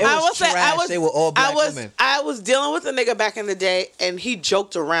available. Like It was I will say, trash. They were all black women. I was dealing with a nigga back in the day, and he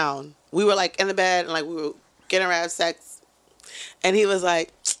joked around. We were like in the bed, and like we were getting around sex, and he was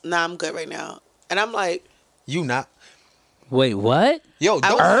like, "Nah, I'm good right now," and I'm like, You not. wait, what? Yo, I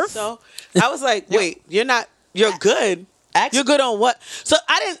don't. was, so I was like, "Wait, you're not. You're good. Ask- You're good on what?" So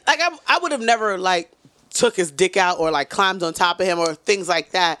I didn't like. I would have never like took his dick out or like climbed on top of him or things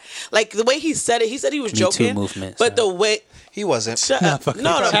like that. Like the way he said it, he said he was Me Too joking, movement, but so. the way. He wasn't. Shut up.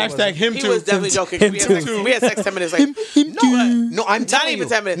 No. Hashtag him He too. was definitely joking. Him We had, too. sex, we had sex 10 minutes later. No, I'm telling even you.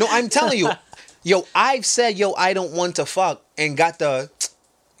 10 minutes. No, I'm telling you. Yo, I've said, yo, I don't want to fuck and got the.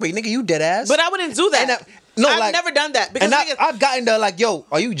 Wait, nigga, you dead ass. But I wouldn't do that. And I've I've never done that because And niggas, I've gotten the like, yo,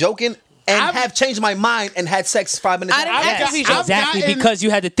 are you joking? And have changed my mind and had sex 5 minutes. I didn't after. ask Yes, if he joked. exactly. gotten- Because you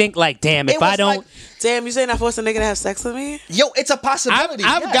had to think like, damn, if It I was don't. like- damn, you saying I forced a nigga to have sex with me? Yo, it's a possibility.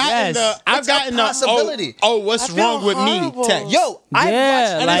 I've yes. gotten Yes. I've It's a gotten the possibility. what's I feel wrong with horrible. me text. Yo, I Yeah,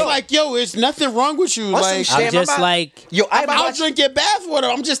 watched. and like- it's like, yo, there's nothing wrong with you. What's Like, some I'm shit? just like. Yo, I I'll watched. drink your bath water.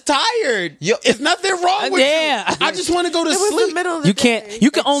 I'm just tired. Yo, It's nothing wrong with Yeah. you. I just want to go to It was sleep. the middle of the You day. can't. You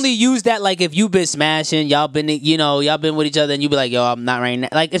can only use that like if you've been smashing, y'all been with each other, and you be like, "Yo, I'm not right now."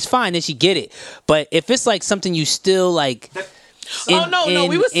 Like it's fine, then she get it. But if it's like something you still like, Oh no,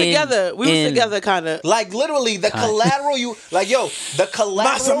 we was together. We was together, kind of. like literally the collateral. You like, yo, the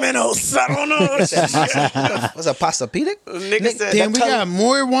collateral. Masaminos. I don't know. What's a pastapedic? Nigga said, Damn, we got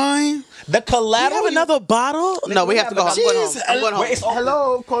more wine. The "You collateral. have another bottle?" No, we have to go home. I'm going home. I'm going home. Wait,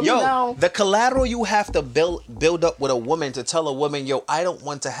 Hello, call me Yo, now. the collateral you have to build up with a woman to tell a woman, yo, I don't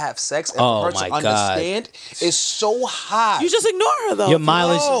want to have sex, and Oh, for her my to God. understand is so high. You just ignore her though. your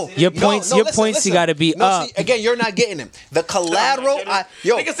mileage, your points, your listen, points, listen. you got to be No, up. see, again, you're not getting it. The collateral,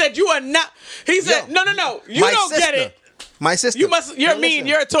 yo, Nigga said you are not. He said, Yo, no. You my don't sister, get it. My sister. You must. You're Yo, mean. listen.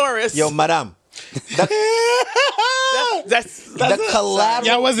 You're a Taurus. Yo, madam. That's The collateral.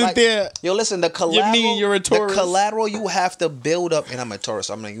 Y'all wasn't like, there. Yo, listen, the collateral. mean you're a Taurus. The collateral you have to build up, and I'm a Taurus,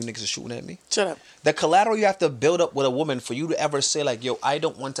 so I'm like, you niggas are shooting at me. Shut up. The collateral you have to build up with a woman for you to ever say, like, yo, I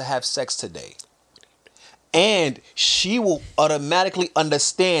don't want to have sex today. And she will automatically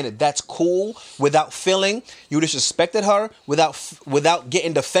understand that's cool without feeling you disrespected her, without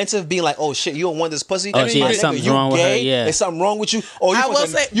getting defensive, being like, oh shit, you don't want this pussy. Oh, shit, My nigga, something's you wrong with her, gay? yeah. There's something wrong with you. Oh, I will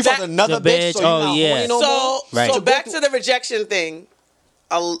say you back- fucked another The bitch, bitch, so you oh, not yeah. horny no more? Right. So back to the rejection thing.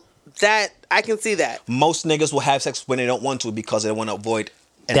 That I can see that. Most niggas will have sex when they don't want to because they want to avoid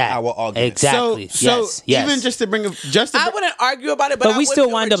an That hour argument. exactly. So yes. even just to bring up, I wouldn't argue about it, but But I we would still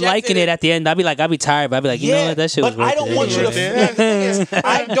feel wind up rejected liking it at the end. I'd be like, tired, but I'd be like, you know what, that shit was but worth I don't it. want you to. Anyway. The thing is,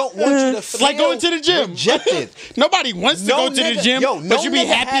 I don't want you to feel like going to the gym. rejected. Nobody wants to No go to the nigga- gym, yo, but no you be nigga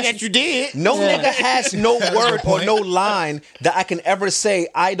happy has- that you did. No nigga has no word or no line that I can ever say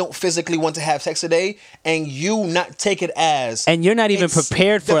I don't physically want to have sex today, and you not take it as. And you're not even it's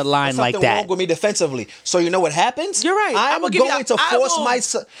prepared for a line there's like something that. wrong with me defensively. So you know what happens? You're right. I'm I'ma give you- going to I force will-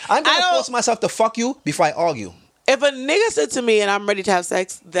 myself. I'm going I to don't- force myself to fuck you before I argue. If a nigga said to me and I'm ready to have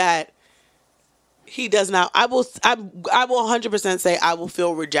sex that he does not, I will 100% say I will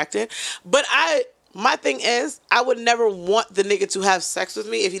feel rejected. But My thing is, I would never want the nigga to have sex with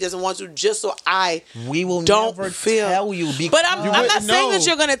me if he doesn't want to, just so I We will don't never feel. tell you. But I'm not wouldn't saying know. that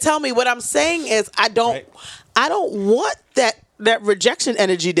you're gonna tell me. What I'm saying is, I don't want that rejection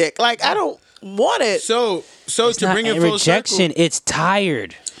energy dick. Like, I don't want it. So It's to not bring a it full rejection. circle. It's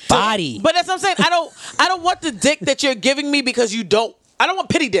tired body. But that's what I'm saying. I don't want the dick that you're giving me because you don't. I don't want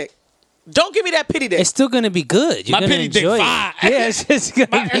pity dick. Don't give me that pity dick. It's still gonna be good. You're My gonna pity dick enjoy it. fire. Yeah, it's just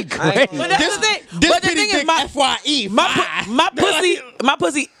gonna be great. But that's the thing. This But the pity thing is, dick my FYE. my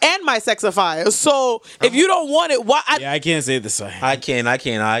pussy, and my sex are fire. So if you don't want it, why? Yeah, I can't say the same. I can't.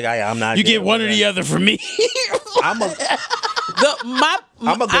 I'm not. You get one or the other from me. I'm a.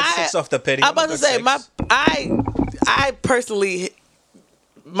 I'm a good six off the pity. I'm about to say I personally,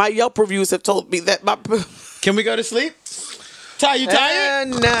 my Yelp reviews have told me that my. Can we go to sleep? Ty, you tired?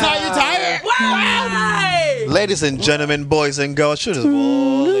 Nah. Ty, you tired? Why? Ladies and gentlemen, boys and girls, shooters of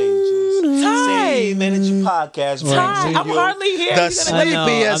all ages. Ty. 60 Minutes Podcast Ty, brings I'm you hardly here. the You gonna I know,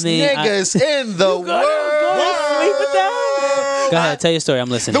 sleepiest I mean, niggas in the world. go sleep with that? Go ahead, tell your story. I'm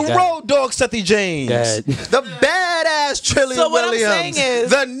listening. The Go ahead. road dog Sethy James. Go ahead. The badass Trillian So what I'm Williams. saying is-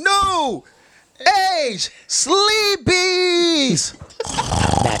 the new age sleepies.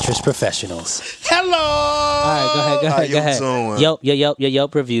 Mattress professionals. Hello. All right, go How ahead. you Go ahead. doing? Your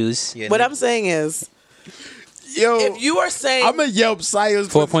Yelp reviews. Yeah, What I'm saying is, Yo, if you are saying I'm a Yelp science.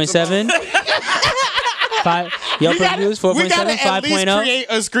 4.7. Yelp reviews. We gotta 4.7. at least 5.0. create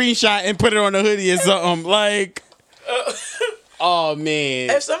a screenshot and put it on the hoodie or something. Like, oh man,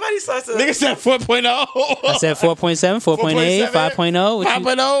 if somebody starts to nigga said 4.0. I said 4.7, 4.8, 5.0. What you-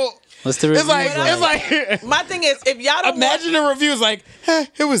 5.0. What's the review? It's like. my thing is, if y'all don't Imagine the review was like,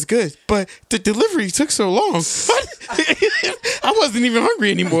 it was good, but the delivery took so long. I wasn't even hungry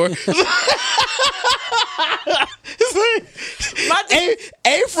anymore. It's like, My thing,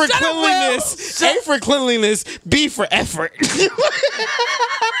 A for Shut up, cleanliness, Will. A for cleanliness, B for effort.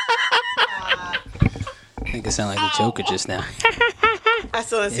 I think it sounded like the Joker just now. I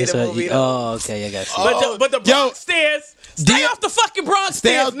still didn't see It's the what movie. you- though. oh, okay, I got you. But the Bronx stairs. Stay Yo, off the fucking Bronx stay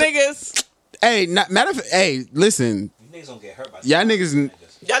stairs, out the- niggas. Hey, matter of fact, hey, listen, Niggas don't get hurt by y'all niggas.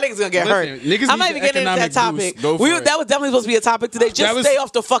 Y'all niggas gonna get Listen, hurt. niggas I'm not need even the getting into that economic topic. boost. Go for it. That was definitely supposed to be a topic today. Just was- stay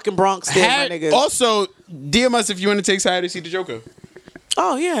off the fucking Bronx stairs, my niggas. Also, DM us if you want to take Saturday to see the Joker.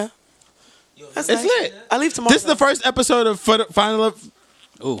 Oh yeah, that's It's nice. lit. I leave tomorrow. This is the first episode of For the Love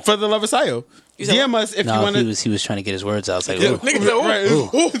of Sayo. You said DM what? us if you No, want he was trying to get his words out. I was like, ooh. Niggas said, Right.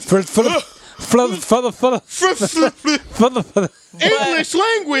 English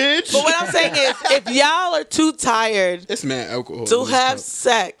language. But what I'm saying is, if y'all are too tired This man alcohol. to have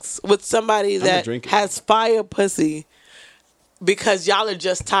sex with somebody that drink it. has fire pussy because y'all are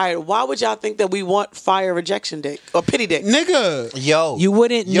just tired, why would y'all think that we want fire rejection dick or pity dick? Nigga. Yo, You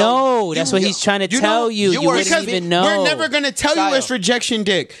wouldn't Yo, know. That's what he's trying to tell don't- you. you You are- wouldn't because even know. We're never gonna tell you Sayo. it's rejection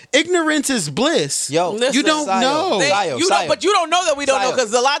dick. Ignorance is bliss. Yo, Listen, you don't Sayo. know. They- Sayo, you Sayo. know, but you don't know that we don't know Sayo.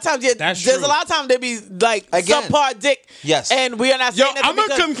 because a lot of times That's there's true. a lot of times there be like Again. subpar dick. Yes. and we are not Yo, saying that I'm gonna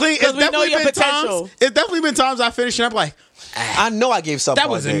because, come clean. because It's we know definitely your been potential. times. It's definitely been times I finish and I'm like, I know I gave something. that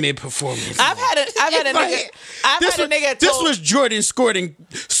was a mid performance. I've had a nigga. I've had a nigga. This told- was Jordan scoring.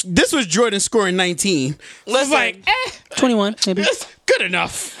 This was Jordan scoring 19. It's Listen. like, 21, maybe. that's good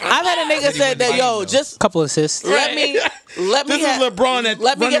enough. I've had a nigga said that yo, just Couple assists. let me This is have- LeBron at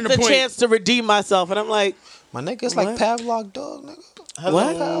let me running get the the point. chance to redeem myself, and I'm like, My nigga, it's like What? Pavlov dog, nigga.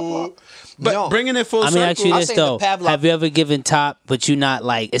 what? Pavlov. But Yo, bringing it full I mean, circle. ask you I this say the though: Pavlov- have you ever given top, but you not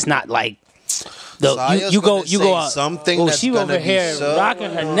like? It's not like. The, Saya's you go gonna you say go out. something Oh, that's she gonna over be here so-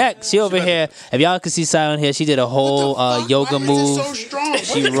 rocking her neck. She over here. If y'all could see Saya on here, she did a whole yoga move. She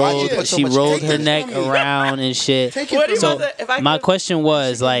rolled so she much rolled cake her in neck around and shit. Take What do you So want to- if I my could- question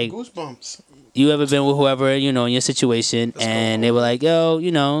was like, Goosebumps. you ever been with whoever you know in your situation, and they were like, yo,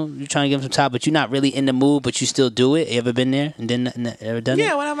 you know, you're trying to give them some top, but you're not really in the mood, but you still do it. You ever been there and then ever done it?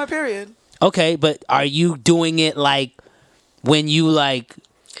 Yeah, when I have my period. Okay, but are you doing it like when you like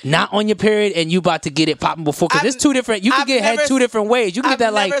not on your period and you about to get it popping before? Because I've- it's two different. You can I've get head never- two different ways. You can I've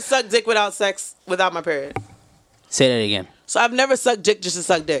get that never like. sucked dick without sex without my period. Say that again. So I've never sucked dick just to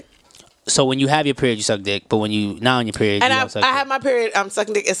suck dick. So when you have your period, you suck dick, but when you not on your period, And you I don't suck I dick. have my period. I'm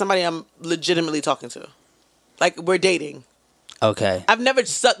sucking dick as somebody I'm legitimately talking to, like we're dating. Okay. I've never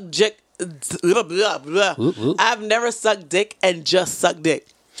sucked dick. Blah, blah, blah. Whoop, whoop. I've never sucked dick and just sucked dick.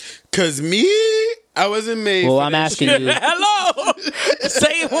 Cause me, I wasn't made. Well, for I'm that asking shit. you. Hello.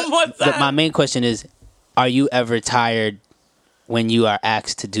 Say it one more But my time. main question is, are you ever tired when you are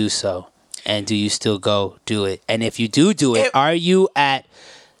asked to do so? And do you still go do it? And if you do it, If- are you at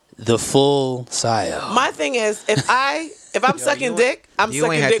the full Sayo. My thing is, if I'm sucking dick, I'm You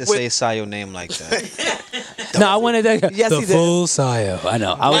sucking ain't have dick to with. say Sayo name like that. No, I wanted to. Yes, the he did. full Sayo. I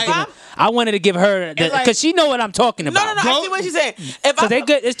know. I wanted to give her because like- she know what I'm talking No, about. I see what she's saying. If So I they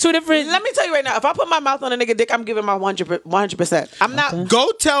good. It's two different. let me tell you right now, if I put my mouth on a nigga dick, I'm giving my 100%. I'm not.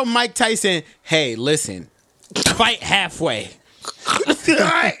 Go tell Mike Tyson, hey, listen, fight halfway.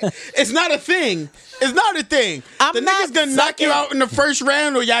 Alright? It's not a thing. It's not a thing. I'm the not nigga's gonna knock you sucking- out in the first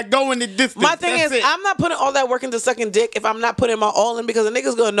round or y'all go in the distance. My thing That's is, it. I'm not putting all that work into sucking dick if I'm not putting my all in, because a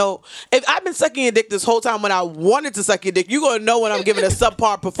nigga's gonna know. If I've been sucking your dick this whole time when I wanted to suck your dick, you gonna know when I'm giving a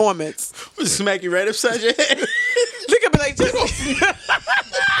subpar performance. Smack you right upside your head. Nigga be like, just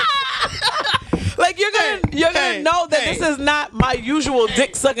like you're gonna know that this is not my usual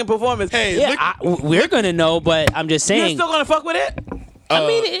dick sucking performance. Hey, Yeah, look, we're gonna know, but I'm just You're saying. still gonna fuck with it? I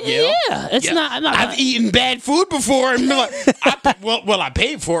mean, yeah, it's yeah. not. I'm not. I've eaten bad food before and been like, I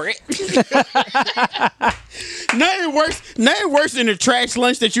paid for it. Nothing worse than a trash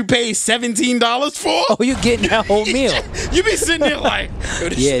lunch that you paid $17 for. Oh, you getting that whole meal? You be sitting there like, yo,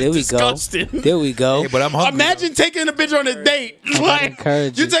 this Yeah, shit there we disgusting. go. There we go. Hey, but I'm hungry. Imagine taking a bitch on a date. Like,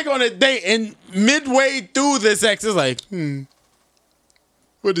 encourage you you. take on a date and midway through the sex, it's like,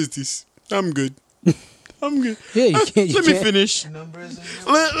 what is this? I'm good. I'm good. Yeah, you can't. You Let me can't. finish.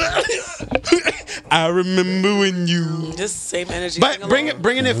 I remember when you. Just same energy. But sing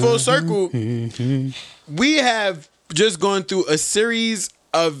bringing it full circle, we have just gone through a series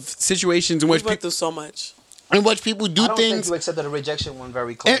of situations in We which went through so much. people do I don't think things. you accepted the rejection one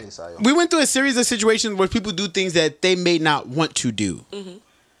very And clearly, Sayo. we went through a series of situations where people do things that they may not want to do.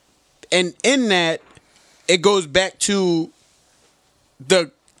 And in that, it goes back to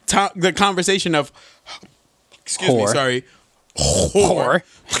the conversation of, excuse me, Whore. sorry, whore.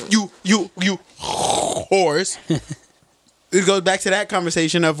 You whores. It goes back to that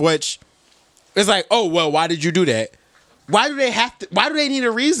conversation of which it's like, oh well, why did you do that? Why do they have to? Why do they need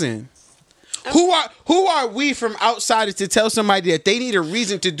a reason? Who are we from outsiders to tell somebody that they need a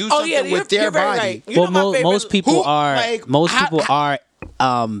reason to do something with their you're very body? right. You Well, know my favorite. most people Who- are. like, Most how- people are.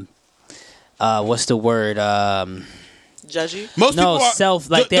 What's the word? Judgy. Most No, people are self-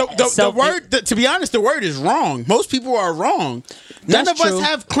 like that- the self- word. To be honest, the word is wrong. Most people are wrong. None That's of true. us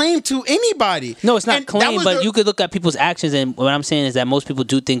have claim to anybody. No, it's not And that claim, was but the- you could look at people's actions, and what I'm saying is that most people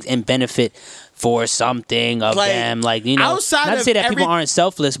do things in benefit for something of Like, them. Like, you know, outside not to of say that people every- aren't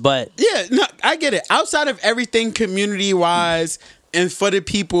selfless, but Yeah, no, I get it. Outside of everything community wise and for the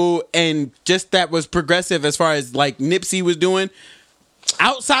people and just that was progressive as far as like Nipsey was doing.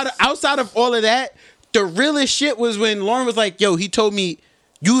 Outside of all of that, the realest shit was when Lauren was like, yo, he told me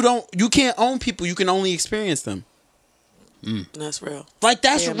you can't own people, you can only experience them. That's real. Like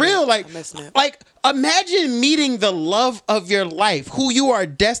that's Damn, real. man. Like, I miss Nip. like imagine meeting the love of your life, who you are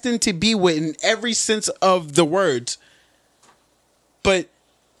destined to be with in every sense of the words. But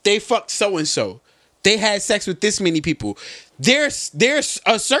they fucked so and so. They had sex with this many people. There's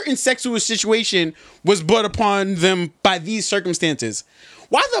a certain sexual situation was brought upon them by these circumstances.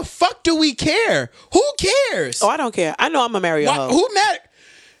 Why the fuck do we care? Who cares? Oh, I don't care. I know I'm a marry a Why, hoe. who matter?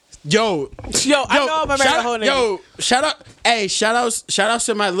 Yo, I know I'm a marry a hoe nigga. Yo, shout out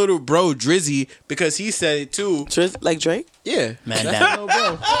to my little bro Drizzy because he said it too. Like Drake? Yeah, Man that's down. the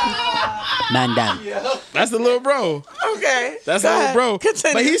little bro. man down. That's the little bro. Okay. That's Go the little ahead. bro.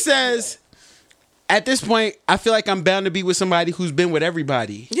 Continue. But he says, at this point, I feel like I'm bound to be with somebody who's been with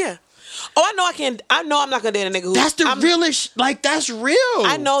everybody. Yeah. Oh, I know I can't. I know I'm not gonna date a nigga who. That's the I'm- realest. Like that's real.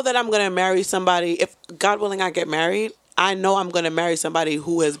 I know that I'm gonna marry somebody. If God willing, I get married. I know I'm gonna marry somebody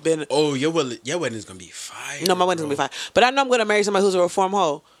who has been. Oh, your wedding's gonna be fire. No, my wedding's gonna be fine. But I know I'm gonna marry somebody who's a reform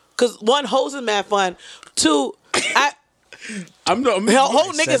hoe. Cause one, hoes is mad fun. Two, I'm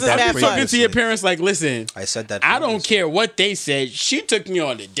whole niggas is that mad previously. fun. talking to your parents like, listen, I said that. I don't previously. care what they said. She took me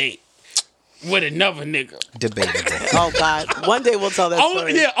on a date with another nigga. Debatable. Oh God, one day we'll tell that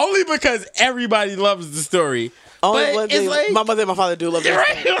story. Only because everybody loves the story. Only But one day, it's like, my mother and my father do love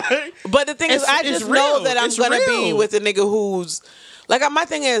that story. right? But the thing is, I It's just real. know that I'm It's gonna be real. with a nigga who's like. My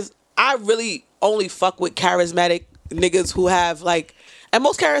thing is, I really only fuck with charismatic niggas who have like, and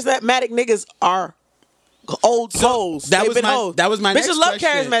most charismatic niggas are old souls. That They've was been my hoes. that was my Bitches next love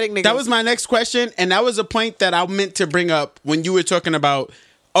question. charismatic niggas. That was my next question, and that was a point that I meant to bring up when you were talking about.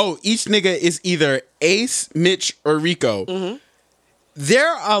 Oh, each nigga is either Ace, Mitch, or Rico. Mm-hmm. There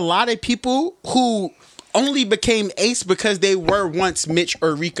are a lot of people who only became Ace because they were once Mitch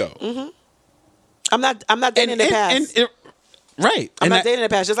or Rico. Mm-hmm. I'm not dating their past. Right. I'm not dating their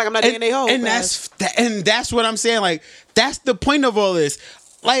past, just like I'm not dating their whole and past. that's what I'm saying. Like that's the point of all this.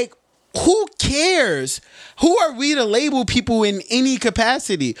 Like who cares? Who are we to label people in any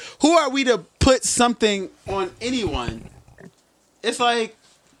capacity? Who are we to put something on anyone? It's like,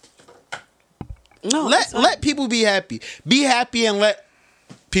 No, let people be happy. Be happy and let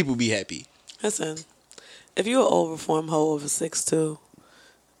people be happy. Listen, if you're an overformed hoe over 6'2",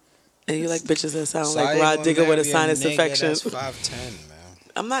 and you like bitches that sound like Rod Digger with a sinus infection, That's 5'10", man.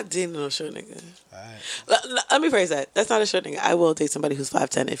 I'm not dating no short nigga. Let me phrase that. That's not a short nigga. I will date somebody who's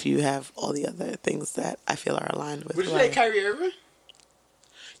 5'10" if you have all the other things that I feel are aligned with. Would you date Kyrie Irving?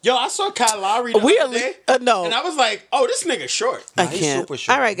 Yo, I saw Kyle Lowry the other day, no, and I was like, "Oh, this nigga short." I can't. super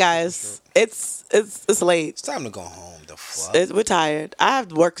short. All right, guys, it's late. It's time to go home. The fuck? We're tired. I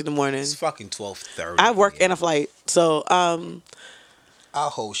have work in the morning. It's fucking 12:30. I have work and a flight. So I'll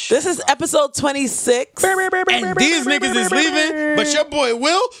hold shit. this is episode 26. And these niggas is leaving, but your boy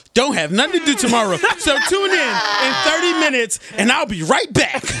Will don't have nothing to do tomorrow. So tune in 30 minutes, and I'll be right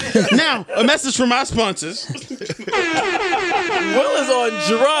back. Now, a message from my sponsors. Will is on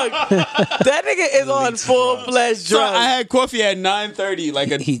drugs. That nigga is on full-fledged So drugs. I had coffee at 9:30,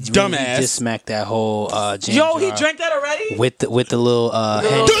 like a He dumbass. just smacked that whole jam Yo, he jar drank that already? with the little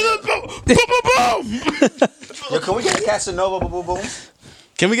Henny. Yo, can we get a Casanova boom boom boom?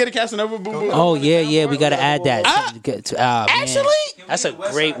 Can we get a Casanova boom boom? Oh yeah, we gotta add that. Actually, that's a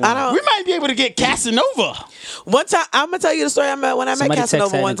great one. I don't. we might be able to get Casanova. One time, I'm gonna tell you the story I met when I met Somebody text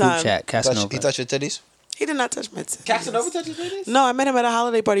Casanova that in one the group time. chat. Casanova. He touched your titties? He did not touch my tits. Casanova touches ladies? No, I met him at a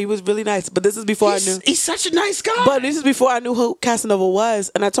holiday party. He was really nice, but this is before I knew. He's such a nice guy. But this is before I knew who Casanova was,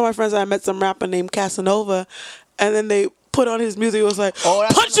 and I told my friends that I met some rapper named Casanova, and then they put on his music. It was like,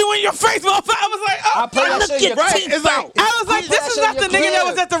 punch you in your face, motherfucker. I was like, oh, look at right. teeth It's like, out. I was like, this is not the nigga that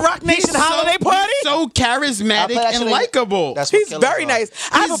was at the Rock Nation holiday party. He's so charismatic and likable. He's very nice.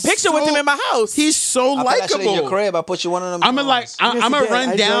 I have a picture with him in my house. He's so I put that shit in your likable. crib. I put you one of them. I'm gonna like, I'm gonna did. I run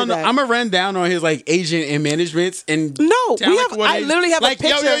enjoyed down. that. I'm gonna run down on his like agent and managements and No, tell, we like, have. what I literally have like, a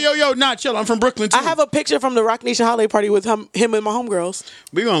picture. Yo, nah, chill. I'm from Brooklyn too. I have a picture from the Rock Nation holiday party with him and my homegirls.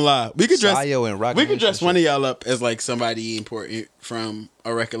 We gonna lie. We could dress. Sayo and Rock we could Nation dress one of y'all up as like somebody important from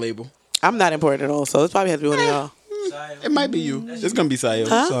a record label. I'm not important at all, so it probably has to be one of y'all. It might be you. It's gonna be Sayo.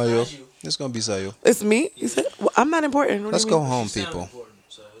 Huh? Sayo. It's gonna be Sayo. It's me. You said well, I'm not important. What do Let's you go mean? home, people.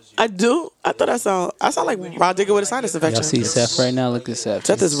 I do. I thought I sound like Rod Digger with a sinus infection. Y'all see Seth right now? Look at Seth.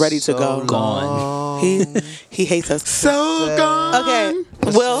 Seth is ready to go. Gone. He hates us. So gone. Okay,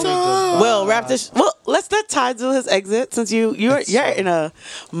 Will wrap this. Well, let's let Ty do his exit since you're in a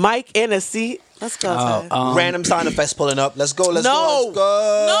mic and a seat. Let's go, Ty. Random sound effects pulling up. Let's go. Let's No.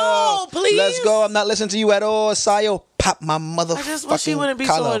 go. No, please. Let's go. I'm not listening to you at all, Sayo. Pop my motherfucking I just wish he wouldn't be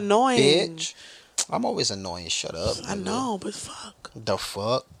so collar, annoying. Bitch. I'm always annoying. Shut up. I know, but fuck. The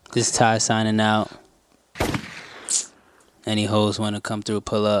fuck? This Ty signing out. Any hoes want to come through,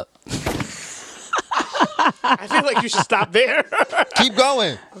 pull up. I feel like you should stop there. Keep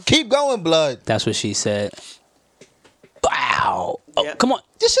going. Keep going, blood. That's what she said. Wow. Oh, Yep. come on.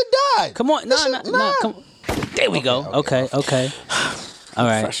 This shit died. Come on. No, come on. There we go. Okay. All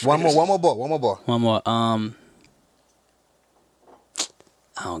right. One more ball. One more. I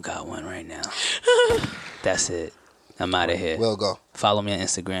don't got one right now. That's it. I'm out of here. We'll go. Follow me on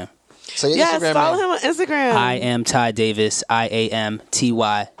Instagram. So your Yes, Instagram follow name. him on Instagram. I am Ty Davis.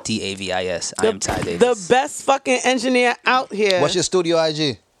 IAMTYDAVIS. I am Ty The Davis. best fucking engineer out here. What's your studio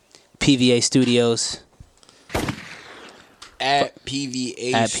IG? PVA Studios. At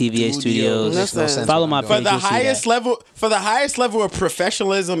PVA At PVA Studios. Makes no sense Follow what my I'm for doing. page. the you'll see highest that. level. For the highest level of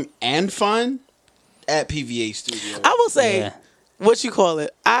professionalism and fun, at PVA Studio. I will say, Yeah. what you call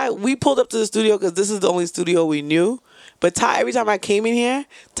it? We pulled up to the studio because this is the only studio we knew. But Ty, every time I came in here,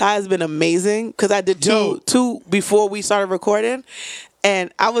 Ty has been amazing because I did two before we started recording.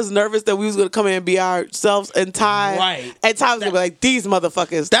 And I was nervous that we was going to come in and be ourselves and Ty. Right. And Ty was going to be like, these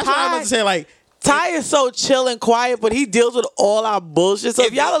motherfuckers. That's Ty, what I was about to say. Like, Ty is so chill and quiet, but he deals with all our bullshit. So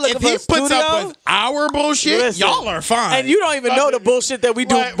if y'all are looking if for he a studio, puts up with our bullshit, listen, y'all are fine. and you don't even know the bullshit that we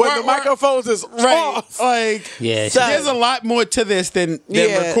do Right, when right, the microphones is right. off. Like, Yeah. So- there's a lot more to this than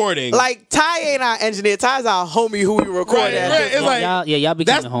recording. Like Ty ain't our engineer. Ty's our homie who we record Right, at. right. It's like, y'all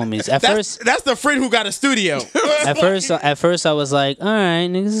becoming homies. At first, that's the friend who got a studio. at first, I was like, all right,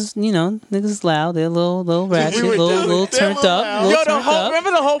 niggas, niggas is loud. They're a little ratchet, little turned up. Yo, remember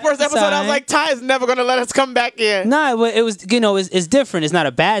the whole first episode? I was like, Ty is never gonna let us come back in. Nah, but it was, it's different. It's not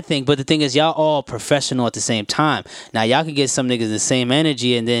a bad thing. But the thing is, y'all all professional at the same time. Now, y'all can get some niggas the same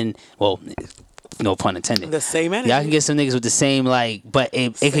energy and then, well, no pun intended. The same energy. Y'all can get some niggas with the same, like, but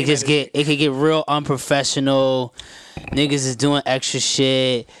it could just get real unprofessional. niggas is doing extra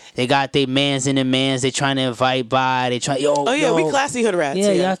shit. They got they mans in the mans. They trying to invite by. They try. Oh yeah, we classy hood rats.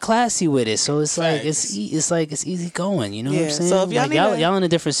 Yeah, y'all classy with it. So it's like it's easy going. You know what I'm saying? So if y'all like, need y'all in a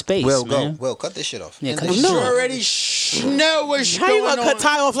different space, man. Will, cut this shit off. Yeah, cut this this shit shit off. off. already know what's How going you gonna on. cut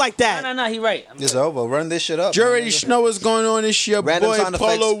Ty off like that? No, he right. It's over. Run this shit up. You already know what's going on. It's your Random boy sound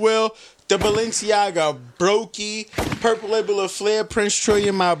Polo effects. Will, the Balenciaga Brokey, Purple Label of Flair, Prince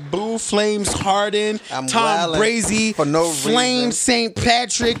Trillion, my boo, Flames Harden, I'm Tom wildin' Brazy, for no Flame reason. St.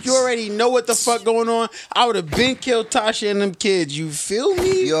 Patrick. You already know what the fuck going on. I would have been killed Tasha and them kids. You feel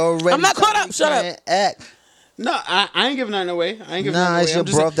me? You already I'm not caught up. Shut up. Act. No, I ain't giving nothing away. I ain't giving Nah, nothing it's away. your I'm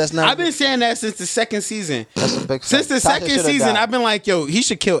just bruv, saying- that's not- I've been saying that since the second season. That's a big Since the fact. Tasha second shoulda season, died. I've been like, yo, he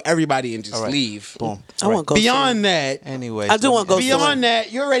should kill everybody and just All right. leave. Boom. I want Ghost. Beyond that, Anyway, I do want Ghost. beyond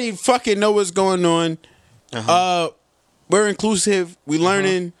that, you already fucking know what's going on. We're inclusive. We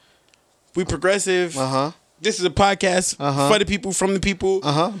learning. We progressive. This is a podcast for the people, from the people.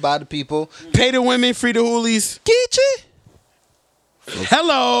 By the people. Pay the women, free the hoolies. Get you.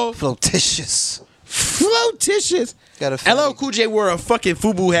 Hello. Flotitious. Flotitious. Got a LL Cool J wore a fucking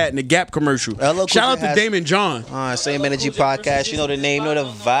FUBU hat in the Gap commercial. LL Cool Shout out J to has- Damon John. Same Energy Podcast. You know the name, you know the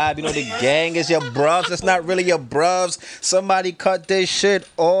vibe, you know the gang is your bruvs. It's not really your bruvs. Somebody cut this shit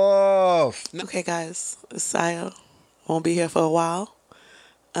off. Okay, guys, it's Saya. Won't be here for a while.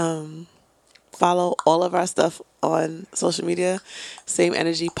 Follow all of our stuff on social media. Same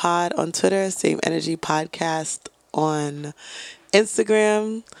Energy Pod on Twitter. Same Energy Podcast on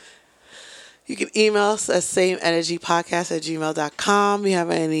Instagram. You can email us at sameenergypodcast@gmail.com. If you have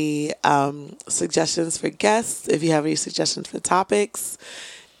any suggestions for guests, if you have any suggestions for topics,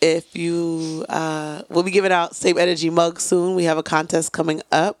 if you we'll be giving out Same Energy mugs soon. We have a contest coming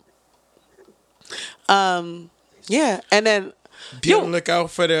up. Yeah, and then Be on the lookout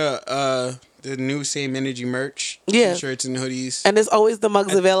for the new Same Energy merch. Yeah. Shirts and hoodies. and there's always the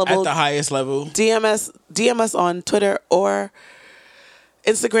mugs available. At the highest level. DM us on Twitter or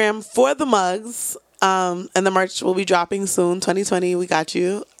Instagram for the mugs. And the merch will be dropping soon. 2020, we got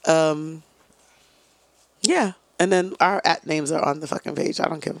you. Yeah. And then our @ names are on the fucking page. I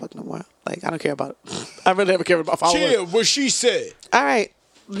don't give a fuck no more. Like, I don't care about it. I really never care about followers. Chill, what she said. All right.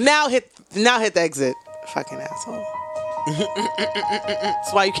 Now hit the exit. Fucking asshole.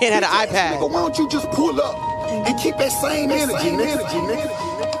 That's why you can't have an Nigga, iPad. why don't you just pull up and keep that same energy,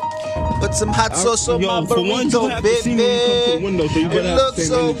 nigga? Put some hot sauce on my for once, you burrito, have to see me when you come to the baby. window, so you better It have the looks same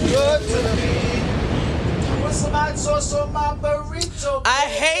so energy. good to me. Put some hot sauce on my burrito, I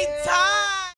hate time.